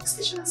to the police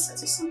station and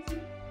settle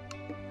something.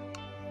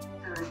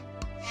 Alright.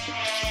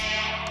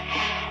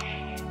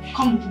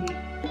 Come with me.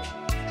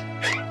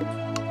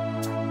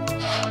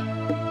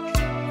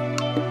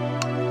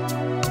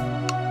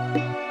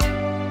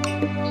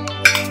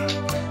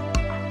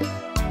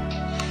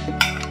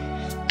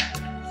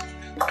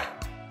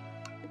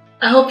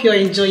 I hope you're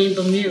enjoying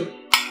the meal.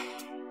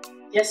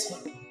 Yes,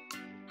 ma'am.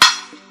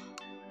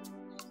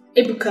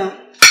 Ebuka,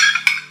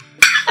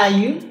 are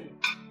you?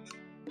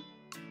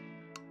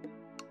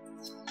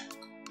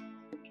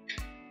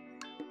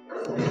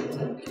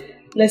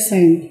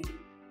 Listen,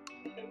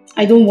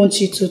 I don't want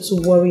you to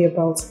worry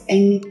about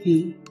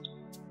anything.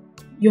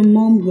 Your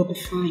mom will be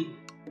fine.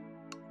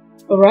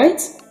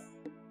 Alright?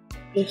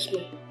 Yes,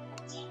 ma'am.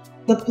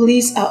 The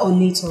police are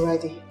on it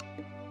already.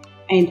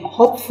 And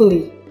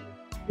hopefully,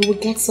 we will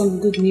get some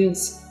good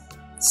news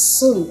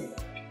soon.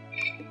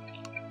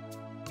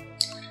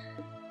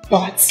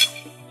 But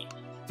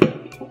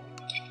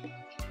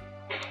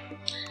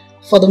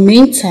for the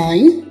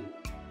meantime,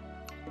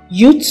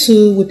 you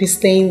two will be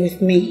staying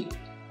with me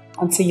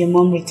until your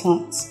mom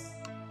returns.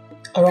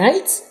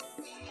 Alright?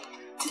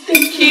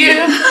 Thank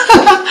you.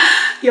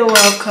 You're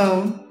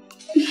welcome.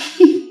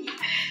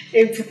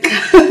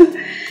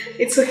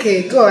 It's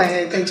okay. Go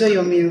ahead. Enjoy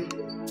your meal.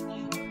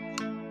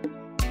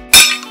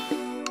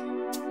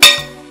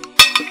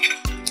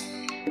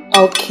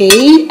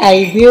 Okay,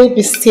 I will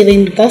be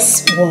stealing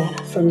this one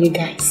from you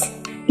guys.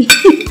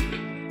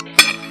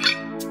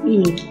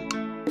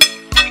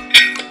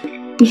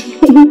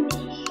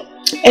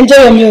 Enjoy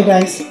your meal,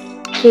 guys.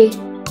 Okay.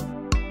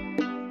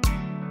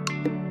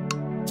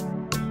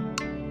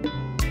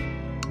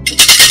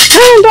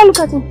 Hey, don't look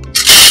at him.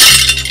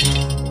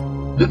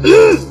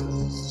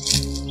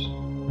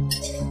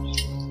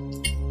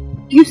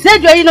 You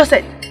said you're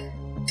innocent.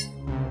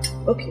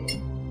 Okay.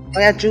 Oh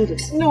yeah, drink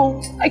this.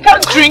 No, I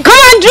can't drink. Come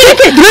on, drink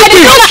it! Drink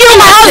it! Don't kill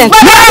my husband!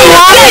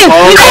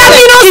 I am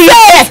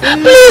innocent!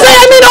 Please, I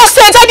am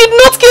innocent! I did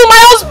not kill my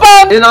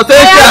husband!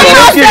 Innocent!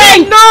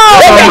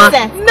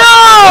 No!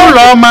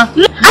 Uloma!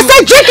 I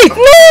said drink it!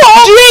 No!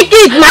 Drink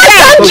it! I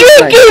can't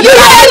drink it! You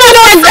are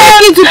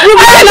innocent! To prove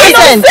I'm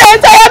innocent!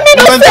 I am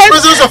innocent! In the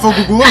presence of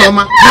Ogugu,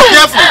 Uloma, be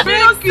careful!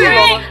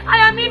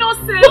 I am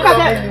innocent! Look at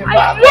that!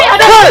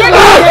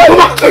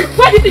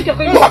 Where do you think you're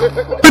going?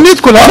 We need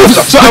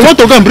collaboration, so I want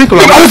to go and bring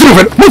collaboration.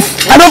 Move!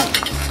 I don't...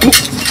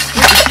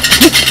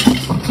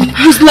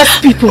 Useless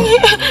people.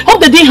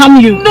 Hope they didn't harm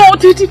you. No,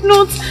 they did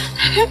not.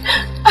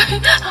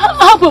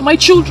 How about my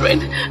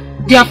children?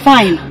 They are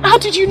fine. How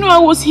did you know I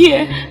was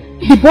here?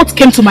 They both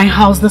came to my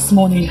house this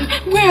morning.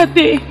 Where are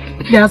they?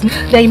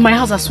 They're in my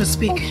house as we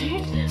speak.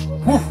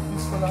 Move!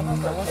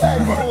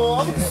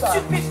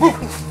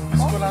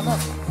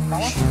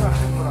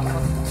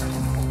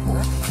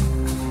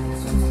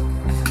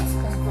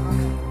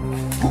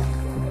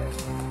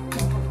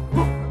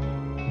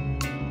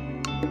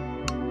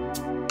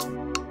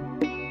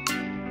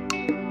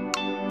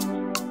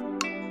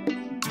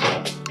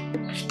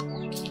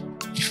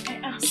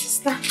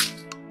 Sister,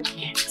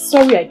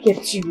 sorry I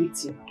kept you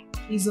waiting.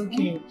 It's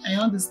okay. I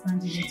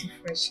understand you need to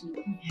freshen.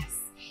 Yes.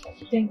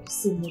 Thank you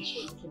so much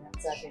for looking at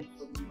that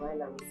for me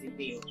while I was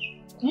away.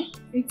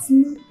 It's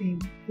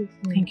nothing.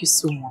 Thank you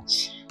so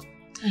much.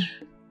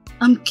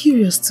 I'm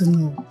curious to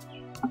know,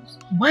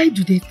 why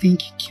do they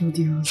think you killed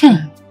your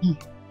husband?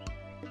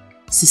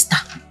 Sister,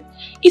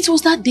 it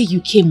was that day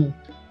you came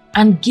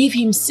and gave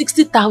him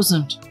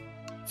 60,000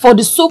 for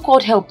the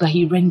so-called help that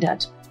he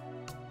rendered.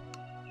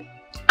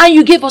 And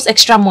you gave us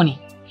extra money.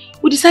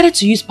 We decided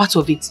to use part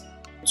of it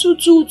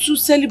to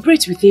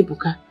celebrate with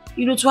Ebuka.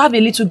 You know, to have a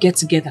little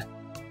get-together.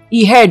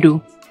 He heard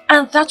though,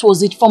 and that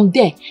was it. From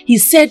there, he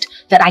said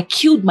that I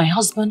killed my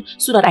husband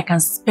so that I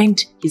can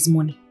spend his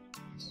money.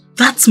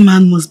 That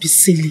man must be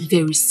silly.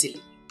 Very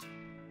silly.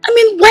 I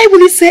mean, why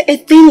would he say a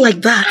thing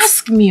like that?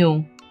 Ask me.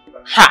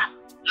 Ha!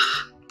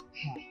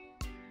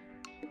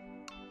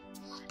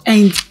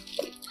 And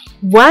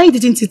why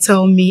didn't you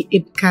tell me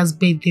Ebuka's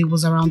birthday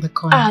was around the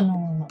corner? No.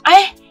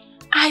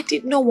 I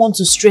did not want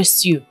to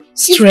stress you.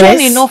 Stress? You've done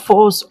enough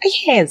for us.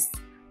 Yes.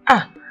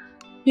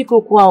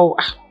 Because wow,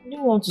 I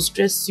don't want to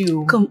stress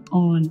you. Come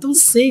on, don't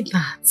say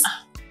that.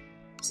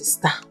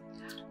 Sister.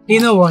 You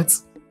know what?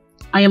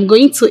 I am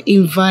going to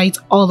invite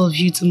all of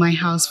you to my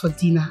house for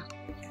dinner.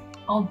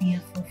 On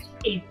behalf of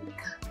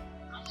Ebuka.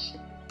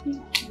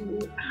 Thank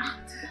you.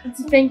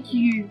 Auntie, thank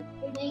you.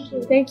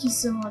 Thank you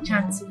so much,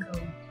 Auntie.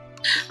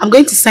 I'm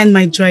going to send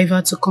my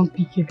driver to come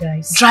pick you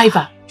guys.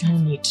 Driver? You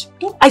don't need.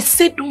 I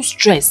said don't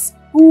stress.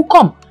 Who will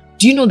come?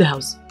 Do you know the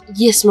house?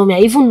 Yes, Mommy. I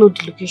even know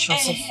the location.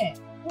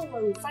 Don't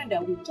worry, we'll find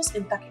out. We'll just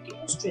enter Keke.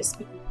 Don't stress.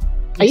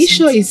 Are you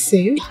sure it's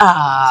safe?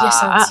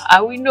 Yes,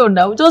 Auntie. We know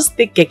now. We'll just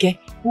take Keke.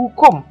 We'll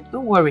come.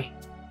 Don't worry.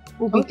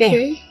 We'll be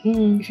okay. there.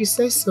 If you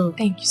say so.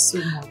 Thank you so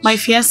much. My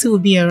fiancé will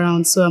be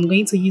around, so I'm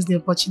going to use the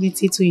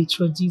opportunity to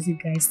introduce you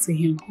guys to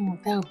him. Oh,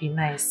 that would be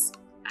nice.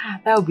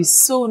 That would be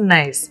so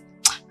nice.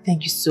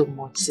 Thank you so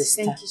much,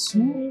 sister. Thank you so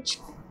much.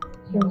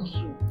 Thank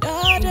you.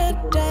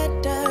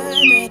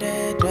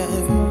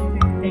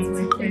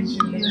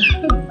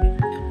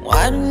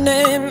 One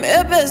name,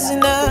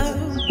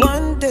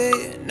 one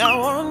day,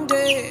 now one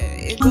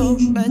day, it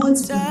goes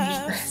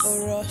better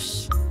for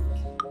us.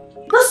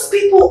 Those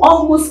people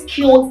almost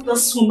killed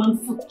this woman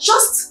for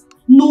just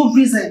no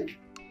reason.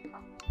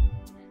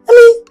 I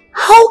mean,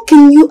 how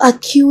can you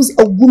accuse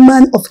a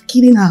woman of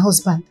killing her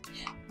husband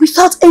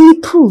without any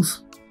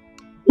proof?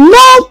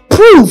 No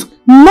proof,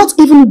 not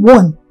even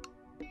one.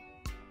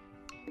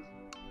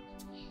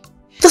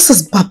 This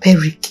is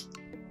barbaric.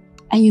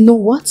 And you know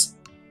what?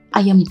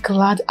 I am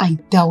glad I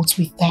dealt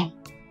with them.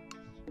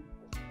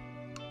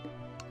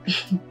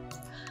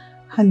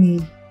 Honey,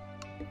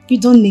 you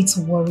don't need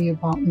to worry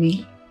about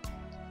me.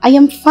 I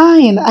am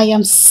fine. I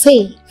am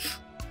safe.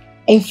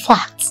 In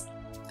fact,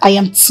 I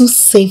am too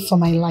safe for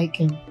my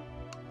liking.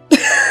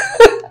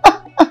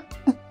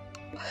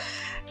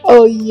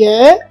 Oh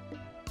yeah?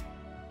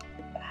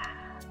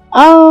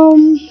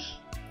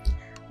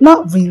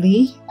 Not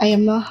really. I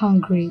am not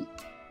hungry.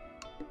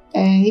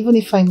 And even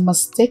if I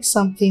must take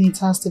something, it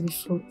has to be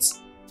fruit.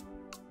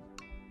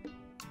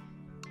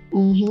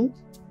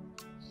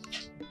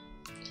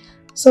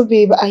 So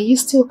babe, are you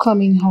still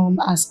coming home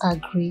as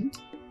agreed?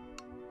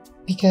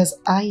 Because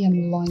I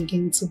am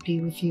longing to be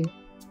with you.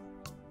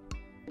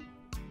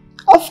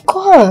 Of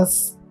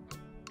course.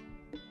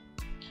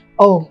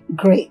 Oh,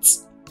 great.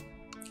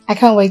 I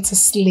can't wait to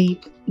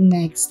sleep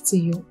next to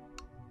you.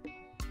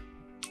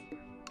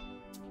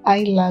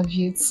 I love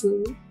you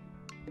too.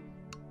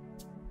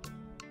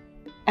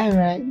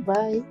 Alright,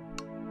 bye.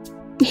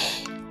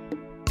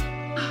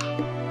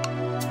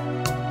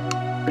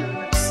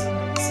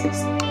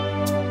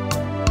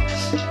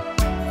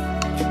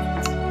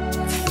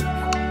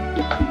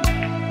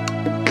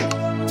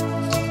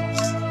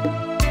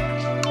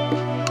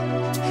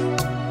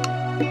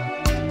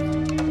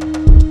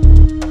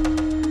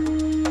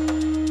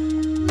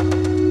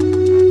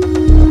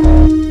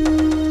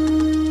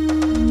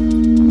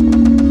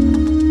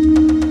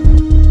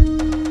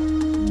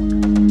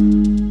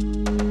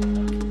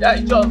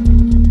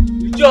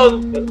 Yeah,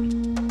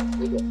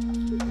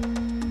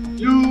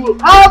 you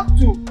have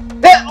to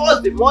pay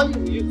us the money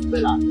we use to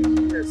pay our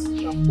yes.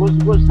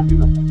 What's the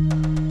deal?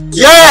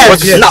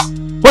 Yes! Now,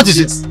 what is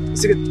it?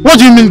 What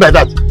do you mean by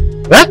that?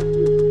 Eh?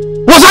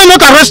 Was I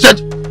not arrested?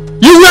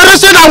 You were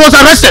arrested, I was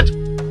arrested.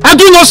 I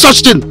do no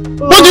such thing.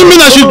 What do you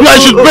mean I should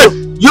pay?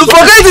 You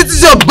forget it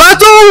is your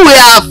battle we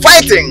are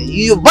fighting.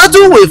 Your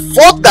battle we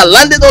fought that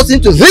landed us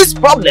into this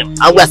problem.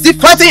 And we are still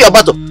fighting your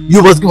battle.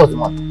 You must give us the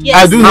money. Yes.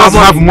 I do not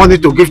have money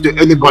to give to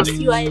anybody.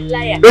 You are a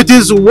liar. It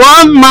is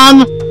one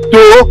man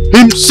to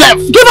himself.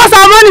 Give us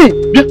our money!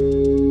 Yeah.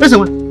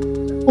 Listen,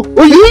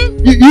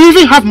 you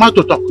even have mouth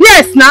to talk.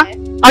 Yes, now.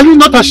 Are you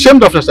not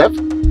ashamed of yourself?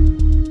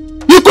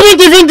 You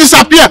couldn't even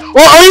disappear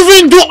or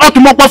even do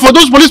automobile for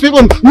those police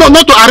people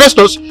not to arrest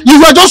us. You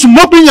were just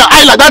mopping your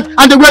eye like that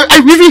and they were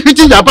even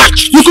hitting your back.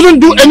 You couldn't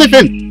do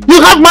anything.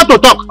 You have mouth to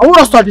talk. I want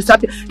us to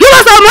disappear. Give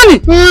us our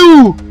money!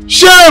 Ew,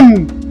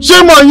 shame!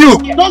 Shame on you!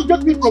 Don't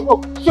get me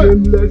provoked.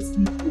 Shameless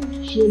people.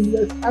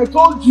 Shameless. I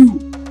told you.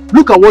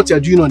 Look at what you are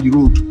doing on the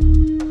road.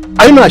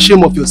 Are you not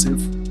ashamed of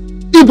yourself?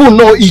 Igbo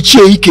no iche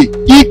ike.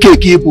 Ike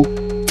ke Igbo.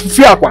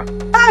 Fiakwa.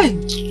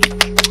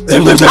 Our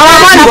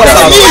money!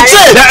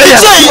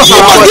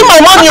 Give my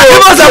money!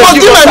 Give us our money!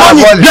 Give my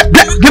money!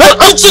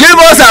 Give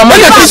us our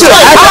money!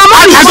 Our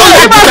money!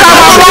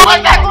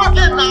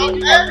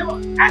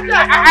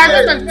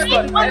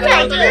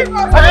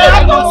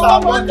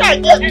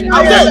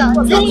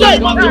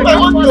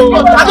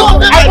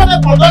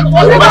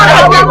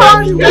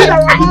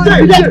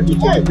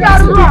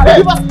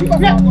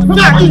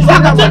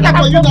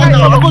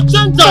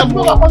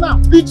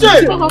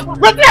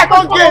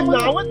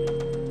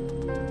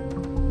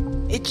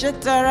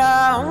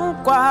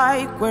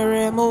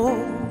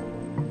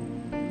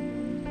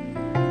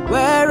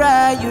 Where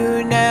are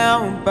you now,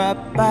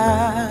 Papa?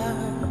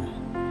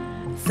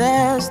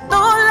 There's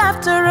no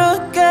laughter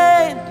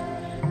again.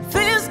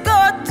 Things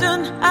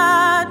gotten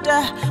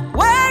harder.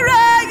 Where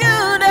are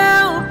you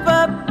now,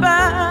 Papa?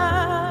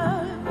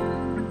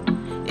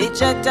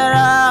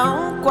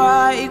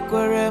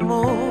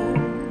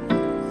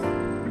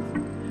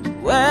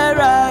 Where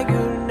are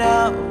you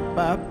now,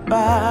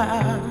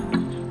 Papa?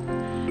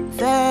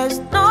 There's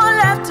no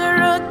laughter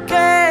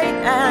again,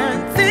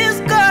 and things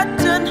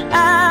gotten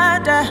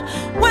harder.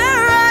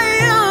 Where are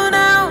you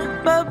now,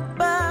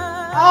 Papa?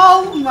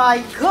 Oh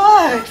my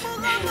God!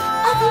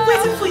 I've been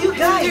waiting for you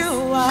guys.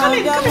 Come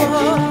in, come in.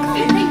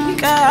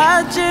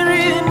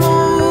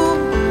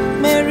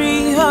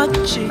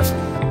 Thank you.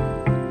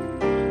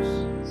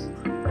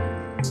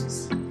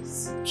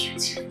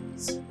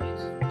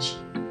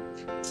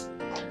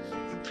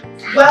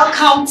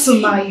 Welcome to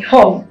my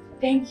home.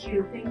 Thank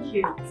you, thank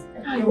you.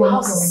 Your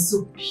house is so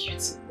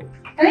beautiful.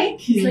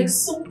 Thank you. It's like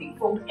something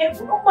from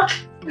heaven. Oh my.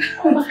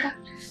 Oh my.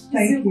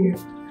 Thank you.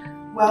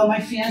 Well, my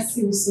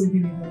fiancé will soon be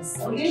with us.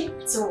 Okay?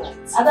 It's alright.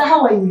 Ada,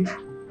 how are you?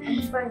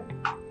 I'm fine.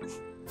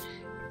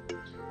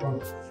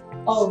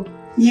 Oh,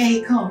 here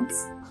he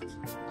comes.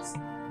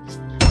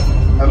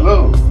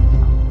 Hello.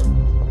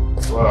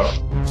 Wow.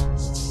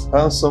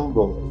 Handsome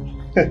boy.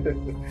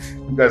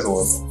 You guys are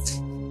welcome.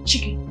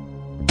 Chike.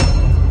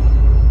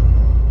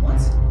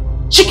 What?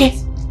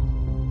 Chike!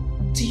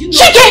 Do you know?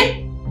 Chike!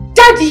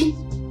 Daddy!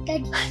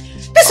 Daddy.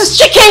 This is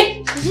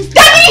Chike!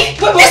 Daddy!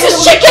 This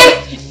is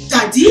Chike!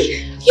 Daddy?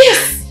 Yes!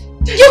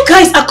 You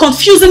guys are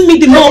confusing me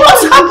the more.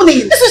 What's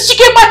happening? This is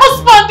Chike, my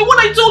husband! The one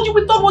I told you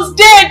we thought was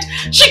dead!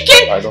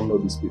 Chike! I don't know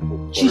these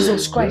people.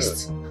 Jesus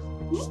Christ.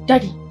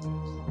 Daddy.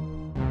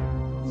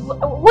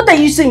 What are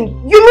you saying?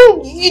 You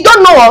mean you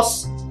don't know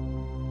us?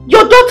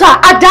 Your daughter,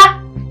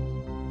 Ada?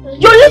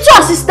 Your little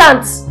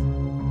assistant?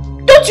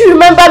 Don't you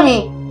remember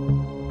me?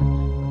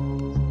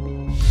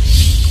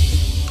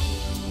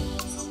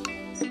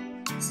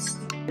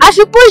 I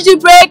should push the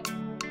brake.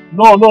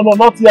 No,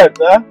 not yet,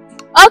 eh?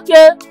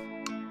 Okay.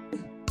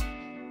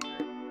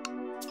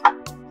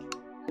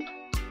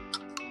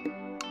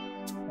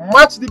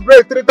 Match the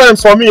brake 3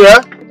 times for me, eh?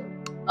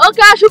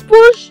 Okay, I should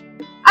push.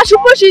 I should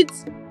push it.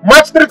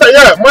 Match 3 times,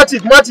 yeah. Match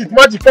it,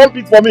 pump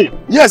it for me.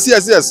 Yes.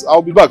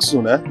 I'll be back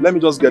soon, eh? Let me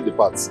just get the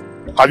parts.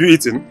 Have you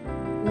eaten?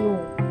 No.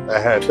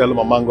 Tell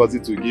Mama Ngozi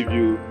to give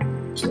you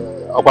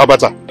akwa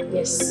butter.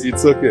 Yes.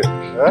 It's okay.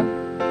 Eh?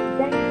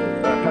 Thank you.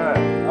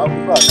 I'll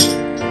be back.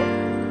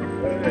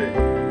 Hey.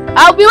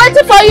 I'll be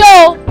waiting for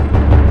you.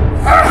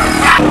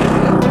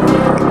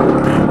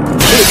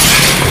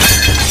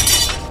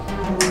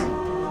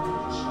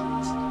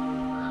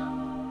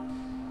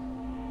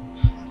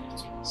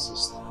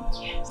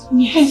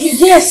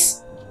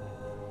 Yes.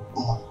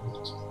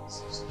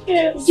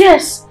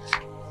 Yes.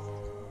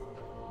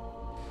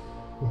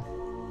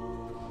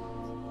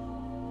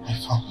 My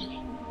family.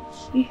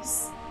 Yes.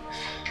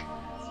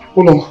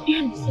 Uloma.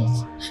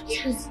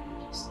 Yes.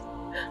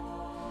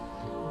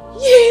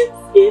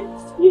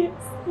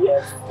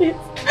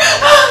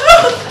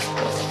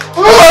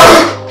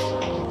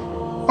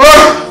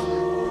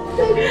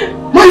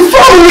 My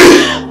family!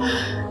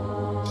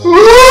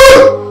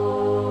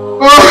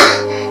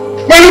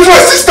 My little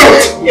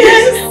assistant!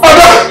 Yes!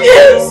 Ada!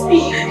 Yes!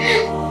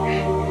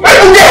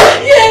 Ebuka!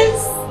 Yes!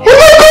 Oh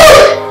my God!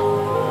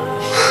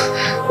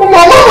 Oh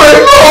Mama, my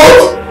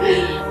love!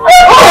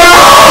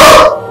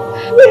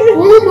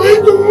 Oh my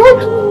God!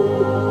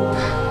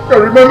 I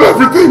remember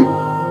everything!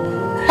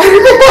 I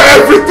remember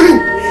everything!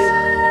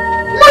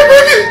 My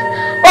baby!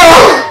 Mama!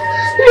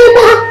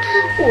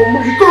 Oh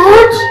my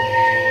God!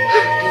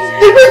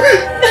 Hey baby!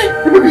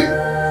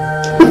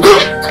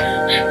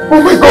 Oh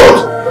my God!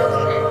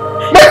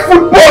 My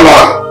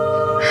footballer!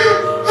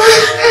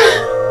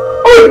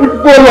 My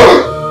footballer!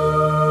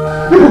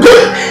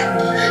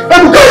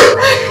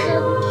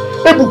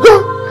 Ebuka!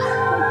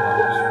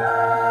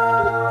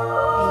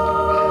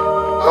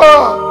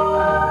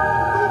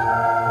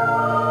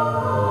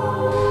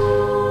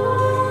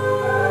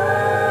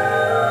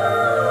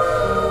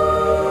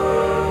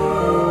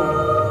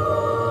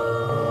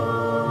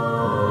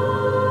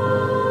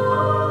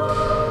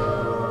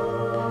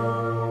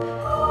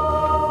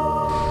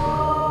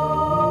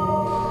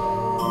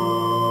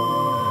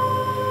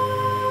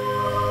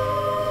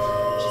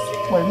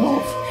 My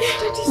love.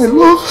 My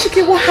love.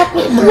 Chike, what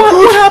happened? My What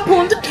God.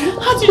 happened?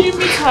 How did you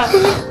meet her? How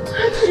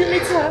did you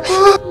meet her?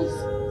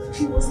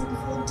 He was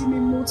involved in a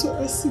motor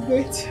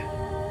accident.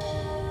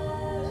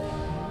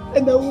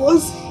 And I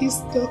was his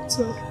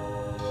doctor.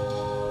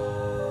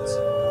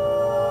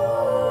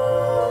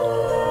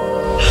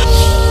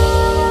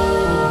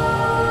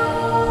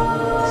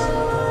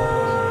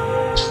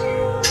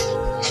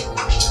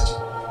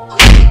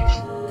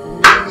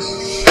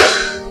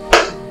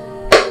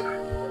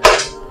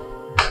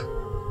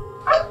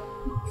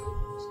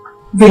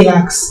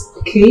 Relax,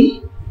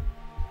 okay?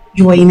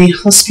 You are in a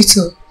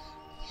hospital.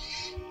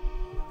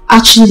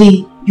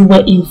 Actually, you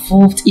were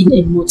involved in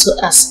a motor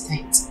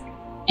accident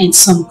and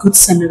some good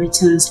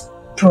Samaritans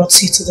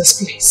brought you to this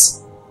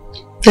place.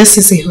 This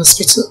is a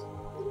hospital.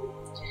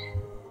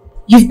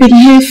 You've been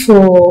here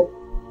for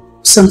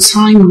some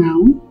time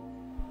now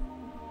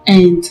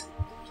and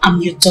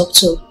I'm your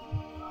doctor,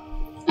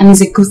 and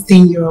it's a good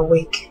thing you're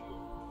awake.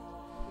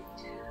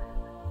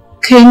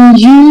 Can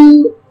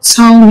you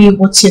tell me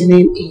what your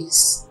name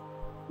is?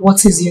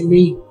 What is your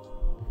name?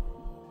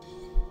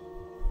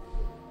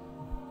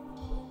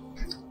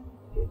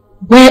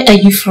 Where are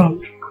you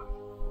from?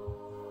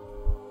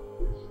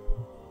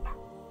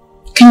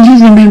 Can you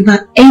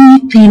remember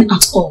anything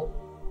at all?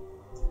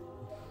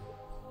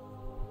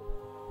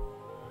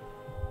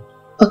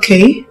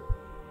 Okay.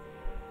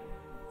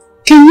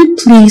 Can you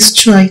please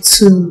try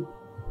to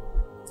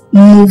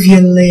move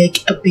your leg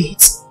a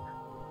bit?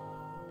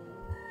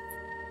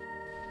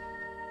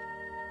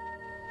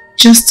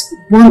 Just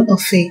one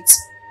of it.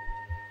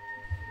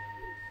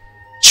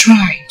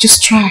 Try,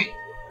 just try.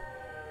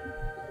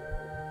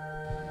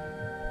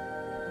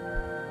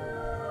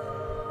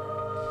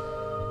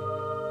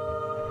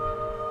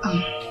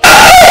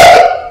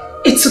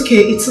 It's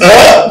okay, it's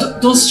okay.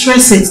 Don't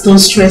stress it, don't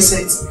stress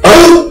it.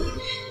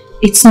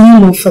 It's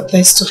normal for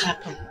this to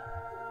happen.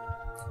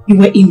 You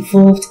were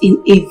involved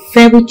in a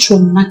very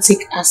traumatic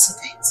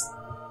accident.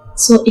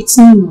 So it's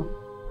normal,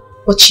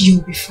 but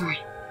you'll be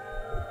fine.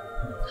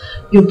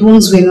 Your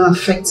bones were not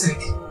affected.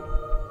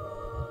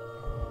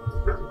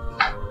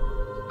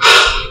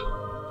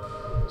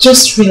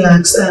 Just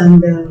relax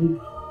and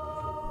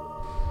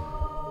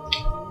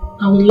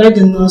I will let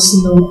the nurse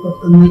know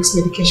of the next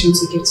medication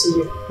to give to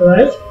you,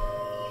 alright?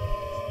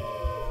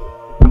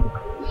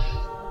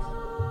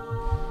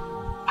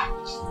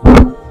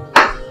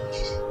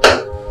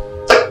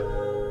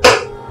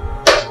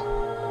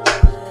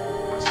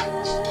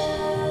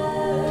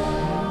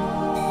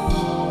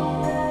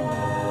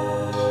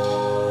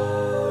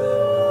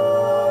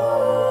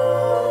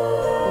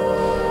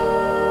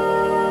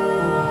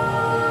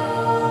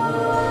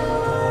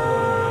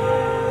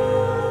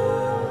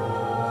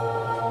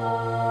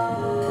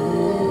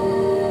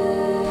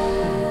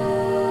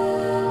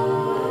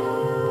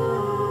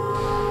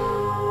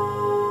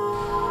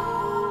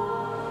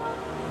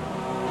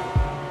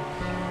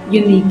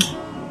 Unique.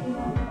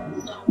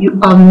 You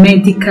are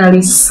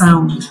medically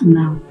sound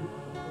now.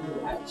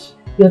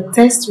 Your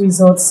test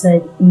results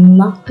said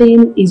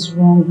nothing is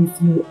wrong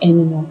with you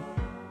anymore.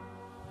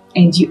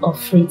 And you are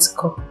free to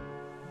go.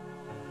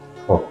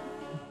 Oh.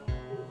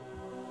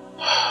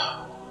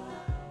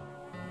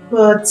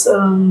 But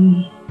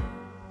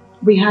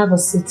we have a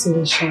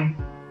situation.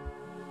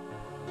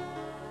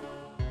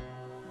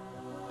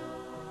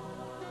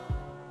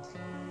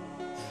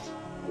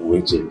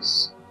 Which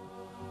is?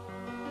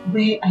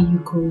 Where are you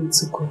going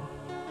to go?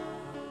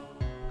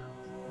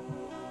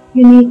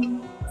 Unique,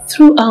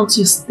 throughout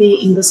your stay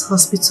in this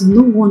hospital,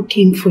 no one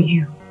came for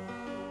you.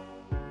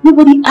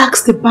 Nobody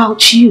asked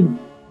about you.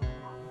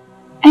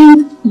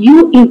 And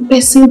you in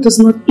person does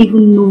not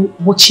even know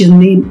what your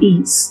name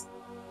is.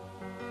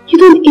 You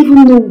don't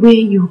even know where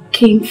you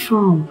came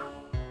from.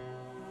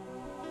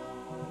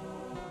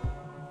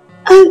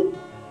 And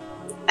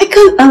I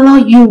can't allow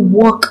you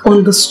walk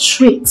on the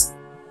street.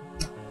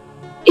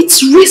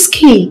 It's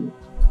risky.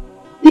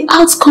 The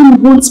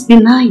outcome won't be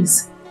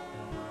nice.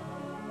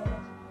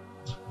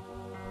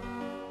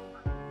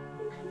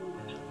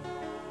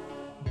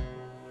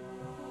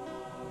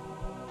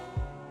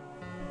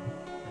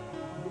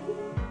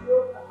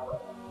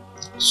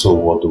 So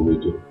what do we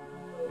do?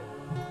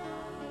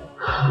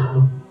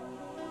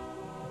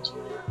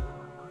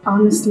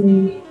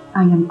 Honestly,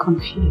 I am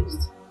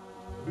confused.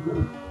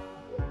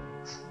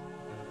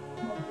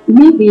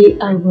 Maybe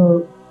I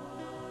will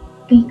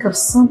think of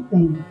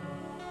something.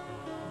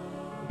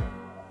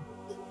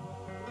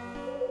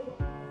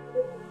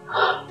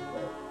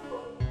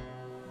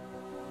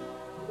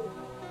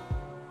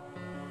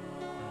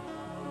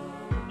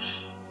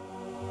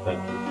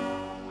 Thank you.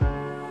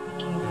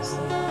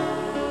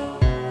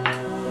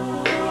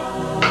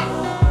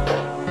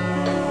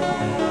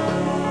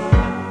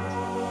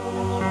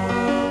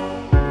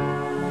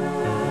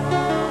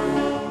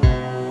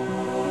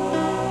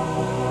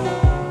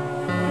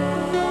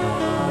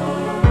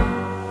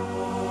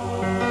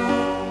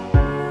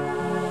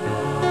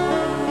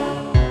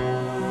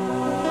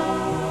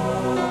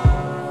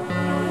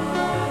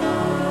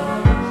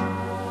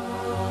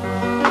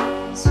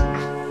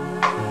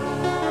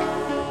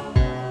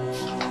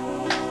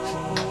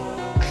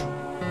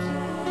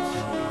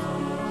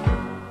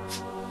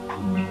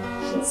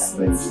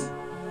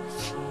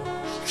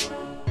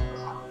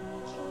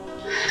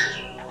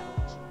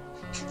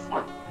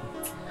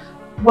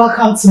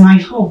 Welcome to my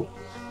home.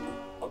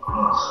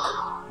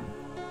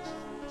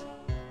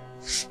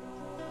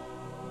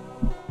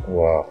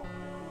 Wow.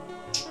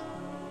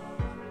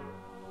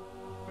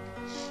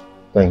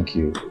 Thank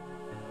you.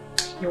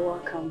 You're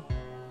welcome.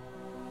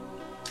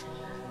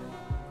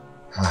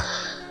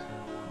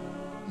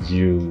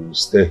 You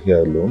stay here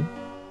alone?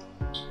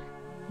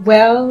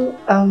 Well,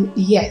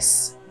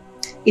 yes.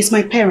 It's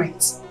my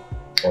parents.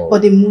 Oh.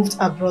 But they moved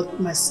abroad with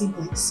my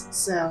siblings.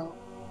 So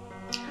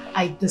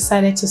I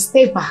decided to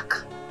stay back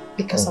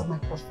because of my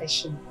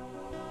profession.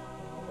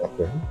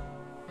 Okay.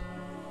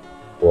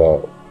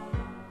 Wow.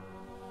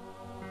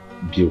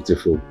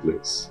 Beautiful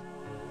place.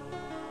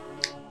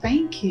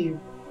 Thank you.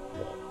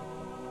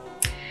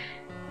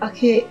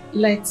 Okay,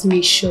 let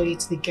me show you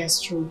to the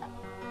guest room.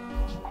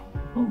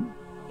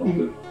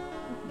 Okay.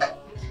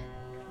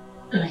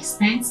 Nice.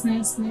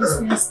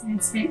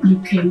 You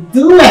can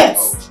do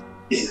it!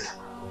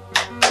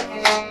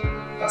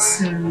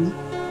 So,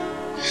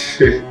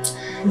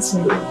 this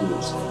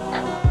way.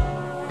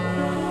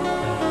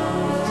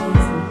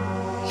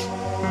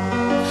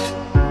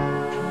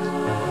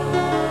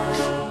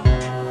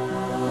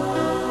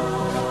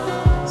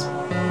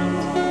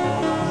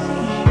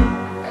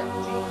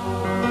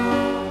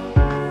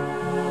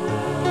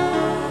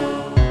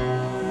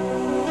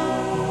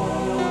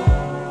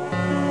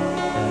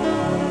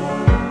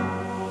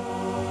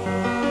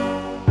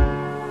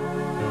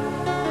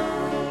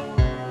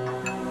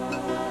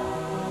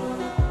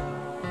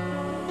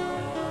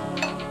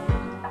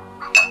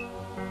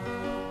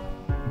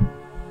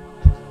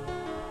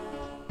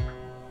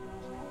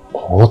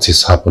 What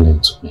is happening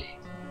to me?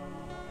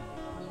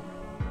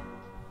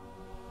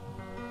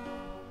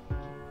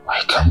 I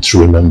can't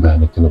remember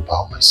anything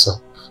about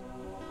myself.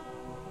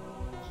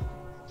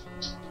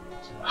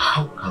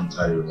 How can't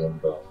I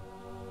remember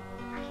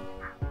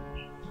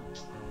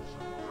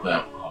where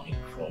I'm coming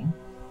from?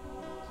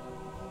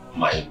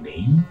 My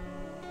name?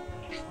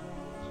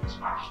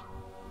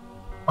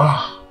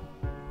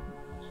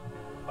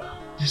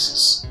 This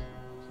is...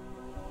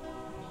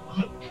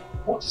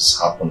 What is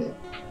happening?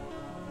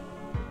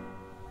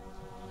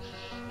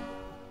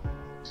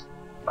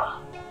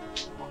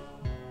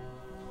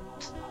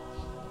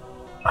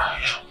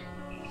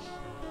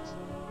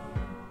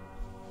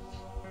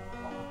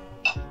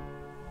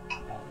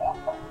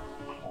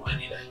 Where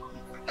did I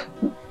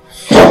go?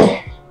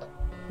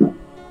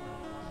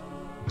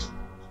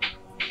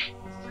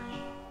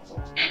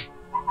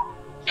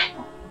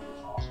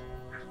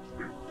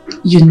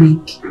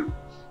 Unique.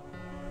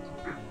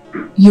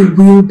 You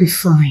will be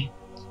fine.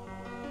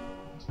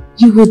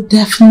 You will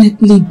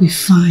definitely be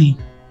fine.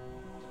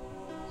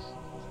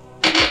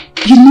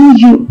 You know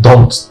you...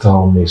 Don't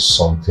tell me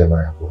something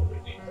I have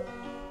already heard.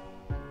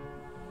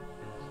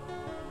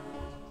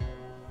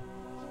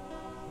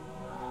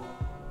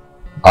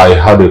 I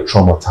had a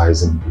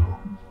traumatizing blow.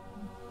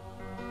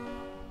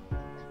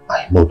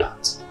 I know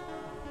that.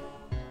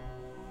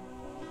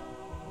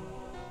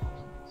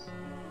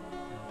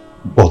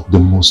 But the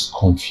most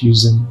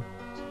confusing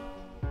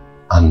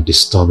and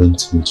disturbing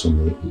thing to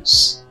me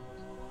is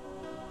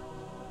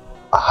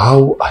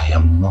how I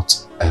am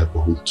not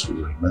able to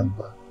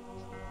remember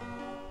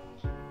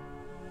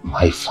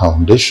my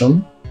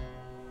foundation,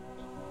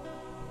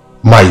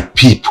 my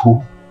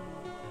people,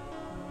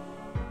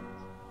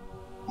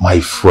 my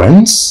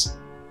friends.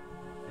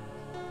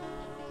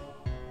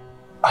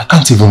 I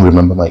can't even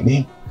remember my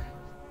name.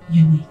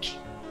 Unique,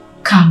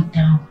 calm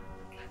down.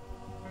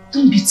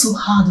 Don't be too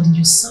hard on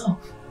yourself.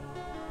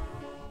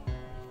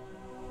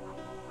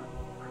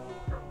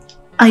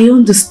 I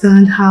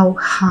understand how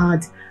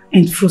hard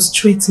and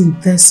frustrating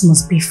this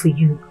must be for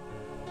you.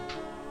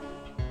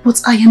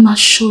 But I am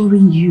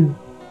assuring you,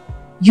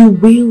 you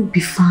will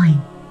be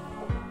fine.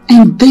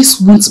 And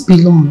this won't be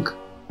long.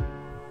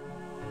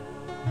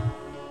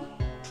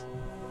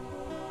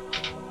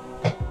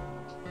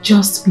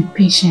 Just be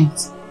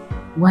patient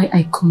while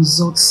I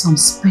consult some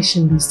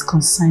specialists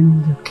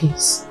concerning your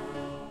case.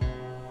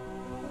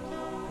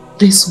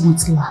 This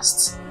won't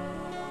last,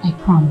 I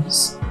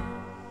promise.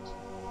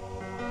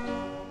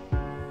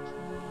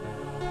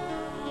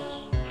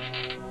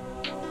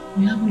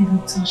 You haven't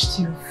even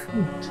touched your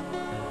food.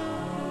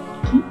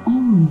 Come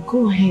on,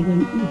 go ahead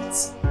and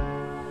eat.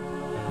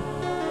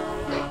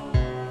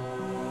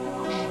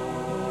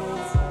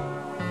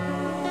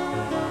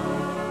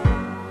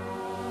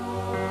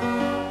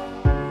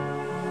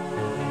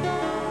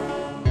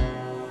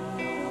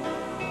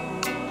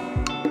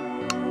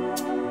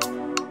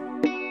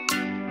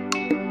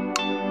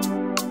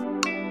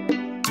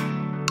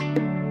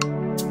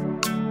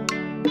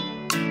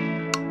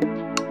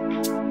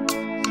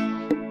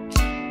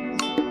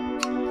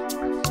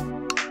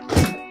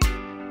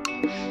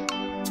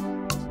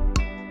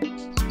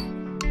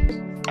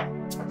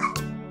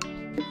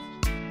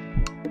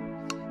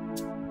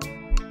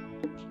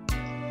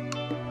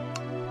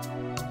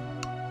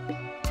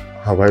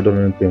 Have I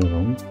done anything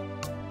wrong?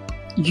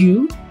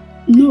 You?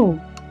 No.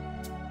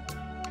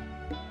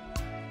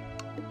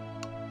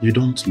 You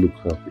don't look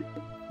happy.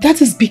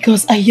 That is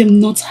because I am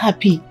not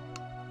happy.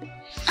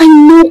 I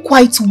know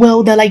quite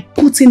well that I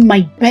put in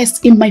my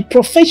best in my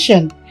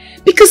profession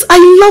because I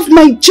love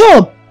my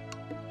job.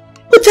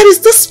 But there is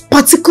this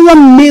particular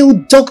male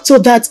doctor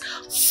that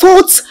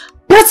faults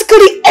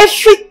practically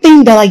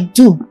everything that I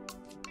do.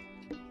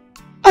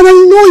 And I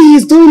know he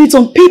is doing it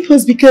on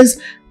purpose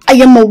because I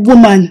am a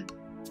woman.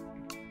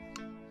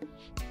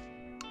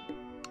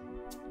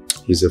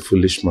 He's a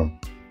foolish man.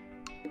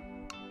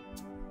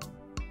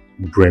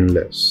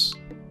 Brainless.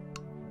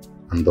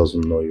 And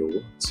doesn't know your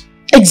words.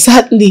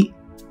 Exactly.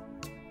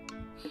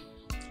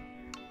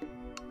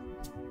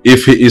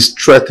 If he is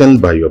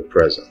threatened by your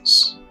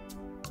presence,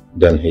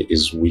 then he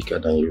is weaker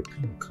than you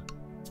think.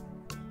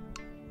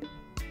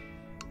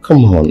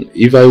 Come on,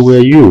 if I were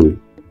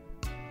you,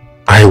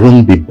 I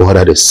wouldn't be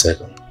bothered a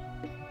second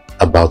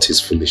about his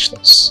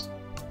foolishness.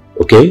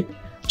 Okay?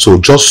 So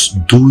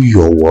just do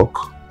your work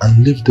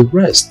and leave the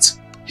rest.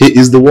 He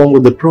is the one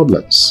with the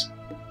problems.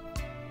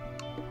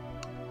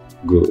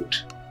 Good.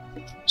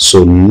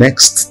 So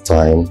next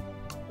time,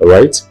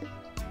 alright,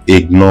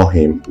 ignore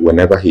him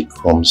whenever he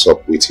comes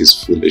up with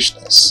his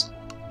foolishness.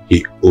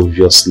 He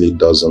obviously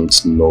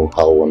doesn't know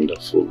how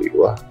wonderful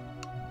you are.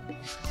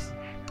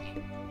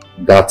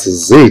 That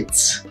is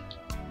it.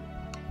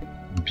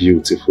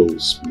 Beautiful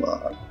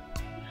smile.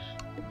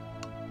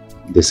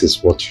 This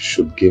is what you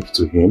should give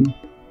to him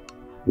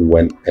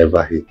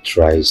whenever he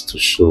tries to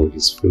show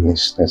his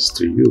foolishness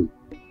to you.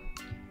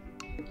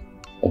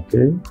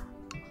 Okay?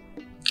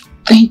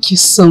 Thank you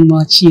so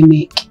much,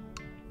 Unique.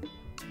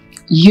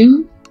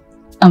 You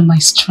are my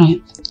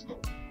strength.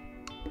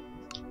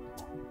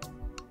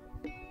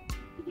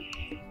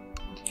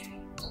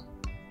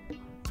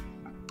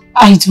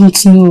 I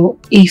don't know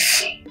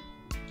if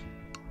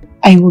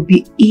I will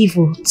be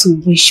evil to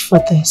wish for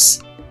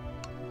this.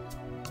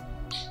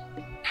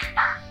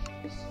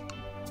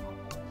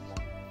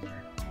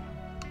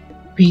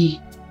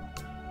 B,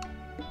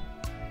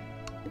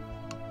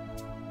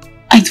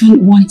 I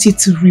don't want you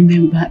to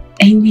remember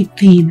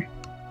anything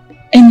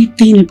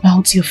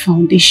about your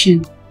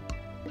foundation.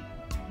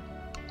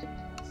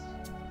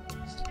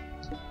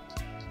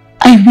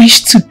 I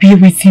wish to be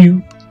with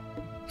you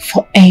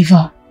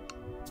forever.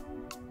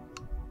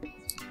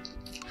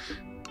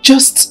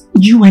 Just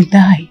you and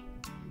I.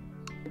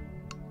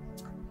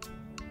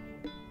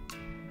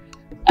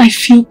 I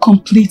feel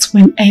complete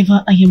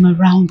whenever I am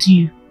around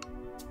you.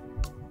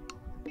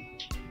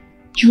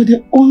 You're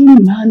the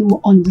only man who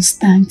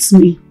understands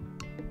me.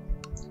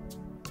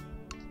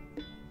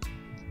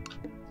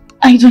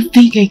 I don't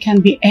think I can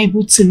be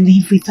able to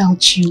live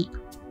without you.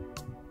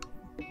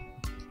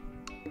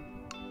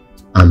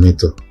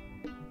 Anita,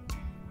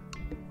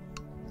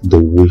 the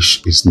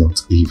wish is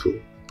not evil,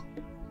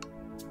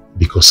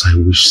 because I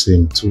wish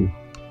same too.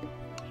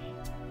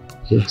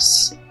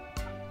 Yes.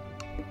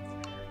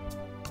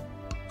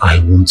 I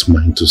want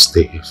mine to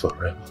stay here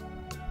forever.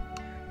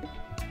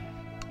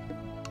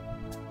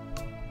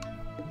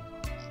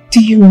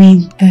 Do you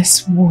mean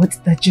this word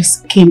that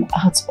just came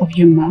out of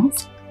your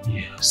mouth?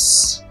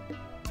 Yes.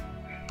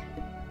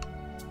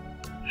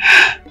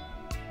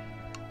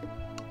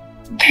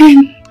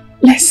 Then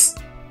let's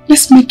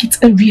make it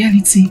a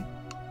reality.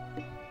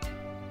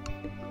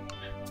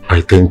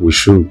 I think we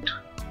should.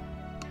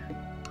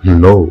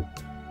 No,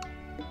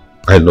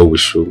 I know we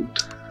should.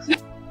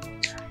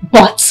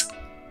 But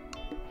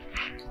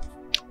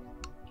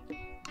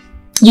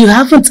you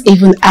haven't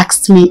even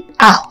asked me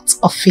out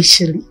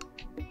officially.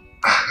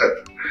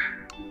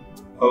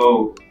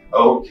 Oh,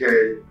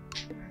 okay.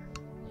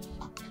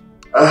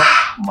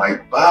 My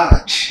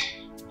badge.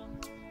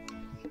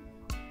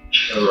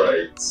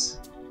 Alright.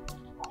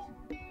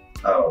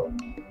 I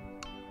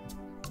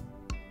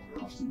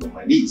have to go on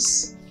my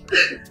knees.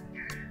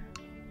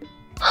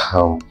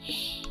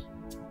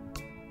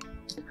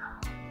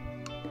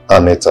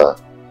 Anita,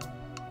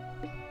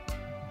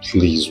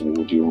 please,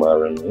 would you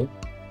marry me?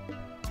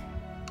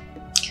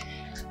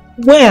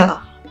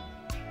 Well,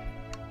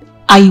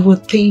 I will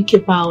think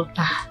about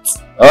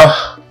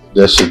that.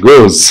 There she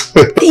goes.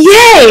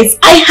 Yes,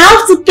 I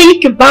have to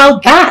think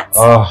about that.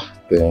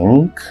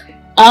 Think?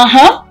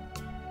 Uh-huh.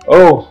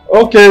 Oh,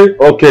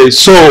 okay.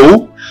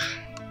 So,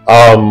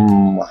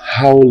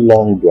 how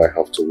long do I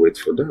have to wait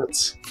for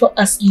that? For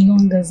as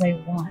long as I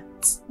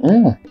want.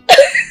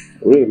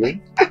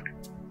 Really?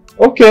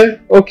 Okay.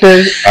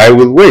 I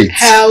will wait.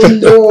 Hell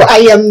no,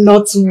 I am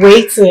not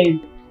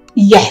waiting.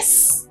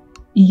 Yes,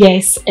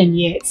 and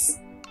yes.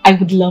 I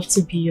would love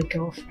to be your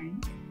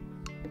girlfriend.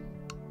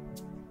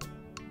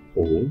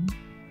 Oh?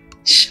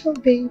 Sure,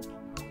 babe.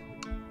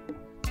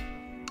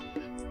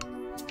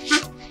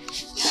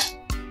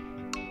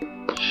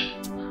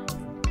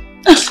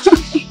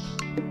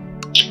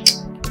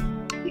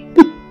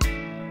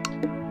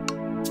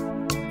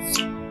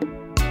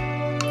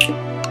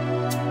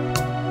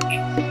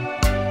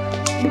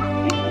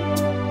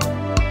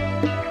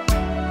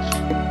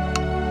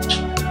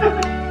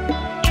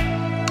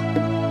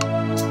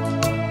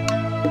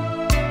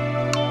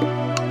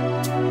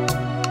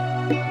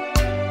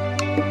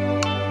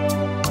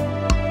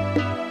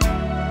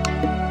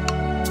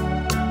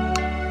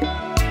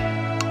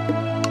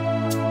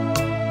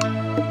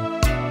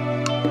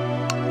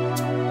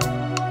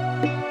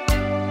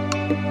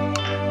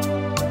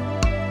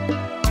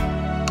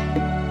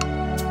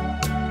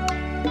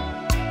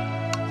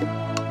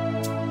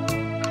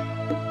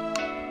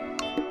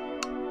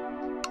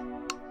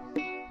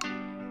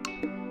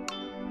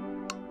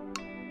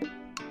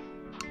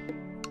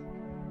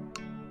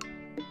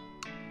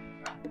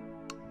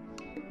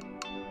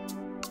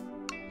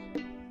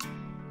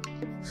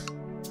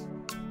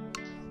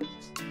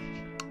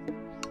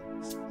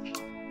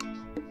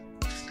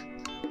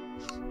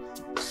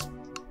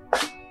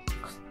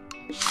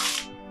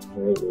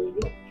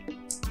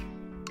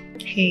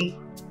 Hey.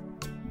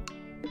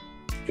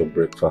 Your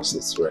breakfast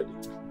is ready.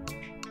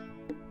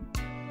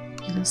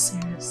 You're not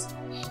serious.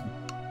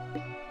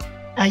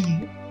 Are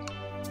you?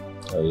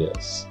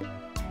 Yes.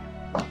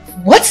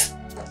 What?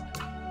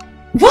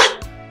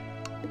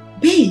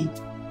 Babe,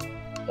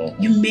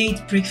 you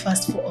made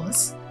breakfast for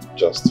us?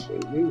 Just for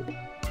you.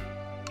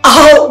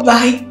 Oh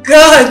my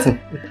God!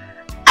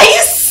 Are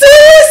you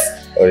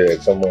serious? Oh yeah,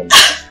 come on.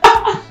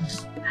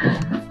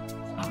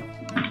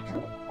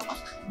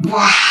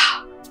 Wow.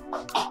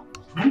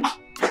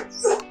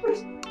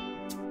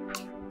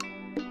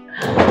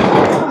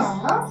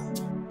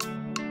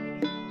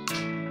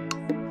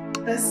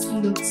 This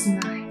looks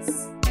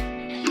nice.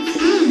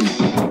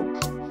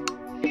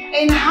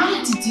 And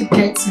how did you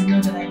get to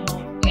know that I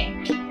love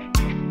egg?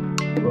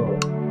 Oh,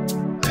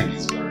 egg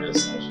is very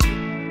essential.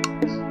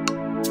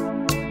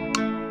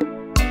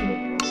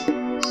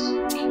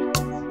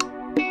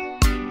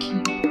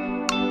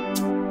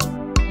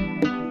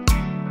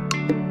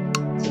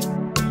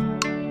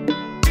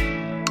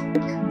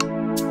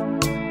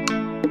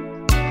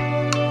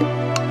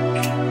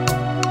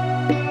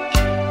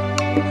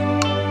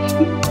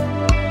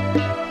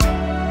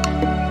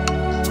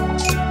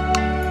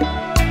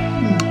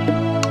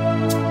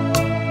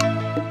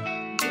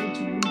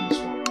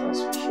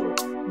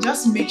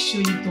 sure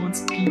you don't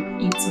peep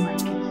into my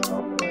game?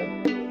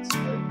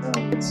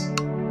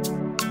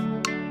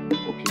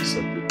 Okay,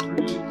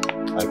 secretary.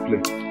 I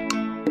play.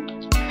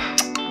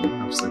 You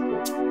have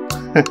second.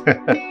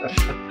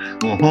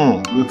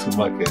 Go to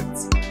market.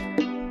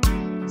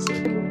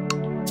 Second.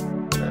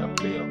 I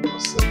play on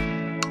yourself.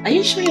 Are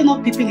you sure you're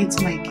not peeping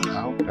into my game?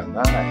 How can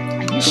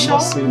I? Are you sure? I'm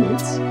not seeing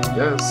it.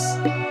 Yes.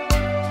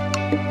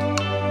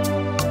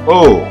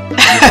 Oh, you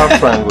have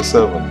triangle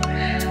 7.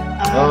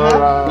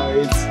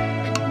 Alright.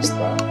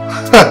 Star.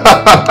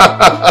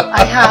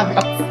 I have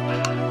it.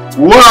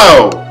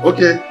 Wow!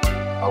 Okay.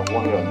 I've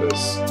won you on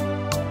this.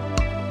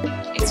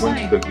 It's I'm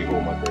fine. going to take the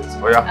whole market.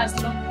 Oh yeah? As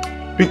long.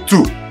 Pick 2.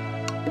 You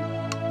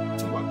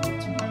are going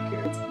to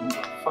market.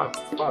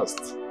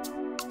 Fast.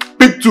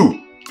 Pick 2.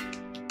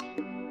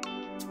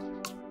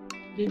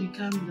 Baby,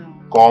 calm down.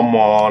 Come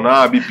on,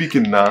 I'll be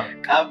picking now.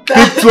 Calm down.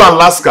 Pick 2 and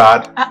last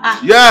card.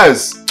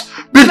 Yes.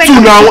 Pick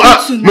 2 now.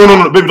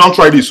 No, baby, don't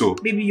try this. So.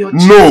 Baby, you're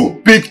cheating. No,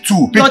 pick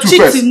 2. Pick You're 2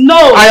 cheating. first.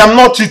 No. I am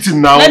not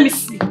cheating now. Let me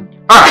see. You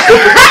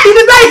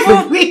did not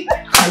even win.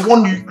 I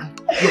won you.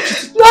 You're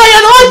cheating. No,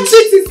 you're the one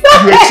cheating.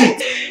 Stop You're it.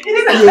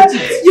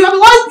 cheating. You're the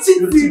one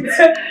cheating.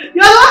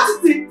 You're the one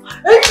cheating.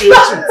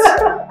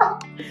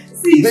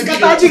 See, it's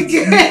strategic.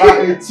 You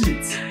are a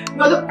cheat.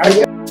 You're the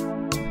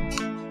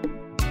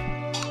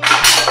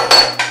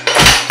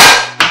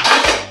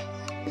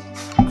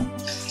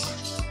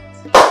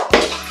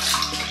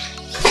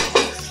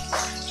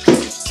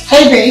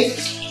Hey, babe.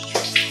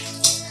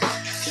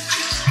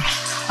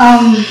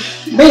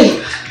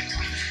 Babe,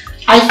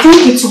 I think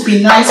it would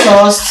be nice for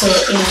us to,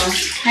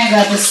 hang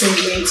out the same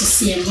way to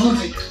see a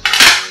movie.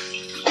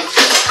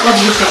 What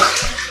do you think?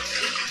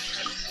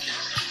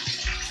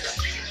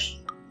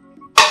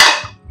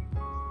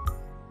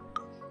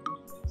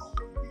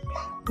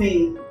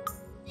 Babe,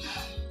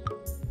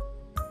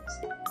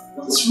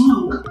 what's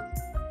wrong?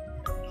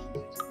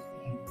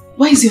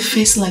 Why is your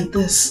face like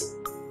this?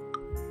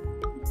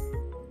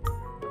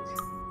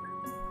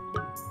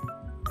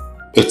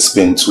 It's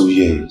been 2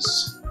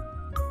 years.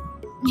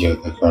 Yet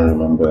I can't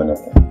remember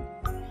anything.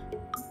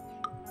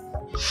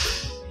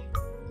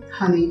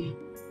 Honey,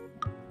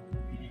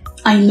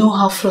 I know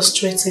how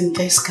frustrating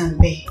this can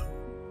be.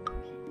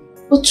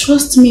 But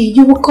trust me,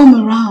 you will come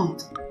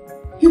around.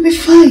 You'll be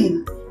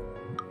fine.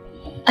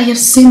 I have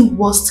seen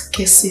worse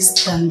cases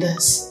than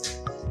this.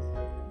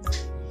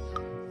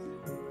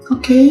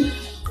 Okay?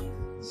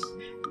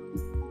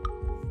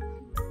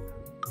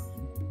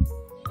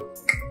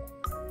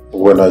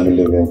 When are you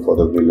leaving for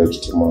the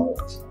village tomorrow?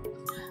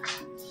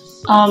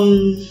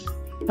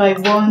 By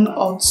 1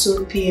 or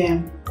 2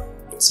 p.m.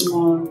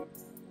 tomorrow.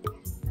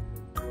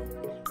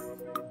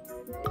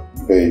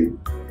 Babe,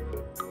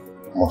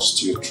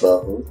 must you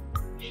travel?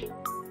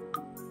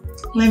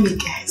 Let me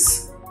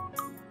guess.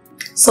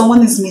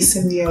 Someone is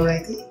missing me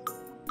already.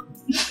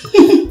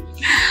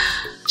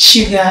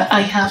 Sugar,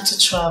 I have to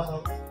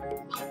travel.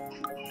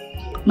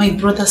 My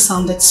brother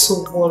sounded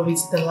so worried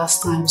the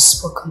last time we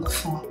spoke on the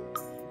phone.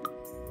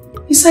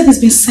 He said he's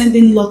been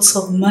sending lots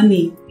of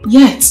money,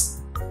 yet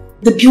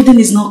the building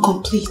is not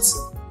complete.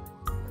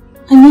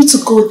 I need to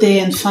go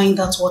there and find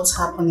out what's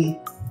happening.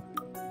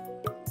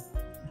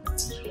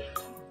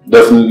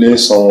 Definitely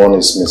someone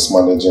is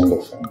mismanaging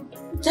the fund.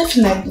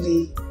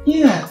 Definitely,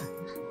 yeah.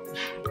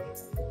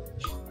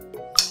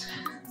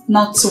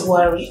 Not to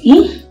worry.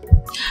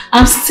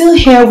 I'm still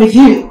here with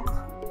you.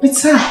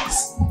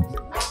 Besides,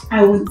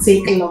 I won't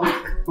take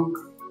long.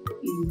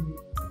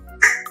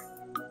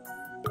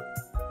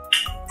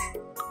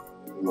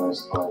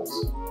 Nice eyes.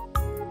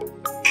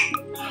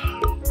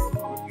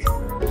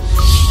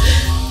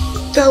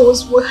 That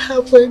was what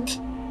happened.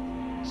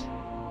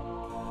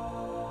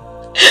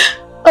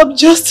 I'm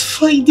just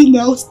finding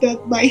out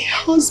that my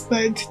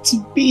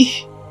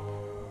husband-to-be,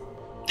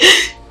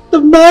 the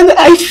man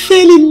I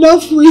fell in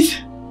love with,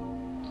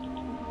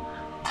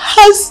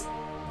 has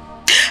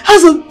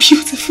a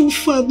beautiful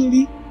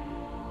family.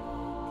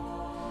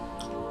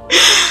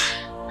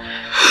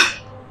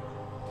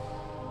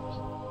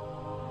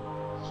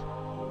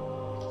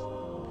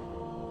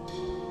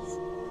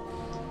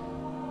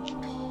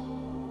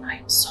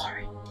 I'm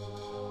sorry.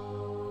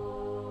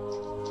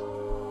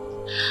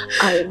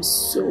 I am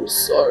so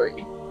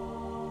sorry.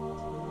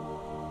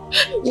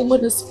 A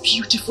woman as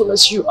beautiful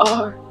as you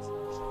are,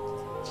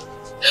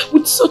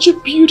 with such a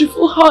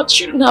beautiful heart,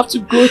 shouldn't have to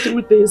go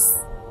through this.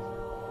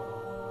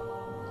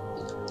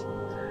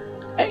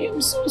 I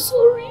am so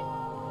sorry.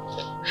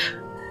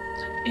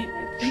 And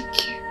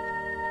thank you.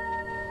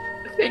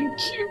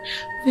 Thank you.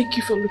 Thank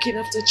you for looking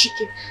after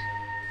Chike.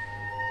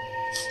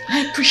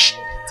 I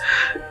appreciate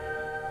it.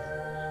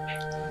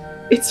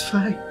 It's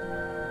fine.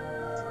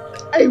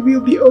 I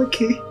will be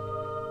okay.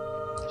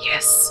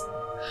 Yes,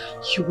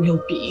 you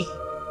will be.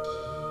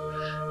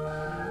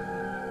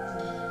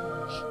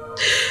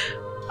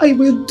 I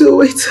will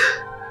do it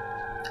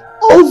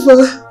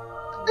over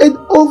and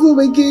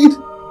over again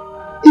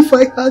if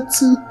I had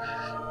to.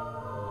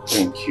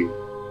 Thank you.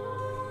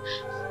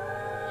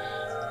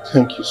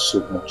 Thank you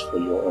so much for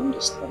your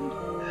understanding.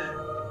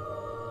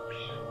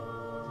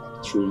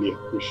 truly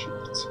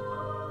appreciate.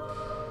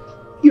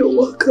 You're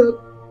welcome.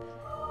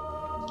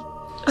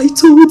 I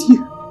told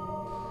you.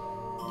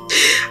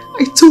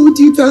 I told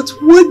you that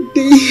one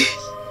day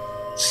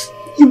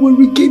you will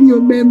regain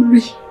your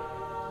memory.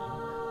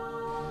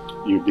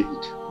 You did.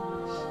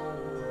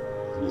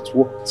 And it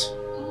worked.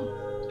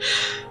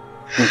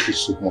 Thank you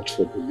so much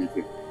for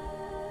believing.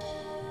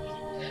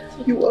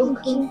 You're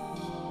welcome.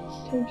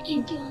 Thank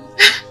you.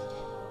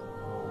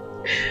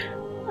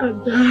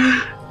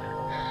 Ada.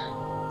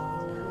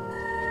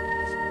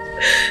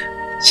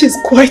 She's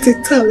quite a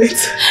talent.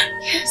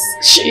 Yes,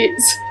 she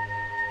is.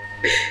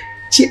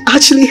 She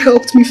actually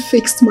helped me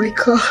fix my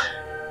car.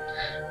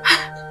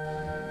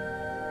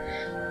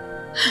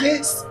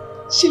 Yes,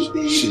 she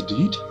did. She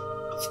did?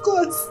 Of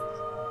course.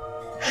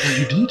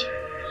 You did?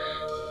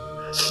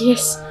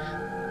 Yes.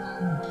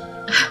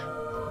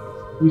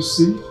 You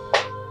see?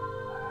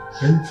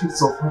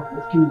 Benefits of her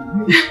working with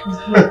me.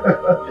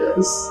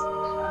 Yes.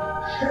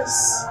 Yes.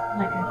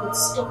 Like I could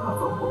stop her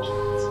from working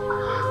with you.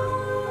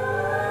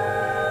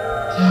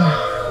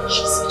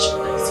 She's such a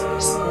nice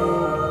person.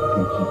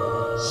 Thank you.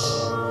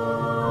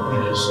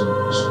 Thank you so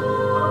much.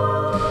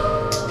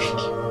 Thank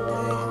you.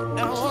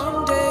 Now one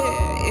day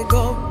it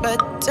go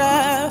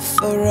better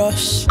for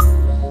us.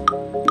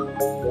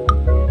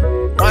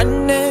 One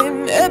name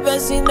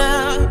Ebezina.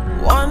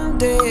 One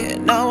day,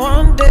 now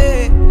one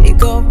day it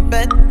go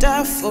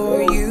better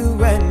for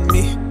you and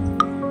me.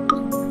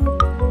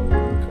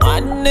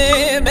 One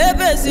name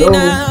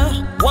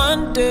Ebezina.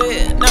 One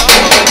day, now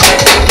one day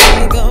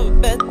it go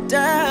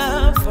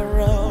better for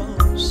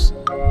us.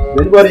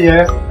 Anybody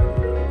here?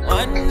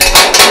 One day,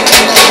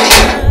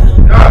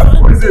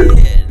 Yeah, what is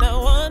it?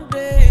 now one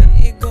day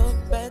it go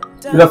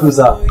better. Good afternoon,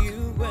 sir.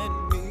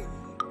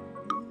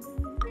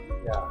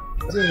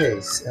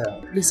 Yes,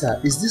 Lisa,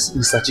 is this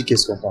Mr.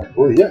 Chike's compound?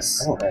 Oh,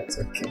 yes. Oh, right,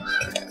 okay.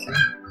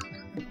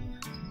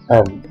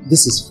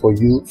 This is for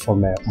you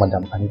from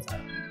Madam Anita.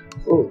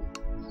 Oh,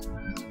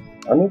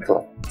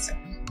 Anita.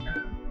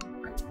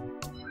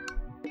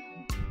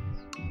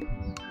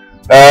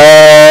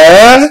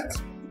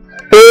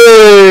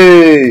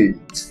 Hey!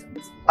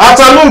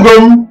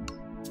 Atalugum!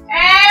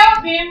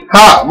 Help him!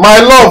 Ha! My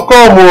love,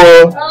 come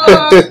on!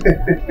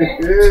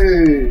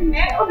 Hey!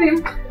 Help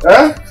him!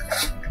 Eh?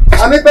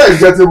 Anita is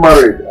getting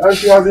married and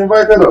she has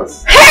invited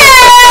us. Hey,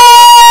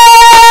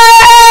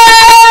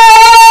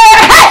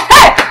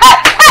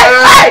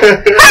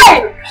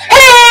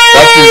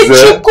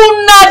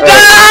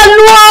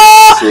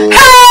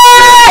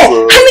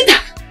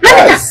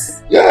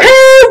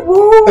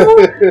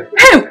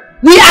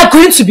 we are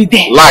going to be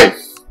there. Live.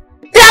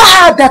 Tell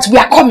her that we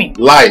are coming.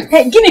 Live.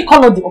 Hey, give me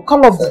color of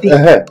the day.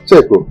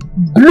 Chike.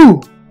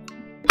 Blue.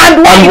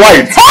 And white.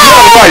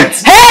 White.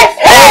 Hey,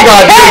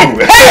 Anita.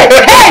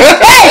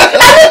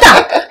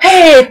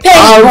 Hey, thank you.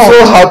 I'm so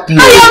happy.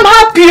 I am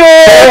happy.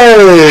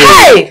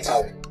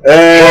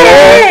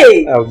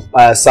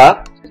 Hey!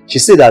 Sir, she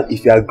said that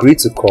if you agree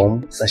to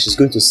come, that she's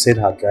going to send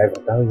her driver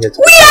down here to...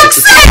 We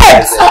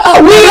accept!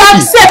 We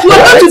accept! We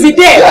are going to be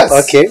there. Yes.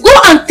 Okay. Go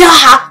and tell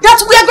her that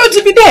we are going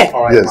to be there.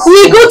 Yes. We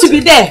are going to be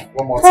there.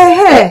 One more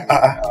thing.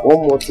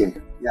 One more thing.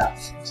 Yeah,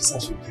 she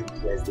said she will give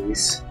you guys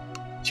this.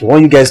 She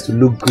wants you guys to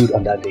look good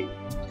on that day.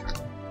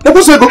 Hey!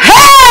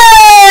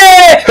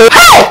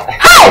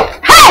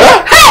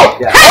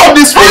 All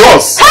this for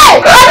us. I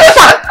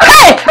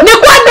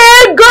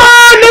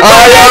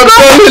am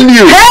telling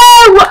you.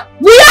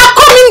 We are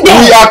coming there.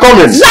 We are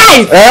coming.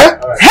 Live.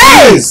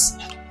 Please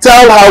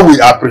tell her we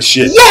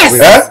appreciate. Yes.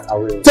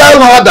 Tell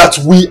her that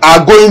we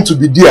are going to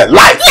be there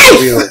live.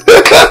 Thank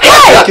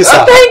you,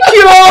 sir. Thank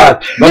you.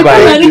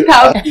 Bye-bye.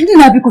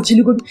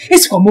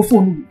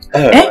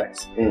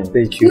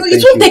 Thank you.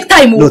 It will take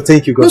time. No,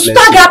 thank you. God bless you.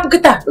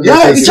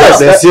 Yeah, thank you. God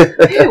bless you.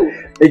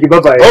 Thank you.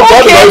 Bye-bye. Oh,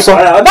 okay.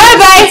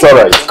 Bye-bye. It's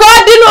alright.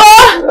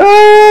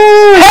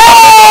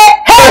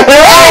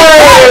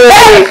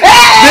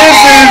 This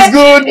is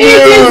good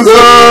news.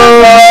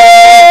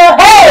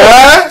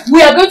 We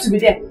are going to be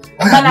there.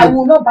 And I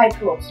will not buy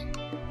clothes.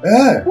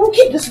 We'll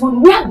keep this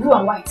one. We have blue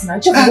and white now.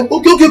 Okay.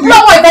 Blue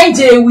and white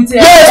with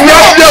yes, we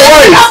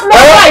have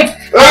white.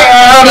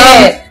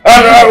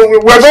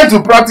 We're going to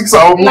practice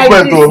our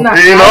movement, you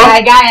know.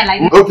 Like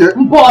okay.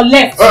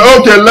 Left.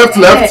 Okay, left.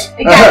 Like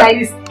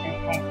this.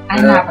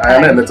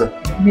 Later.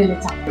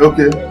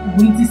 Okay.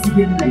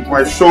 With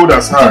my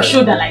shoulders high.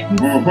 Shoulder like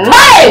this.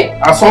 Hey!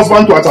 As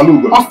husband to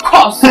Ataluga. Of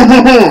course.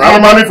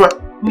 I'm married for.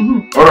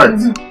 All right.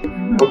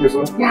 Okay,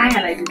 so.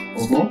 Yeah, like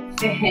this.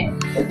 Okay.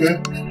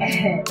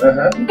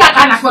 You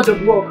can't afford the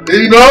work.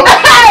 You know.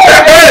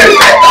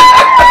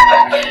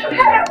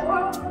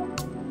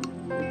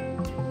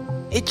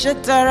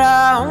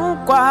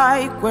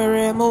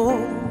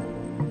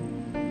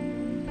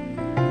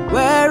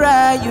 Where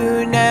are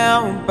you now,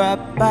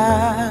 Papa?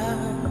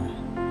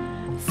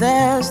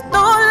 There's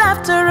no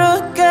laughter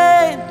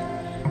again.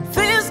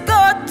 Things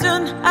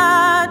gotten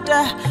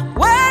harder.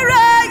 Where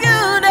are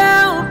you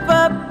now,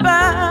 Papa?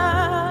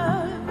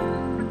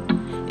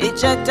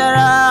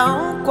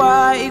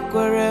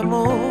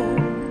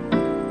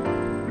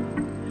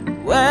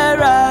 Where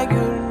are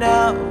you now?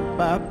 now,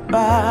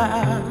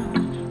 Papa?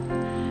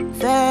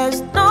 There's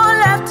no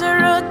laughter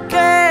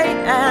again,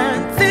 and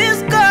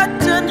things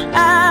gotten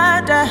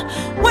harder.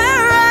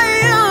 Where are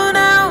you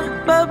now,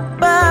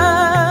 Papa?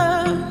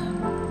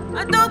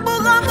 I don't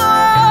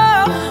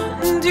belong,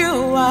 and you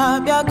are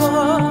Biago.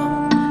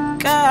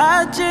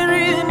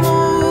 Kajirimu,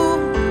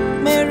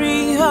 Mary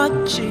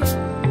Hochi.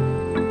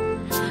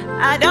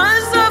 I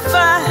don't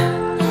suffer,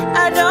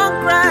 I don't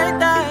cry.